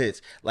Amusement club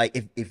hits? Like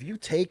if you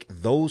take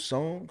those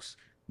songs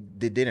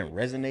that didn't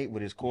resonate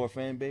with his core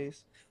fan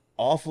base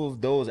off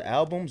of those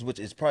albums, which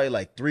is probably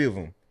like 3 of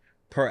them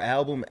per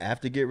album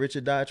after Get Rich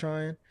or Die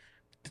Trying,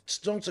 the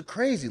songs are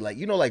crazy. Like,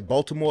 you know, like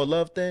Baltimore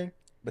Love Thing.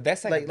 But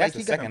that's Like that's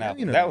he the got second a album.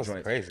 million of That them was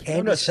joints. crazy.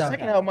 Candy No, the Shop.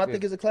 second album I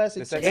think is a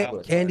classic. The second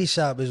album. Candy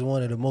Shop is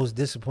one of the most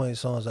disappointing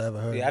songs I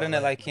ever heard. Yeah, I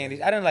didn't like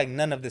Candy. I didn't like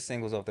none of the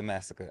singles off the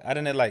Massacre. I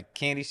didn't like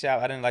Candy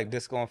Shop. I didn't like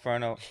Disco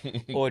Inferno,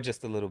 or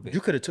just a little bit. You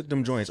could have took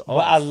them joints off.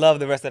 But I love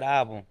the rest of the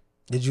album.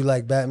 Did you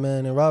like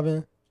Batman and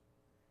Robin?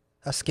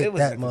 I It skipped was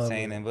that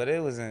entertaining, motherfucker. but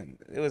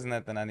it was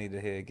nothing I need to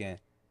hear again.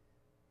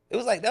 It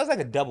was like that was like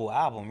a double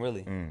album,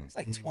 really. It's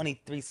like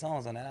 23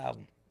 songs on that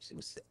album. It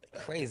was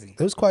crazy.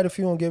 There was quite a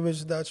few on Get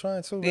Rich or Die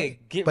Trying too, Yeah,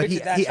 right? Get But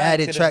Rich or Die he Trying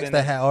added could have tracks been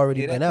that had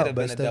already that been could out, have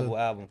but been a still. double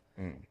album.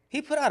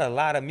 He put out a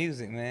lot of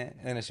music, man,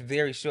 in a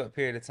very short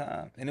period of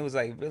time, and it was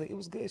like really, it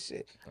was good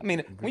shit. I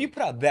mean, when you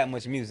put out that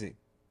much music,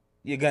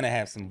 you're gonna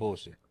have some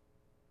bullshit.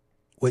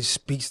 Which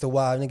speaks to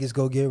why niggas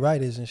go get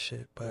writers and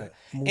shit. But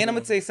And I'm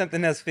gonna tell you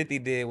something else 50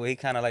 did where he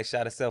kind of like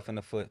shot himself in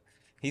the foot.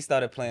 He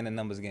started playing the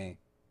numbers game.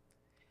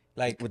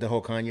 Like With the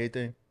whole Kanye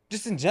thing?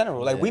 just in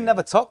general. Like we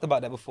never talked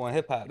about that before in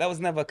hip hop. That was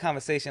never a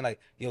conversation like,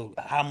 yo,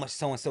 how much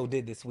so and so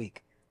did this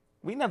week.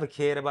 We never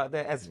cared about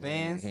that as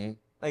fans.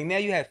 Like now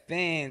you have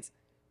fans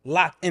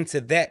locked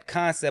into that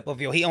concept of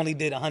yo, he only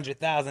did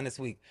 100,000 this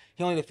week.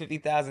 He only did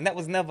 50,000. That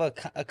was never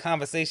a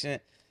conversation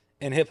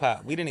in hip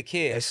hop. We didn't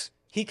care.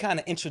 He kind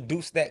of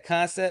introduced that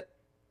concept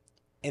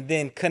and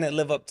then couldn't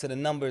live up to the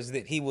numbers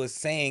that he was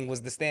saying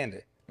was the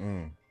standard.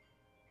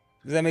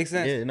 Does that make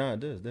sense? Yeah, no, it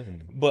does,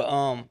 definitely. But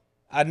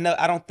I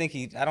don't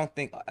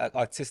think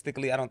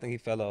artistically, I don't think he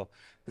fell off.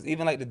 Cause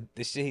even like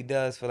the shit he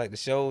does for like the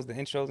shows, the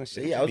intros and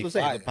shit. Yeah, I was gonna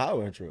say the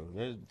power intro.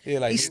 Yeah,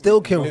 like he still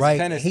can his write.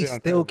 pen is He still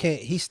still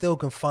incredible. he still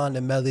can find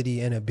the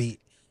melody in a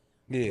beat.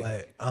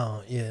 Yeah.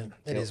 But yeah,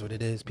 it is what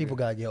it is. People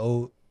gotta get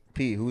old.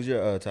 Pete, who's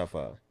your top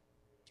 5?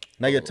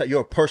 Now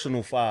your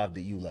personal 5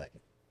 that you like.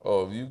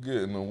 Oh, if you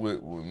get in the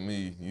whip with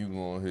me, you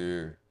gonna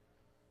hear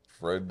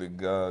Fred the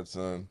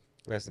Godson.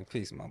 Rest in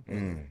peace, my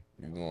boy.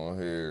 You gonna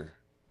hear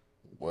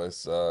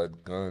West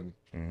Side Gun.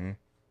 You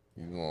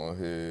gonna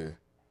hear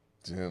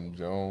Jim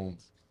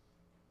Jones.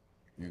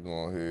 You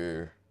gonna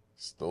hear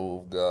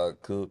Stove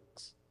God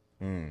Cooks.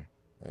 And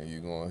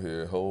you gonna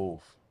hear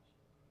Hove.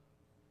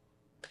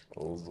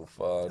 Those are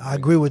 5. I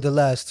agree with the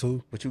last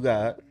two. What you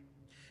got?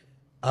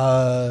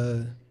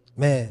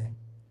 Man,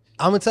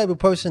 I'm the type of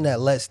person that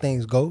lets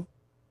things go.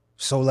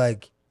 So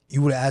like,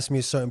 you would have asked me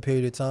a certain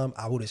period of time,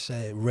 I would have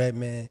said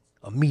Redman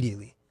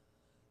immediately.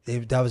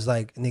 That was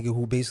like a nigga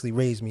who basically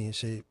raised me and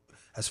shit,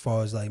 as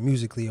far as like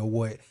musically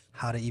or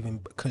how to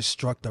even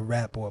construct a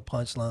rap or a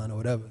punchline or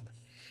whatever.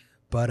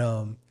 But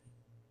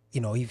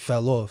you know, he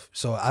fell off.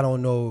 So I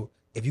don't know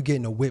if you get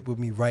in a whip with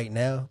me right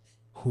now,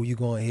 who you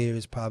gonna hear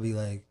is probably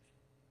like,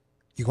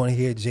 you're gonna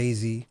hear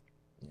Jay-Z.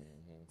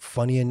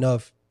 Funny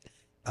enough,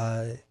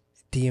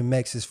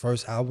 DMX's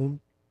first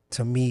album,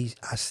 to me,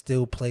 I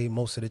still play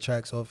most of the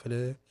tracks off of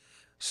there.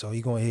 So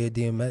you're gonna hear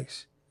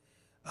DMX.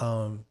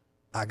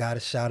 I gotta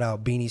shout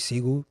out Beanie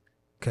Siegel,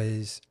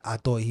 because I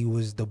thought he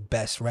was the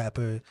best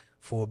rapper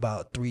for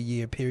about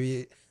 3-year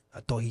period. I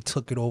thought he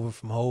took it over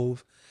from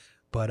Hove.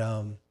 But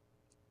I'm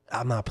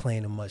not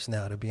playing him much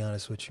now, to be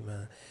honest with you,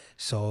 man.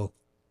 So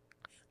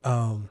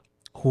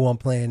who I'm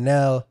playing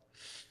now,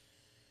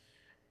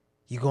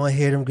 you gonna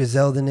hear them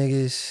Griselda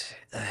niggas,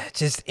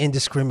 just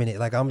indiscriminate.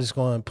 Like I'm just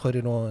gonna put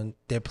it on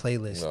their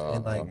playlist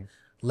and like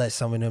let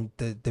some of them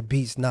the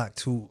beats knock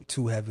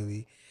too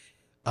heavily.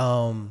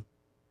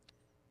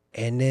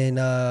 And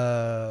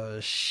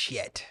then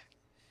shit.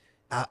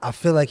 I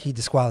feel like he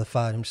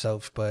disqualified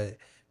himself, but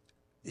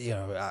you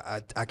know,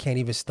 I can't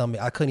even stomach.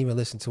 I couldn't even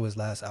listen to his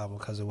last album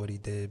because of what he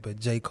did. But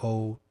J.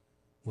 Cole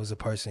was a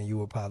person you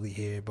would probably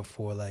hear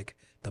before like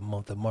the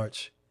month of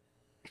March.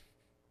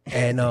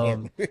 And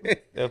The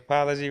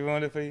apology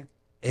ruined it for you?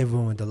 it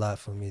ruined a lot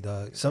for me,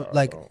 dog. Some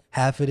like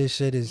half of this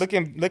shit is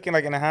Looking like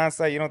in the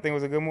hindsight, you don't think it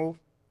was a good move?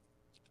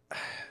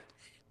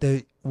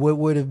 what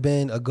would have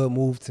been a good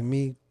move to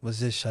me was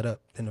just shut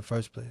up in the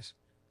first place.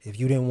 If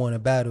you didn't want to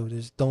battle,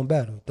 just don't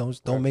battle.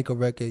 Don't make a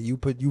record. You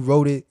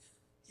wrote it,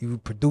 you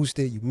produced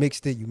it, you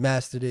mixed it, you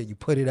mastered it, you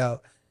put it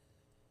out.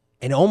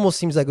 And it almost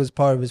seems like it was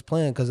part of his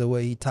plan because of the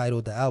way he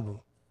titled the album.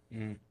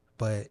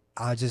 But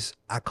I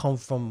come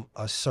from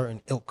a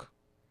certain ilk,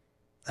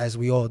 as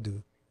we all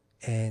do.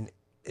 And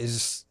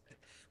it's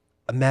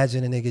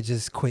imagine a nigga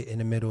just quit in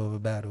the middle of a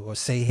battle or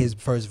say his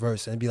first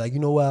verse and be like, you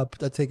know what,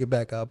 I take it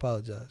back, I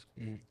apologize.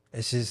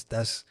 It's just,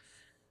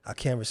 I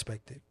can't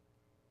respect it.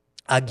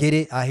 I get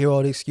it, I hear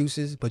all the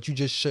excuses, but you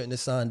just shouldn't have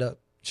signed up.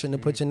 Shouldn't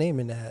have put your name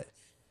in the hat.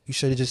 You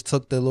should have just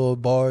took the little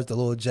bars, the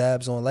little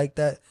jabs on like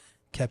that,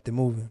 kept it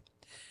moving.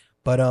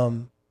 But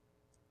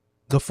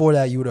before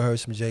that, you would have heard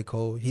some J.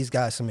 Cole. He's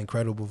got some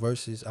incredible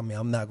verses. I mean,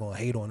 I'm not gonna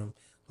hate on him.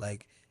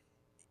 Like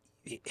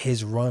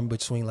his run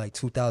between like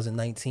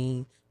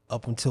 2019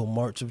 up until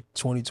March of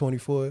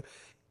 2024,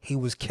 he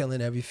was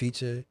killing every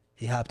feature.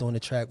 He hopped on the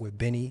track with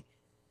Benny.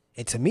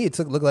 And to me,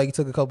 looked like he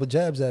took a couple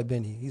jabs at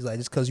Benny. He's like,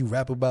 just because you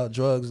rap about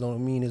drugs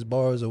don't mean his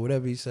bars or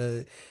whatever he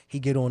said. He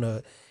get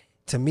on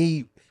to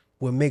me,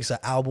 what makes an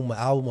album, an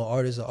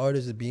artist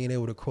is being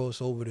able to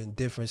cross over to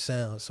different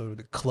sounds. So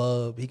the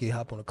club, he could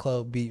hop on a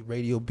club beat,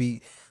 radio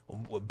beat,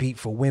 a beat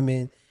for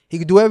women. He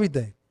could do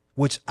everything,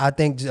 which I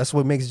think that's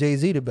what makes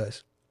Jay-Z the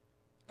best.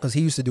 Because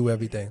he used to do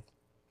everything.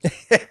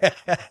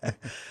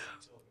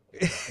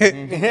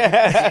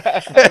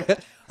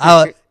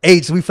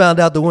 H, we found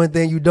out the one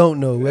thing you don't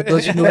know. I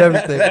thought you knew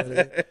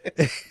everything.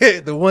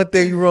 The one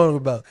thing you're wrong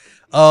about.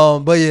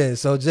 But yeah,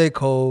 so J.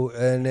 Cole,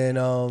 and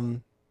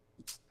then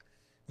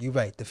you're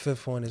right. The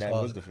fifth one is That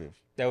was the fifth.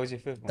 That was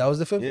your fifth one. That was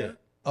the fifth Yeah. one?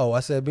 Oh,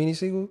 I said Beanie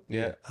Siegel?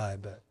 Yeah. I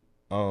bet.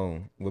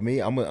 With me,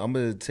 I'm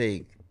gonna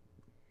take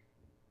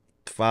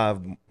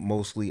 5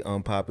 mostly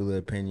unpopular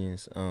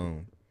opinions.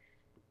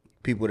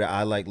 People that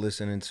I like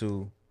listening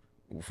to.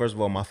 First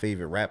of all, my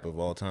favorite rapper of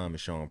all time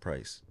is Sean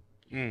Price.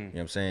 You know what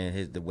I'm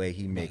saying? The way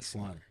he makes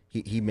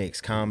he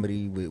makes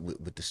comedy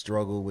with the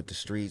struggle, with the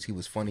streets. He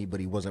was funny, but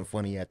he wasn't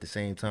funny at the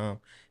same time.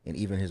 And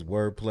even his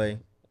wordplay,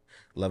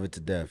 love it to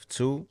death.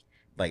 2,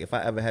 like if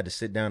I ever had to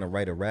sit down and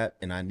write a rap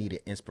and I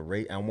needed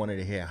inspiration, I wanted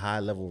to hear high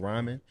level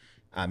rhyming,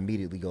 I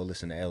immediately go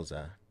listen to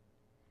Elzhi.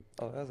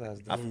 Oh, that's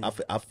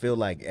dope. I feel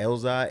like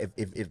Elzhi,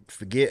 if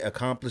forget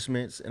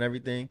accomplishments and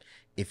everything,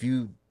 if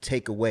you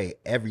take away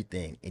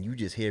everything and you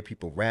just hear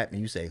people rap and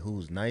you say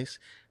who's nice,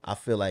 I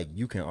feel like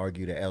you can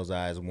argue that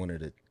Elzhi is one of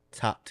the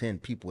top 10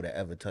 people that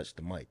ever touched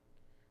the mic.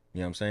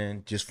 You know what I'm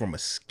saying? Just from a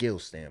skill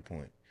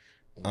standpoint.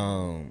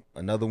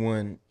 Another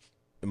one,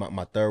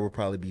 my third would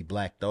probably be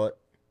Black Thought.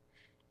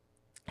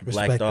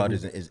 Black Thought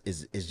is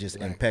just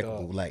Black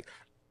impeccable. Thought. Like,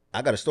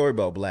 I got a story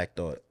about Black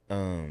Thought.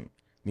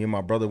 Me and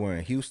my brother were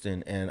in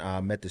Houston, and I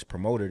met this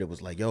promoter that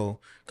was like, "Yo,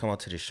 come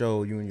out to the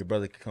show. You and your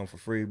brother can come for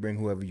free. Bring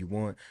whoever you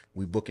want.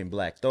 We booking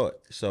Black Thought."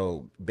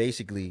 So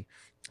basically,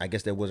 I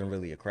guess there wasn't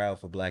really a crowd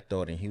for Black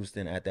Thought in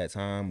Houston at that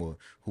time, or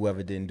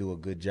whoever didn't do a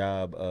good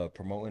job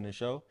promoting the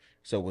show.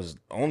 So it was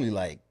only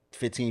like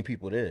 15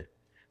 people there.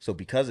 So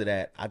because of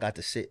that, I got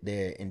to sit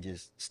there and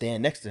just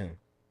stand next to him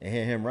and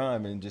hear him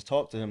rhyme and just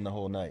talk to him the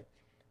whole night.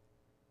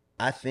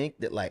 I think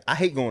that, like, I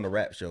hate going to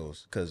rap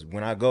shows because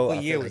when I go, What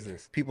I year feel was like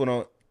this? people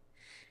don't.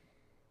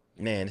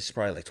 Man, this is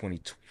probably like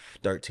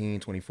 2013,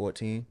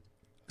 2014.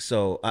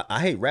 So I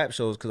hate rap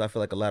shows because I feel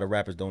like a lot of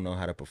rappers don't know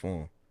how to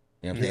perform.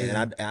 You know what I'm saying?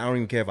 And I don't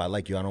even care if I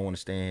like you. I don't want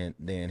to stand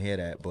there and hear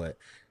that. But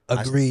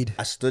Agreed.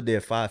 I stood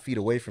there 5 feet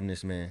away from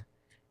this man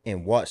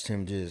and watched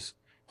him just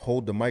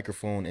hold the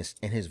microphone,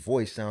 and his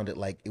voice sounded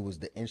like it was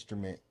the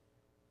instrument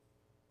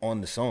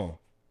on the song.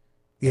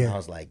 And I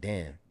was like,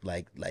 damn,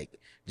 like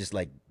just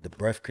like the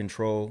breath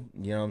control,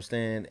 you know what I'm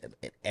saying?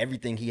 And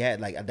everything he had,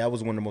 like that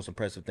was one of the most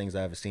impressive things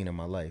I ever seen in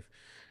my life.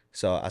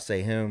 So I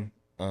say him.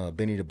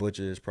 Benny the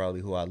Butcher is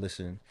probably who I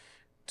listen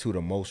to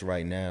the most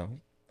right now.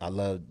 I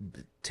love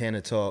Tana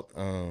Talk.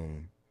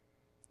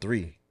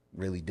 3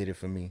 really did it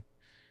for me.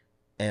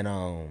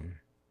 And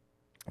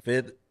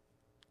fifth,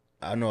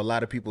 I know a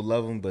lot of people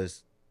love him, but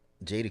it's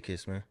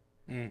Jadakiss,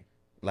 man.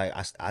 Like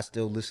I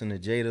still listen to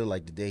Jada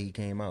like the day he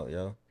came out,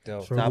 yo.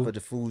 Dope. True. Top of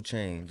the food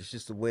chain. It's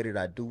just the way that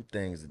I do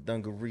things. The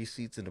dungaree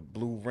seats and the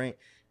blue rank.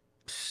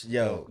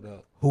 Yo.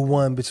 Dope. Who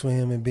won between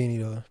him and Beanie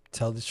though?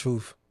 Tell the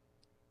truth.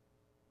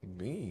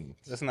 Beans.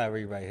 Let's not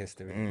rewrite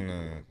history.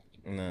 No.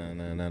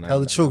 Tell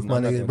the truth, my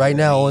I'm not nigga. gonna Right do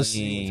now,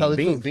 that. tell the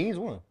truth. Beans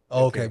won.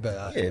 Oh, okay,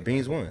 bet. Yeah,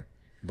 Beans won.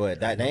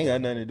 But that ain't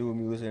got nothing to do with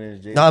me listening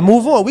to Jada. Nah,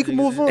 move on. We can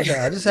move on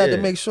now. I just had to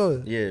Yeah. make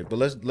sure. Yeah, but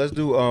let's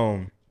do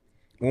one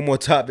more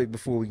topic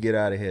before we get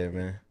out of here,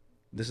 man.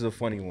 This is a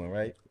funny one,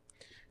 right?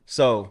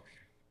 So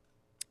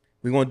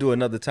we're gonna do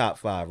another top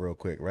 5 real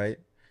quick, right?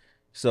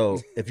 So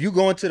if you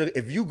go into the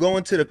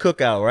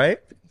cookout, right?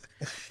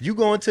 You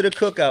go into the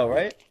cookout,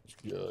 right?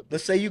 Yeah.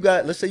 Let's say you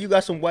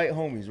got some white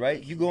homies,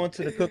 right? You go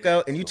into the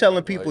cookout and you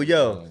telling people,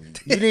 yo,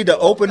 you need to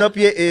open up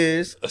your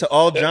ears to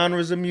all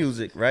genres of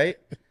music, right?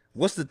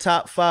 What's the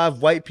top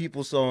 5 white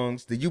people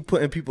songs that you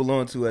putting people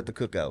onto at the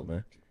cookout,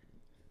 man?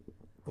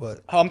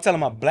 What? Oh, I'm telling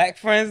my black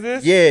friends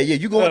this? Yeah.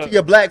 You go into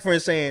your black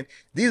friends saying,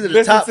 these are the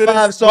Listen top to this 5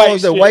 white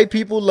songs that shit. white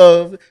people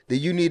love that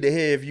you need to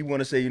hear if you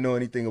want to say you know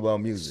anything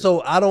about music.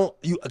 So I don't,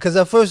 because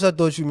at first I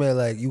thought you meant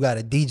like you got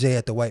a DJ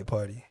at the white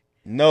party.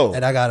 No.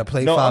 And I gotta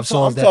play No, 5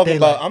 songs I'm that talking they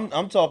about, like.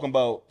 I'm talking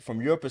about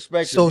from your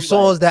perspective. So you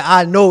songs like, that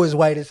I know is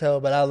white as hell,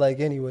 but I like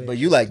anyway. but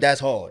you like,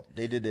 that's hard.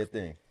 They did their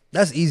thing.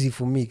 That's easy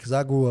for me because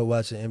I grew up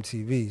watching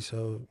MTV,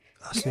 so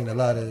I've seen a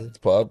lot of.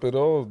 Pop it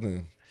off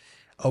then.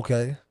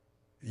 Okay,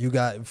 you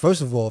got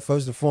first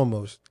and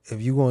foremost,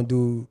 if you gonna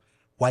do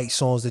white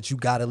songs that you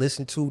gotta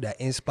listen to that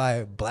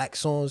inspire black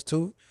songs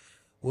too,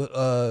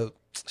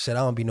 shit, I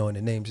don't be knowing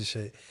the names and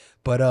shit,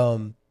 but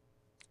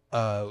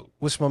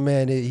what's my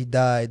man? He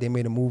died. They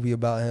made a movie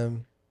about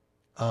him.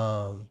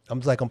 I'm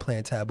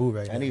playing Taboo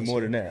right now. I need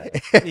more than that.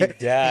 He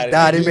died.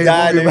 Nah, they made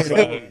a movie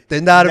about him.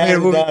 They made a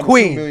movie. died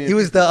Queen. 2 million He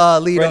was the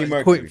lead. Freddie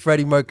Mercury.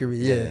 Freddie Mercury.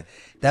 Yeah. Yeah.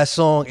 That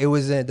song. It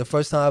was in the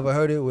first time I ever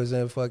heard it was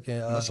in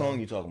fucking. What song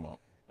you talking about?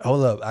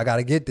 Hold up, I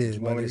gotta get this.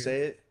 You want me to say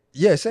it?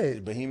 Yeah, say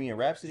it. Bohemian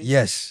Rhapsody?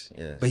 Yes.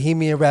 Yes.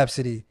 Bohemian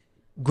Rhapsody,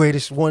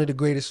 one of the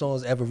greatest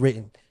songs ever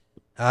written.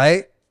 All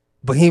right,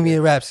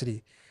 Bohemian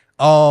Rhapsody.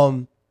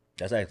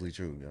 That's actually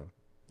true, yo.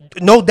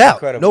 No doubt,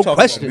 Incredible. no Talking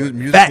question. about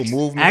musical Facts,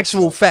 movements.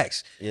 actual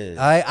facts. Yeah. All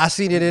right, I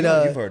seen it in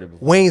You've heard it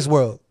before. Wayne's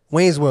World.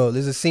 Wayne's World.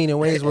 There's a scene in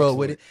Wayne's World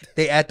with it.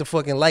 They at the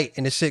fucking light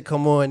and the shit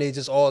come on. They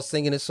just all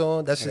singing the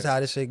song. That's just how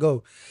this shit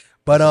go.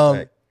 But That's a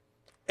fact.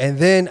 and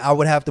then I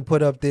would have to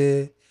put up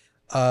there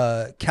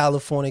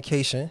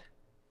Californication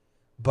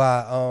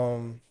by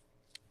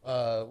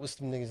what's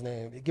the nigga's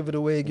name? Give it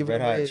away, give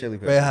Red it Hot away. Chili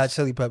Red Hot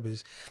Chili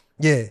Peppers.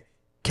 Yeah.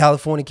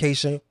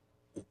 Californication,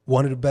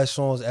 one of the best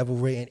songs ever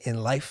written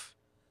in life.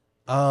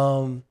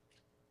 And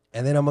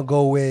then I'm gonna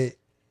go with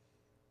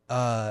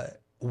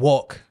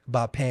Walk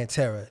by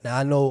Pantera. Now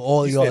I know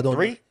all You y'all said don't.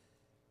 3?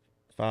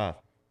 5.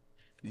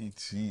 He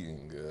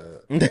cheating, God.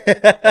 Who,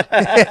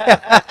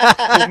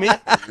 me?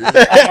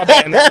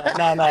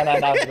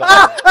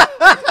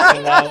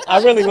 No.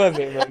 I really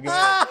wasn't,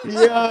 bro.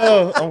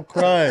 Yo, I'm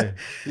crying.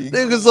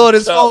 Niggas on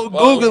his phone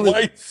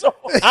googling.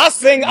 I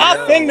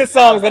sing the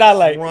songs that I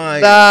like.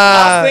 Right.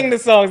 I sing the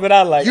songs that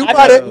I like. You I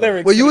might know have. the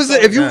lyrics Well, to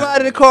the if you songs. ride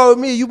in the car with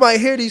me, you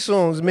might hear these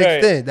songs mixed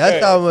Right, in. That's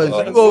right. how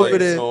much. You go over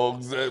there.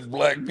 Songs that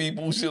black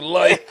people should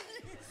like.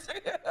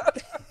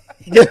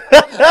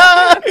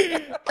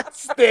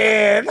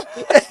 Stan.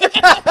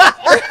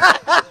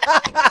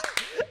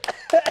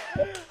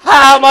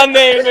 Hi, my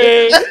name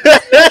is.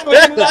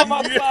 Clean out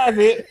my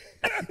closet.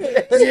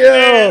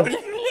 Yo.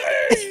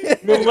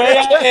 The way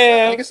I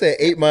am. Nigga said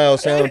 8 Mile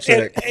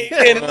soundtrack.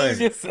 And lose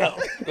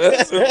yourself.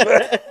 That's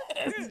a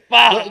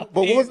fact.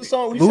 But what was the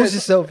song? Lose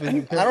yourself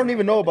in. I don't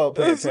even know about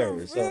That's a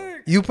Pantera. So.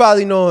 fact. You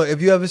probably know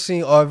if you ever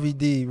seen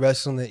RVD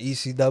wrestling in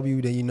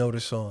ECW, then you know the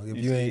song. If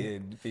you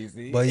ain't,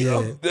 but yeah,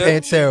 I'm definitely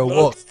Pantera not-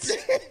 Walk.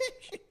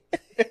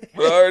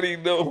 But I already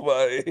know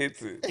my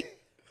answer.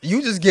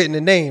 You just getting the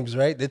names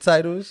right, the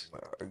titles.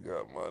 I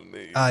got my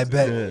name. I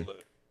bet.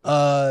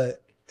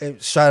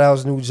 Shout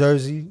outs New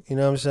Jersey. You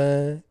know what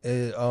I'm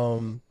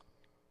saying?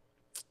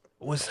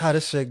 How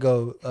this shit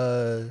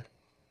go?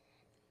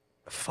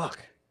 Fuck.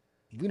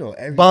 We know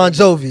everything. Bon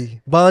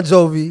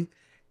Jovi,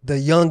 the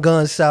Young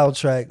Guns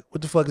soundtrack.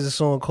 What the fuck is the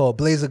song called?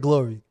 Blaze of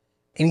Glory.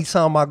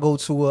 Anytime I go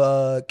to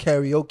a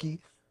karaoke,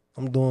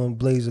 I'm doing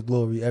Blaze of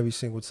Glory every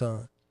single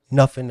time.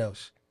 Nothing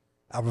else.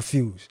 I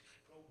refuse.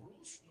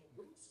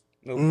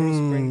 No Bruce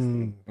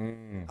Springsteen.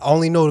 I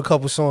only know a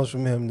couple songs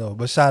from him though.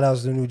 But shout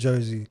outs to New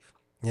Jersey.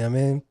 You know what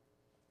I mean?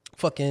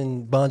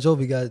 Fucking Bon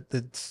Jovi got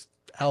the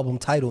album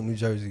titled New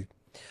Jersey.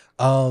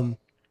 And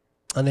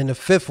then the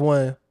fifth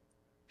one,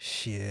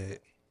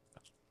 shit.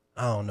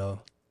 I don't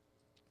know.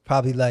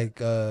 Probably like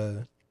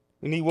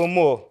We need one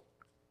more.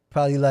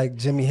 probably like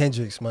Jimi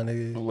Hendrix, my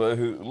nigga.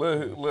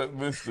 Let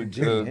Mr.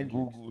 Jimmy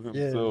Google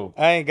himself.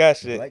 I ain't got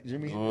shit. Like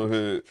Jimmy. Go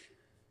ahead.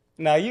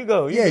 Now you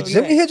go. Yeah,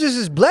 Jimi Hendrix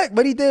is black,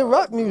 but he did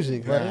rock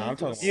music, man. Nah, I'm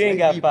talking You ain't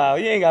got 5.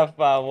 You ain't got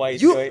 5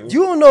 white You joints.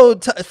 don't know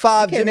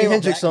 5 Can't Jimi name a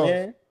Hendrix black songs.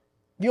 man.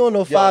 You don't know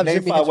Yo, 5 name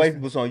Jimi 5 white Hendrix.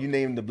 people song. You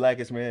name the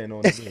blackest man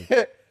on the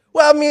list.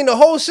 Well, I mean, the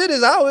whole shit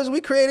is ours.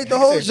 We created the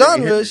You whole said Jimi genre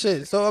of Hendrix.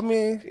 shit. So I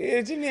mean, Yeah,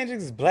 Jimi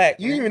Hendrix is black.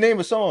 You man. didn't even name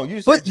a song. You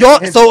just but said y'all.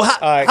 Jimi So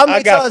Hendrix. All right, how many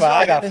I got times? 5.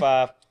 I got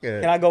 5.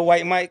 Yeah. Can I go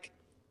White Mike?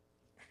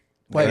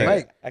 White Go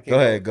Mike. I can't Go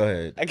ahead. Go I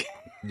ahead. can't.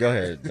 Go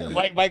ahead.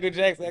 White Michael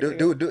Jackson. I can't-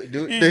 Do.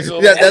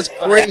 That's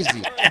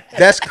crazy.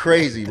 That's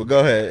crazy. But go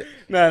ahead.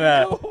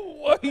 No.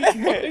 White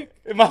Mike.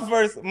 My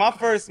first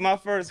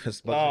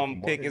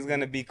pick is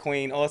gonna be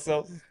Queen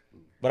also,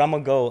 but I'm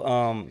gonna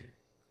go.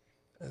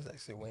 That's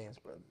actually Wayne's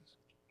brothers.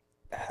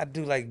 I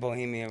do like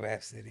Bohemian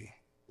Rhapsody.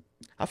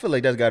 I feel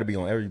like that's got to be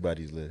on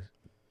everybody's list.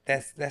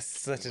 That's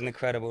such an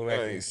incredible I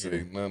record. ain't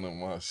say none of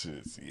my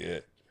shits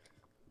yet.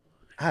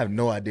 I have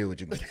no idea what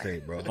you're gonna say,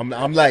 bro.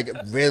 I'm like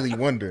really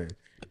wondering.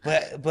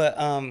 But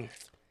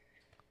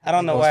I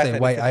don't know Gonna why I say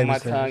said White it on my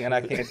Iverson. tongue and I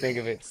can't think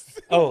of it.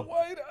 Oh,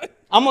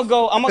 I'm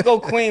gonna go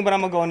Queen, but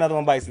I'm gonna go Another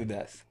One Bites the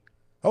Dust.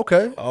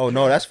 Okay. Oh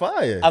no, that's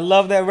fire. I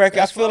love that record.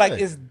 That's I feel like fine.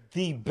 it's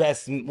the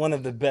best, one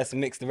of the best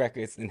mixed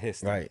records in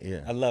history. Right,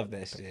 yeah. I love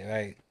that shit.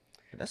 Right.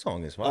 That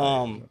song is fire.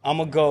 I'm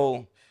gonna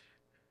go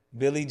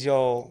Billy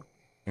Joel.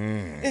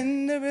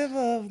 In the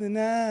river of the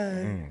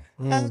night,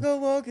 I go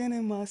walking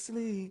in my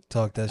sleep.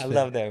 Talk that I shit.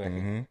 love that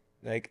record.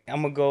 Like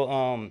I'm gonna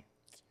go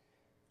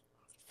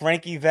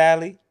Frankie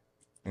Valli,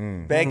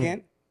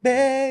 begging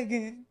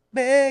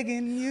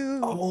you.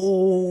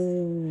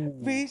 Oh,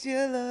 Reach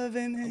your love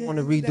and I want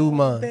to redo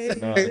mine.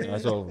 No,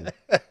 that's over.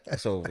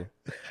 That's over.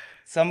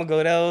 So I'm gonna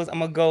go those. I'm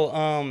gonna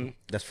go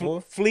That's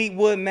 4.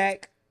 Fleetwood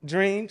Mac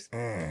Dreams.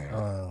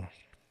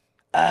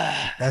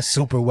 That's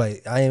super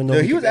white. I ain't know.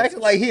 Yo, he was acting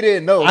like he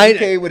didn't know. I He ain't,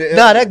 came with it.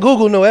 nah, that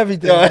Google know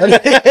everything.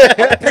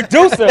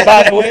 Producer,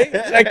 by the way.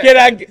 Like,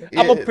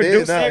 I'm a Yeah,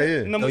 producer. nah,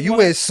 yeah. Number No, you one.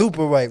 went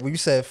super white when you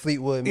said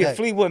Fleetwood Yeah, Mac.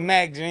 Fleetwood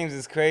Mac Dreams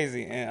is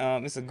crazy,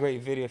 and it's a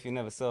great video if you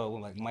never saw it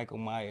with like Michael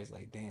Myers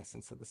like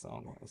dancing to the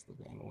song on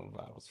Instagram. It went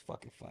viral. It was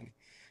fucking funny.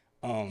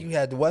 You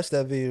had to watch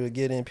that video to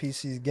get in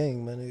PC's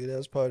gang, man. Nigga. That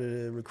was part of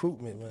the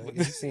recruitment, man.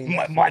 You seen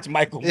Watch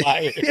Michael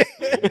Myers.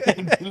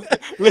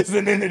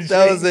 Listening to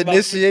That was Dreams about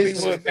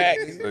initiation. Fleetwood Mac.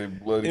 Say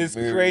Bloody It's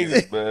Mary crazy.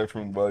 is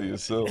bathroom by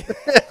yourself.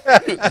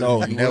 No,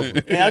 never.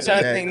 Man, I'm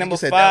trying to think number You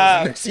said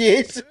 5. that was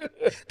initiation?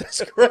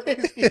 That's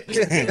crazy.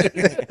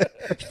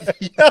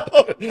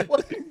 Yo,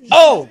 what?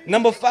 Oh,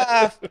 number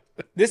 5.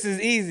 This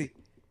is easy.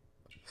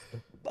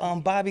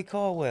 Bobby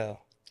Caldwell.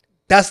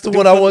 That's the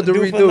one I wanted to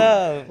Do for redo.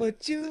 love.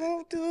 What you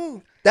won't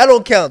do. That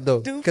don't count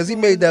though, Do because he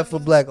for made that for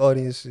black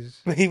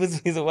audiences. But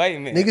he's a white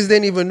man. Niggas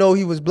didn't even know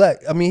he was black.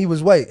 I mean, he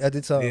was white at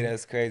the time. Yeah,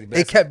 that's crazy.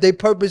 But They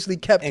purposely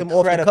kept him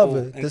off the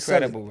cover. to sell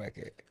it. Incredible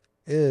record.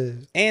 Yeah.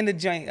 And the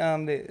joint,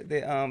 the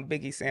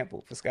Biggie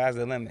sample for "Sky's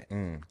the Limit."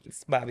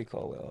 It's Bobby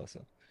Caldwell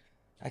also.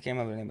 I can't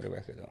remember the name of the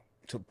record though.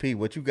 P,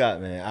 what you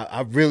got, man?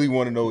 I really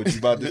want to know what you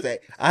about to say.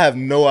 I have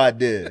no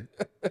idea.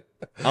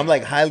 I'm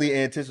like highly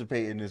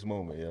anticipating this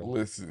moment, yo.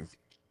 Listen,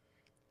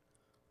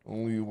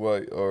 only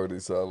white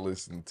artist I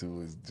listen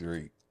to is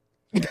Drake.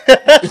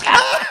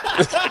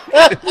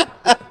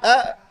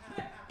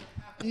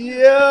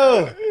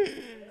 Yo.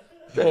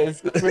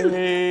 That's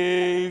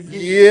crazy.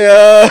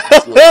 Yeah.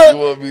 So you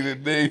want me to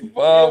name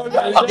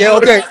 5? Yeah,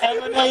 okay.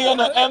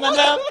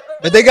 Eminem.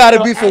 But they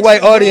gotta be for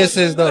white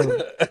audiences though.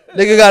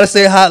 Nigga gotta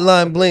say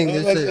Hotline Bling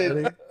and shit.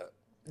 Nigga.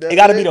 It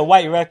gotta be the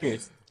white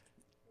records.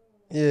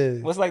 Yeah.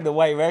 What's like the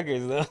white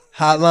records though?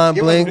 Hotline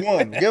Give Bling. us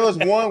one. Give us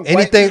one.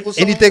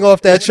 Anything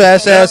off that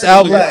trash ass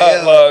album.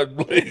 Hotline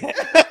Bling.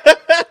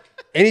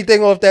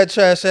 Anything off that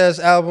trash ass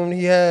album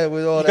he had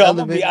with all the Yo, I'm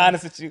gonna be elevated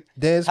honest with you.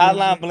 dance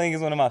Hotline music. Bling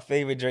is one of my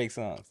favorite Drake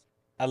songs.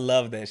 I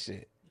love that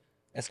shit.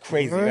 That's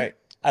crazy, Right? right?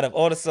 Out of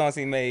all the songs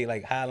he made,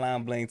 like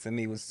Hotline Bling to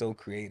me was so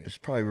creative. It's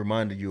probably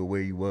reminded you of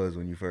where you was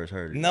when you first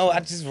heard it. No, I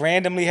just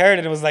randomly heard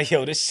it. It was like,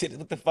 yo, this shit,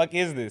 what the fuck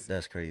is this?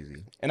 That's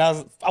crazy. And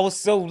I was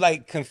so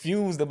like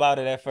confused about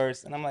it at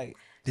first. And I'm like,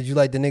 Did you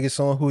like the nigga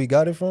song Who He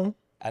Got It From?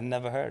 I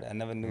never heard it. I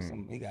never knew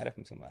he got it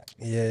from somebody.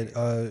 Yeah,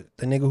 the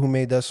nigga who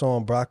made that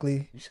song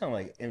Broccoli. You sound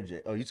like MJ.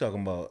 Oh, you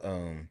talking about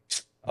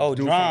Oh,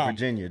 dude Drum. from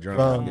Virginia, Drum.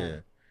 Drum. Yeah.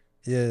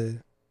 Yeah.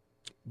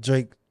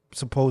 Drake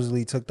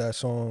supposedly took that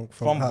song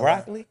From Hotline.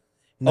 Broccoli?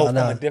 No, From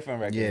no. a different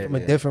record. Yeah. From a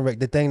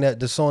different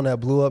the song that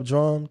blew up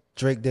Drum,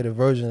 Drake did a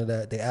version of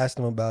that. They asked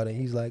him about it.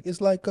 He's like,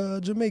 it's like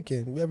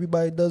Jamaican.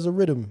 Everybody does a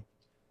rhythm.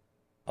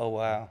 Oh,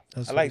 wow.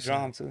 That's I what like he said.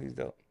 Drum too. He's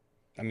dope.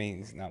 I mean,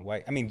 he's not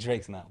white. I mean,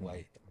 Drake's not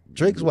white.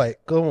 Drake's white.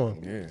 Go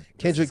on. Yeah.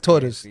 Kendrick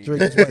taught us. crazy.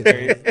 Drake is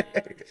white.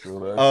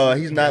 So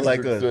He's not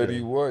like us, Said he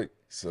though. white.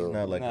 So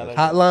Not like Not us.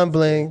 like- Hotline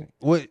Bling.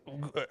 What?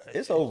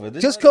 It's over.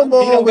 Just come He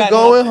don't on, we're got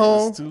going nothing.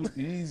 home. it's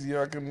too easy.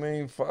 I can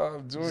name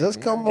 5 joints.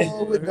 Just come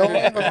on, we're going home.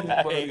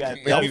 Everybody got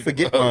can Don't name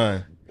forget 5.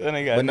 mine. That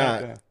ain't got But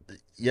not, nothing.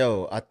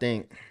 yo, I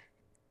think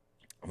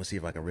I'm gonna see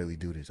if I can really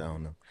do this. I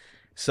don't know.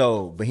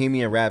 So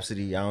Bohemian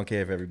Rhapsody, I don't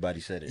care if everybody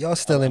said it. Y'all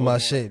still in my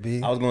shit,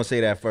 B. I was gonna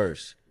say that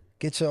first.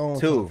 Get your own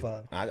 2. top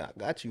 5. I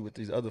got you with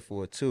these other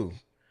 4 too.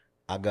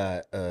 I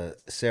got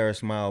Sarah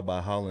Smile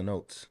by Hall &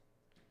 Oates.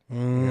 You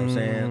know what I'm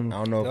saying? I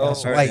don't know if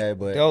That's I heard white. that,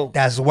 but Dope.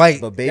 That's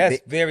white. but That's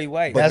very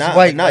white. but That's not,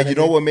 white, Nah, my you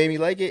know nigga. what made me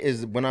like it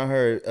is when I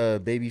heard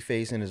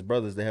Babyface and his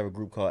brothers. They have a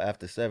group called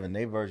After 7.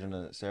 They version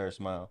of Sarah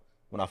Smile.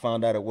 When I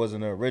found out it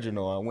wasn't the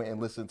original, I went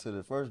and listened to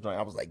the first joint.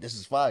 I was like, "This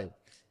is fire."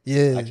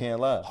 Yeah. I can't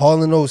lie.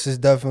 Hall & Oates is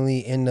definitely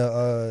in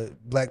the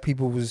black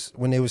people was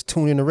when they was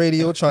tuning the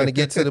radio trying to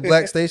get to the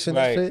black station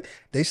Right. and shit.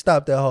 They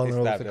stopped at Hall & They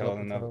Oates. stopped a at couple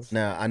Hall & Oates. times.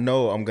 Now I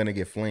know I'm gonna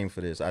get flamed for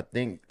this. I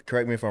think,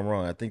 correct me if I'm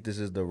wrong. I think this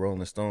is the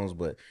Rolling Stones,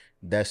 but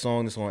that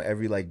song is on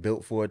every like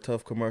Built for a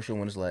Tough commercial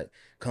when it's like,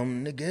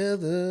 "Come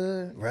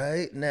together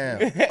right now."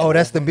 Oh,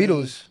 that's the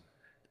Beatles.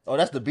 Oh,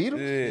 that's the Beatles.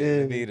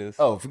 Yeah, the Beatles.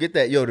 Oh, forget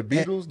that. Yo, the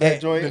Beatles.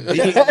 That joint. The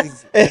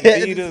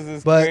Beatles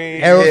is But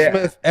crazy.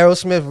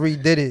 Aerosmith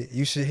redid it.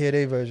 You should hear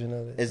their version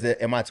of it. Is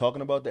that? Am I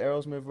talking about the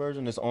Aerosmith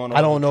version? It's on.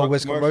 I don't all the know truck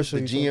which commercials, commercial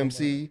The you're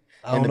talking GMC.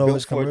 I don't and the know Built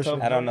which for a commercial.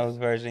 Tough I don't know joint. whose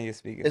version you're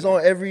speaking. It's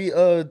on every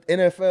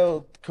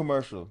NFL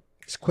commercial.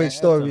 It's a quick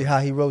story how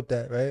he wrote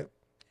that, right?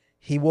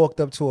 He walked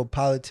up to a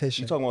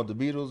politician. You talking about the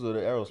Beatles or the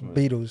Aerosmith?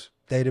 Beatles.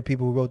 They the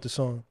people who wrote the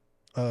song.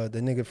 The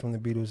nigga from the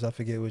Beatles, I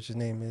forget what his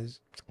name is.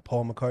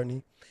 Paul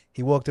McCartney.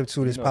 He walked up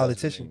to this You know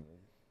that's his politician. name.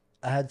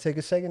 I had to take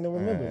a second to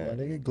remember, Alright.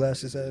 my nigga.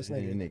 Glasses ass Yeah,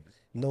 nigga. nigga.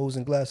 Nose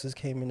and glasses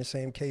came in the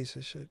same case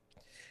and shit.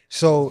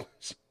 So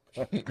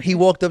he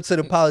walked up to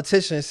the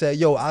politician and said,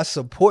 "Yo, I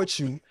support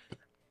you.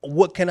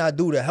 What can I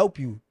do to help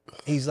you?"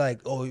 He's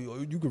like, "Oh,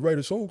 you could write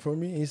a song for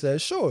me." He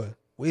said, "Sure."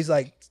 Well, he's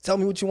like, "Tell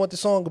me what you want the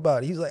song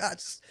about." He's like, "I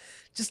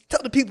just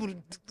tell the people,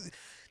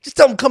 just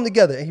tell them come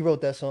together." And he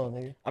wrote that song,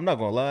 nigga. I'm not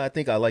gonna lie. I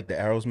think I like the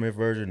Aerosmith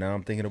version. Now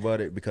I'm thinking about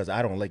it because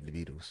I don't like the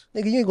Beatles.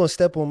 Nigga, you ain't gonna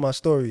step on my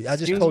story. I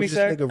just Excuse told me, you this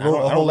sir? nigga I wrote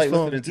don't, a I don't whole like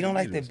song. listening to You don't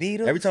like the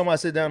Beatles? Every time I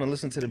sit down and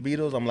listen to the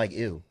Beatles, I'm like,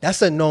 ew.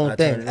 That's a known I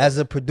turn thing. it As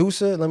a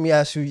producer, let me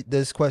ask you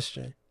this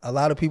question. A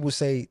lot of people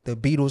say the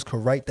Beatles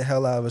could write the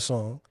hell out of a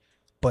song,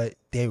 but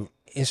their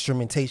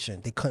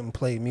instrumentation, they couldn't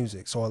play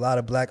music. So a lot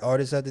of black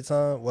artists at the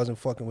time wasn't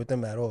fucking with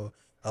them at all.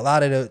 A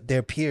lot of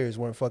their peers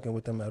weren't fucking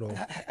with them at all.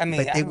 I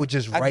mean, But they would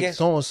just I write guess-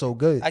 songs so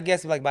good. I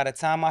guess like by the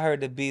time I heard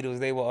the Beatles,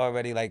 they were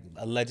already like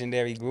a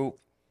legendary group.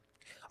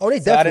 Oh, they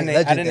So I definitely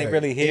didn't legendary.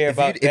 really hear If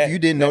about you, that. if you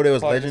didn't know they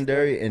was part of the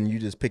legendary and you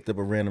just picked up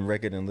a random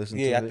record and listened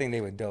story. to Yeah, it, I think they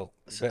were dope.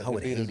 So But I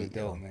would the hate Beatles it, were dope,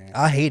 though. man.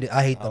 I hate it.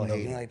 I hate them You though.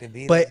 ain't like the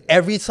Beatles? But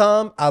every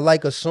time I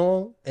like a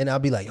song and I'll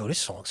be like, yo, this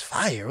song's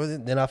fire.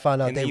 Then I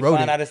find out And they then you wrote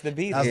find it. out it's the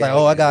Beatles. I was Yeah, like,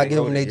 oh, I gotta they give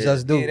them wrote they it, yeah.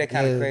 just do. Yeah, they're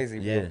kind of crazy,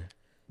 bro. yeah.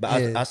 But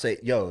Yeah. I say,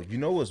 yo, you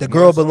know what's The one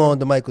girl song- belonged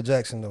to Michael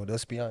Jackson though.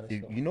 Let's be honest.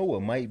 You know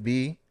what might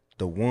be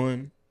the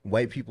one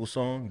white people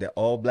song that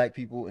all black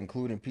people,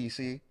 including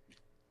PC,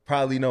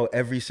 probably know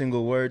every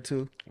single word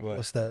to? What?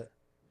 What's that?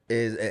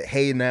 Is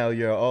 "Hey Now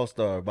You're an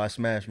All-Star" by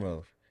Smash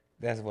Mouth.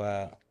 That's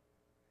wild.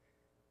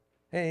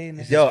 Hey,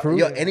 Yo,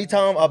 true?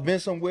 anytime I've been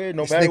somewhere,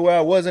 no This matter nigga- where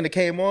I was and it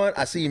came on,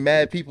 I see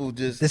mad people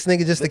just. This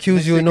nigga just Lip-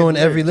 accused you of lip-syncing knowing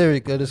the every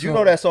lyrics. lyric of the song. You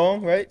know that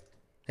song, right?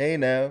 Hey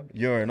now,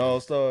 you're an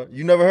all-star.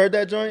 You never heard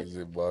that joint? Is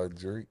it by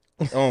Drake?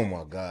 Oh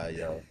my God,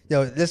 yo.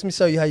 Yo, let me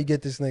show you how you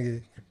get this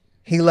nigga.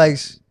 He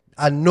likes,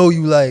 I know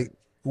you like,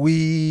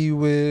 we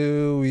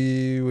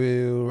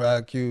will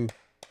rock you.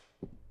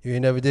 You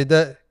ain't never did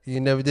that? You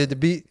ain't never did the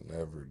beat?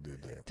 Never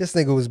did that. This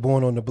nigga was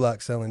born on the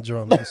block selling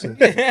drums and shit.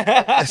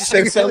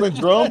 Nigga selling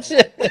drums?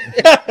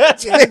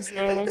 Niggas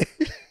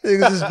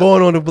just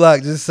born on the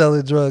block just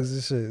selling drugs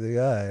and shit.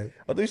 Nigga, all right.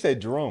 I thought you said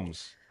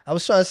drums. I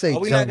was trying to say Are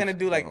we jump. not gonna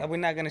do like? Are we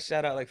not gonna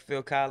shout out like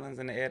Phil Collins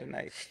in the air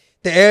tonight?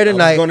 The air I was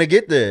tonight. gonna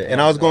get there,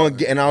 and I was going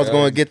to get, I was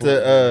going to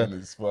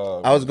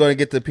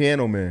get the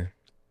Piano Man.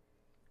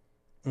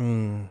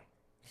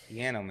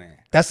 Piano Man.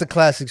 That's a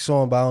classic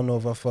song, but I don't know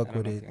if I fuck I don't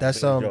with know it. if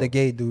That's Billy Joe. the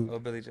gay dude. Or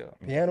Billy Joe.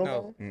 Piano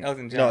No, Man?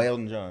 Elton John. No,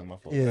 Elton John. My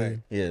fault. Yeah.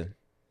 Yeah.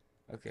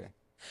 Okay.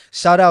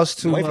 Shout outs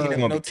to White people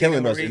gonna be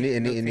killing us Marie,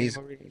 in no Tina these.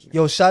 Marie.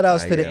 yo, shout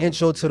outs to the yeah.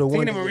 intro to the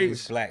one. Tina Marie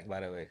was black, by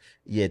the way.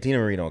 Yeah, Tina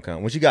Marie don't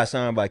count. When she got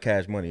signed by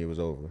Cash Money, it was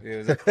over.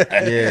 It was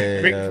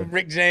Yeah, from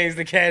Rick James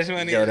to Cash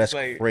Money. Yo, it's that's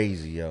like,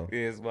 crazy, yo. Yeah,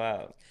 it's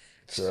wild.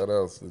 Shout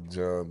outs to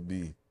John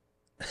B.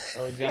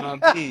 Oh,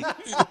 John B.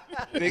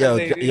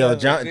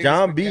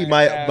 John B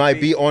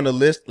might be on the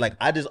list. Like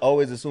I just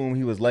always assumed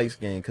he was light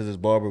skinned because his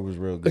barber was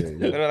real good.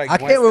 yo. I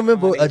can't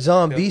remember a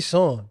John B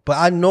song, but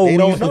I know They we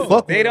don't used to know.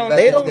 fuck They with don't- him.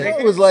 They don't know.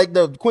 It was like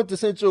the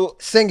quintessential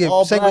Sing it,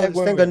 all sing black a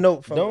women.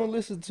 note from Don't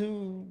listen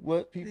to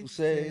what people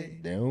say.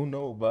 They don't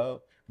know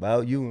about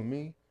you and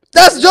me.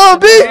 That's John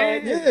B.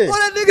 Yeah. What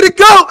that nigga to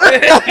go?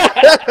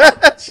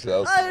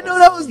 I didn't know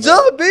that was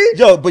John B.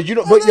 Yo, but you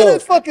know, I but love yo,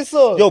 that fucking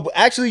song. yo, but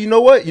actually, you know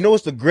what? You know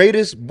what's the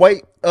greatest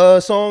white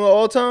song of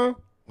all time?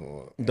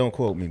 Don't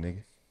quote me,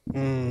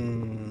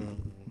 nigga.